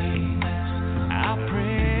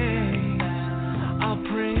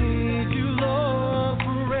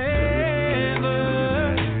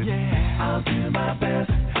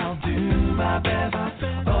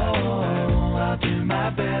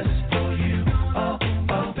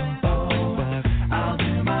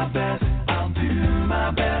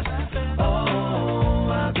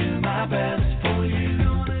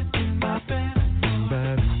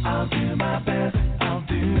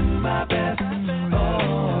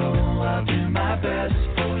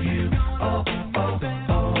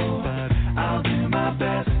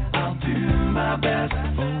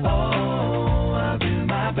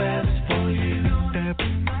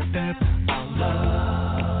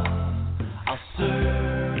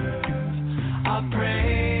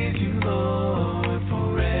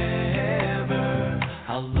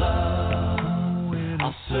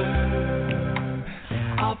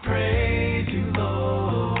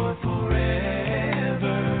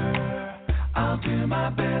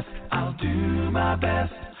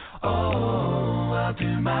 best. Oh, I'll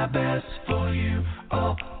do my best for you.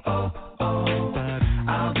 Oh, oh, oh.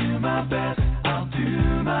 I'll do my best. I'll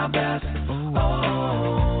do my best.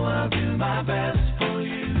 Oh, I'll do my best for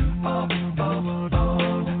you. Oh, oh, oh.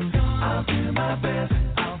 I'll do my best.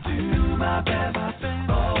 I'll do my best.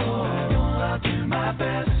 Oh, I'll do my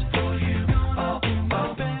best for you. Oh,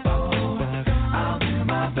 oh, oh. I'll do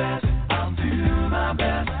my best. I'll do my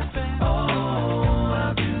best. Oh,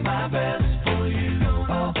 I'll do my best for you.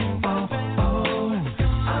 Oh, oh, oh.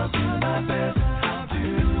 I'll do my best. I'll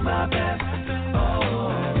do my best.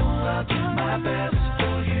 Oh, I'll do my best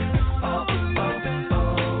for you. Oh, oh, oh.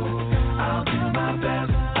 I'll do my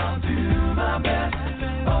best. I'll do my best.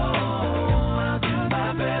 Oh, I'll do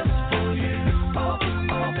my best for you. Oh,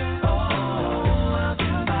 oh, oh. I'll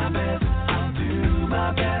do my best. I'll do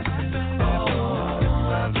my best. Oh,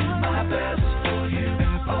 I'll do my best for you.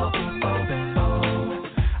 Oh, oh, oh.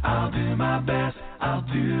 I'll do my best. I'll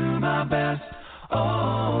do my best.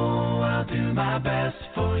 Oh, I'll do my best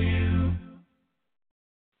for you.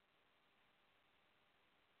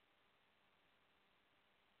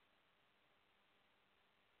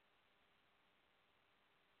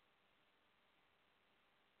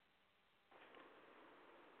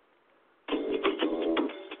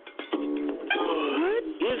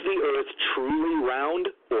 Is the Earth truly round?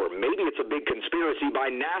 Or maybe it's a big conspiracy by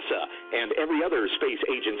NASA and every other space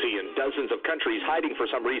agency in dozens of countries hiding for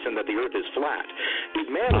some reason that the Earth is flat. Did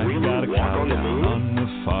man really walk on the moon?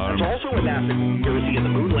 There's also a NASA conspiracy and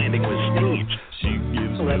the moon landing was staged.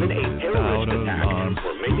 11, a terrorist attack.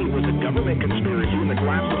 Or maybe it was a government conspiracy and the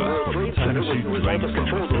collapse of the World Trade Center was the result of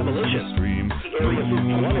controlled demolition. Area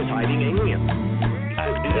 51 is hiding aliens. How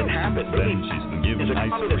did it happen? Maybe it's a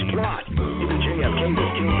communist plot. Maybe JFK was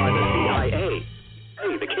killed by the CIA.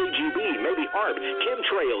 Hey, the KGB, maybe HARP,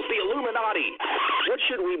 chemtrails, the Illuminati. What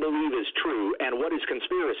should we believe is true and what is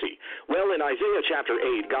conspiracy? Well, in Isaiah chapter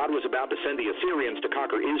 8, God was about to send the Assyrians to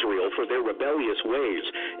conquer Israel for their rebellious ways.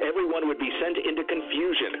 Everyone would be sent into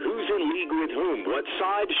confusion. Who's in league with whom? What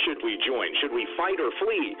side should we join? Should we fight or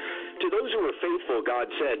flee? To those who are faithful, God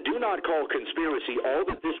said, do not call conspiracy all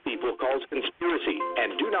that this people calls conspiracy,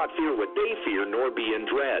 and do not fear what they fear, nor be in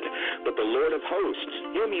dread. But the Lord of hosts,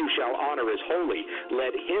 him you shall honor as holy.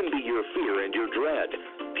 Let him be your fear and your dread.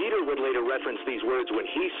 Peter would later reference these words when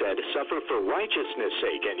he said, suffer for righteousness'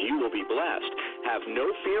 sake, and you will be blessed. Have no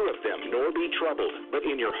fear of them, nor be troubled, but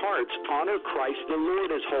in your hearts honor Christ the Lord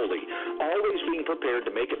as holy, always being prepared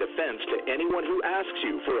to make a defense to anyone who asks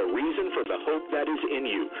you for a reason for the hope that is in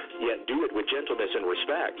you, yet do it with gentleness and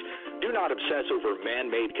respect. Do not obsess over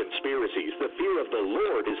man-made conspiracies. The fear of the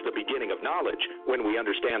Lord is the beginning of knowledge when we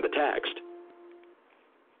understand the text.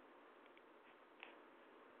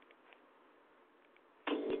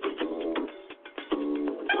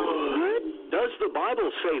 Does the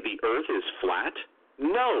Bible say the earth is flat?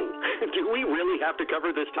 No. Do we really have to cover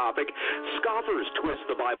this topic? Scoffers twist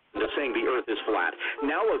the Bible into saying the earth is flat.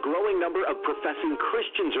 Now a growing number of professing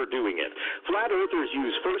Christians are doing it. Flat earthers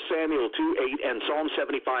use 1 Samuel 2:8 and Psalm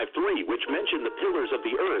 75:3, which mention the pillars of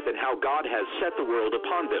the earth and how God has set the world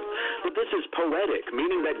upon them. But this is poetic,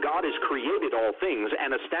 meaning that God has created all things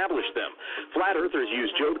and established them. Flat earthers use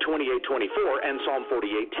Job 28:24 and Psalm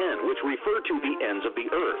 48:10, which refer to the ends of the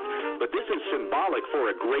earth. But this is symbolic for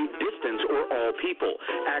a great distance or all people.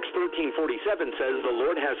 Acts 13:47 says the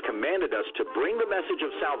Lord has commanded us to bring the message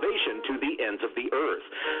of salvation to the ends of the earth.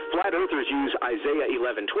 Flat earthers use Isaiah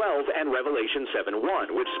 11:12 and Revelation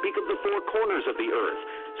 7:1, which speak of the four corners of the earth.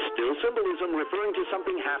 Still symbolism referring to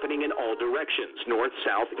something happening in all directions, north,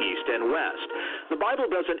 south, east, and west. The Bible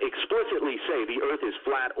doesn't explicitly say the earth is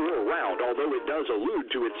flat or round, although it does allude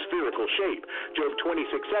to its spherical shape. Job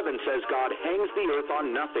 26:7 says God hangs the earth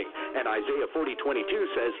on nothing, and Isaiah 40:22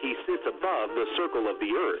 says he sits above the circle of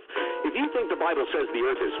the earth. If you think the Bible says the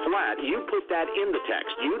earth is flat, you put that in the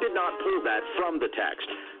text. You did not pull that from the text.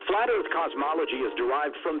 Flat earth cosmology is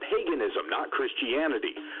derived from paganism, not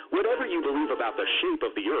Christianity. Whatever you believe about the shape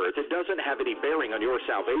of the earth, it doesn't have any bearing on your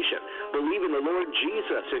salvation. Believe in the Lord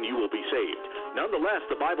Jesus and you will be saved. Nonetheless,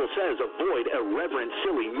 the Bible says avoid irreverent,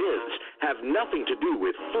 silly myths. Have nothing to do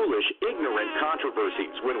with foolish, ignorant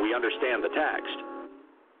controversies when we understand the text.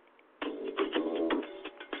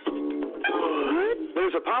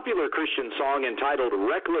 There's a popular Christian song entitled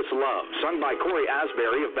Reckless Love, sung by Corey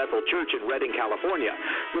Asbury of Bethel Church in Redding, California.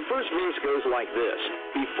 The first verse goes like this: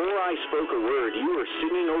 Before I spoke a word, you were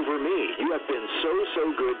singing over me. You have been so, so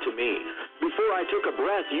good to me. before I took a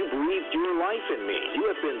breath, you breathed your life in me. You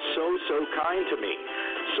have been so kind to me.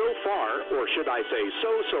 So far, or should I say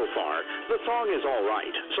so far, the song is all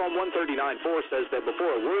right. Psalm 139:4 says that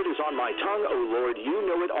before a word is on my tongue, O Lord, you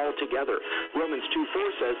know it altogether. Romans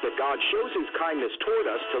 2:4 says that God shows his kindness toward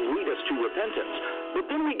us to lead us to repentance. But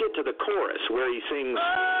then we get to the chorus where he sings,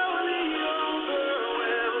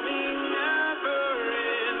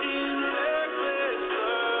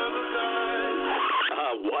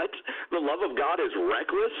 what? The love of God is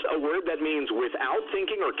reckless, a word that means without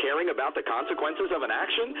thinking or caring about the consequences of an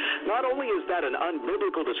action? Not only is that an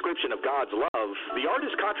unbiblical description of God's love, the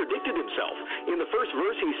artist contradicted himself. In the first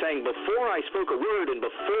verse he sang, before I spoke a word and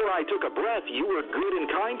before I took a breath, you were good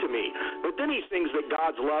and kind to me. But then he sings that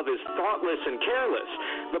God's love is thoughtless and careless.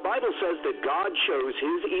 The Bible says that God chose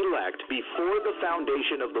his elect before the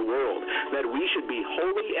foundation of the world, that we should be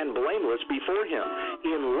holy and blameless before him.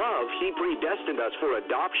 In love, he predestined us for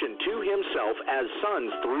adoption to himself as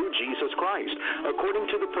sons through Jesus Christ, according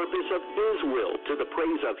to the purpose of his will, to the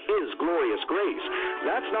praise of his glorious grace.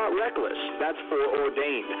 That's not reckless, that's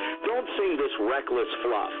foreordained. Don't sing this reckless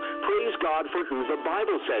fluff. Praise God for who the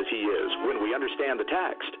Bible says he is when we understand the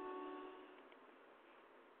text.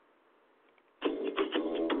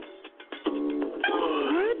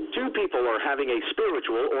 Two people are having a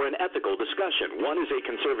spiritual or an ethical discussion. One is a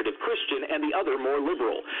conservative Christian and the other more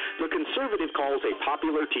liberal. The conservative calls a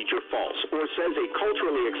popular teacher false or says a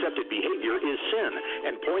culturally accepted behavior is sin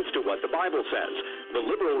and points to what the Bible says. The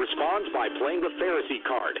liberal responds by playing the Pharisee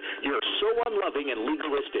card. You're so unloving and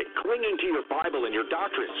legalistic, clinging to your Bible and your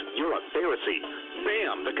doctrines. You're a Pharisee.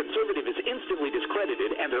 Bam! The conservative is instantly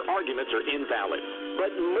discredited and their arguments are invalid.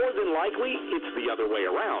 But more than likely, it's the other way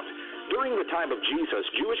around. During the time of Jesus,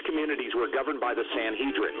 Jewish communities were governed by the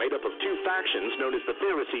Sanhedrin, made up of two factions known as the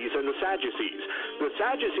Pharisees and the Sadducees. The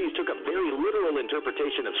Sadducees took a very literal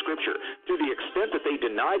interpretation of Scripture to the extent that they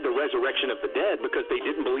denied the resurrection of the dead because they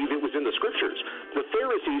didn't believe it was in the Scriptures. The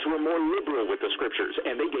Pharisees were more liberal with the Scriptures,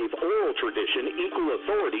 and they gave oral tradition equal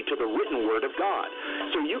authority to the written Word of God.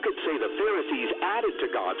 So you could say the Pharisees added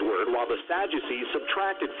to God's Word while the Sadducees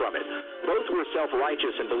subtracted from it. Both were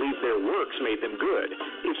self-righteous and believed their works made them good.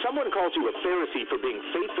 If someone calls you a Pharisee for being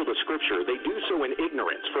faithful to Scripture, they do so in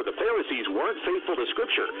ignorance, for the Pharisees weren't faithful to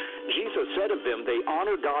Scripture. Jesus said of them, they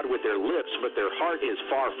honor God with their lips, but their heart is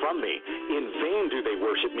far from me. In vain do they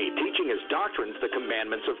worship me, teaching as doctrines the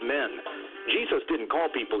commandments of men. Jesus didn't call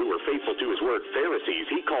people who were faithful to his word Pharisees.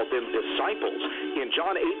 He called them disciples. In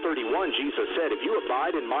John 8:31, Jesus said, if you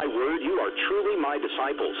abide in my word, you are truly my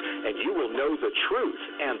disciples, and you will know the truth,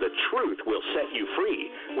 and the truth will set you free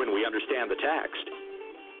when we understand the text.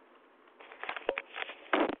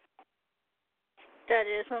 That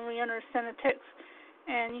is when we understand the text.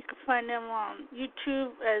 And you can find them on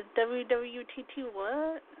YouTube as WWTT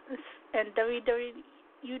and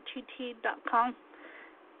WWUTT.com.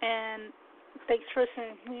 And thanks for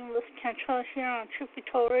listening. We listen to Cantrell here on Truth Be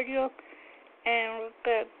Told Radio. And we're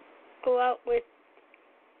going to go out with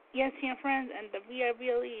Yancy and Friends and the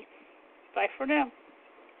VIBLE. Bye for now.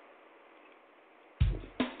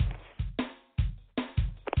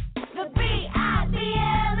 The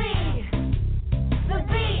VIBLE. The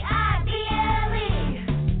VIBLE.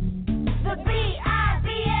 The VIBLE.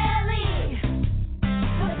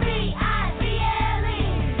 The VIBLE.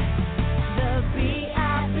 The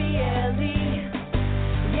VIBLE.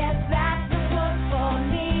 Yes, that's the book for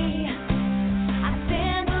me. I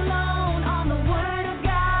stand alone on the Word of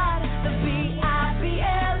God. The VIBLE.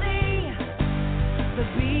 The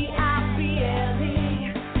VIBLE.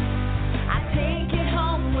 I take it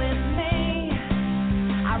home with me.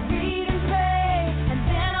 I read and pray and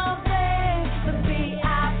then obey. The VIBLE.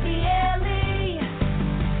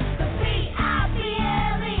 The VIBLE. The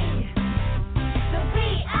VIBLE. The VIBLE.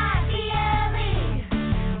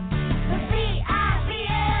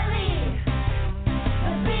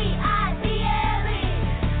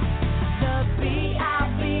 The VIBLE. The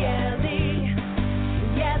VIBLE.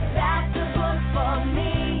 Yes, that's the book for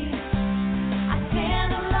me. I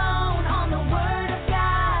stand alone on the Word of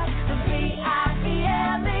God. The VIBLE.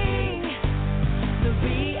 The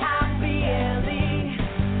VIBLE.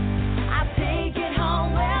 I take it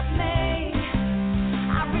home with me.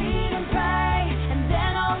 I read and pray and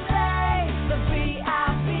then obey. The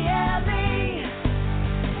VIBLE.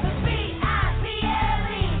 The VIBLE.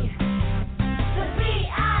 The VIBLE. The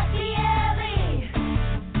VIBLE.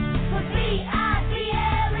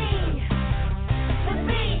 The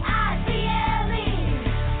VIBLE.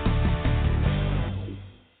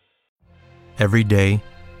 Every day,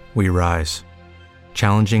 we rise,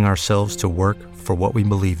 challenging ourselves to work for what we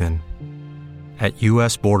believe in. At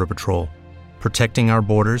U.S. Border Patrol, Protecting our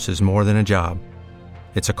borders is more than a job.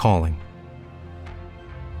 It's a calling.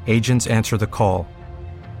 Agents answer the call,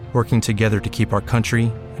 working together to keep our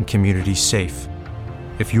country and communities safe.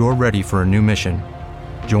 If you're ready for a new mission,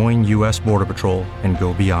 join U.S. Border Patrol and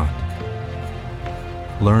go beyond.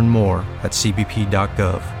 Learn more at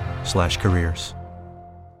cbp.gov/careers.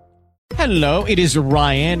 Hello, it is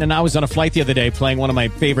Ryan, and I was on a flight the other day playing one of my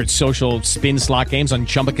favorite social spin slot games on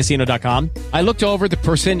ChumbaCasino.com. I looked over at the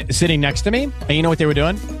person sitting next to me, and you know what they were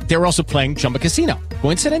doing? They were also playing Chumba Casino.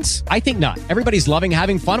 Coincidence? I think not. Everybody's loving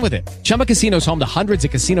having fun with it. Chumba Casino is home to hundreds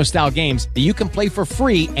of casino-style games that you can play for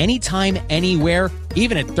free anytime, anywhere,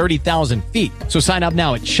 even at 30,000 feet. So sign up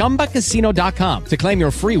now at ChumbaCasino.com to claim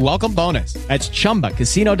your free welcome bonus. That's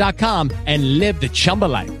ChumbaCasino.com and live the Chumba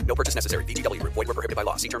life. No purchase necessary. VGW. Void where prohibited by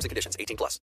law. See terms and conditions. 18+.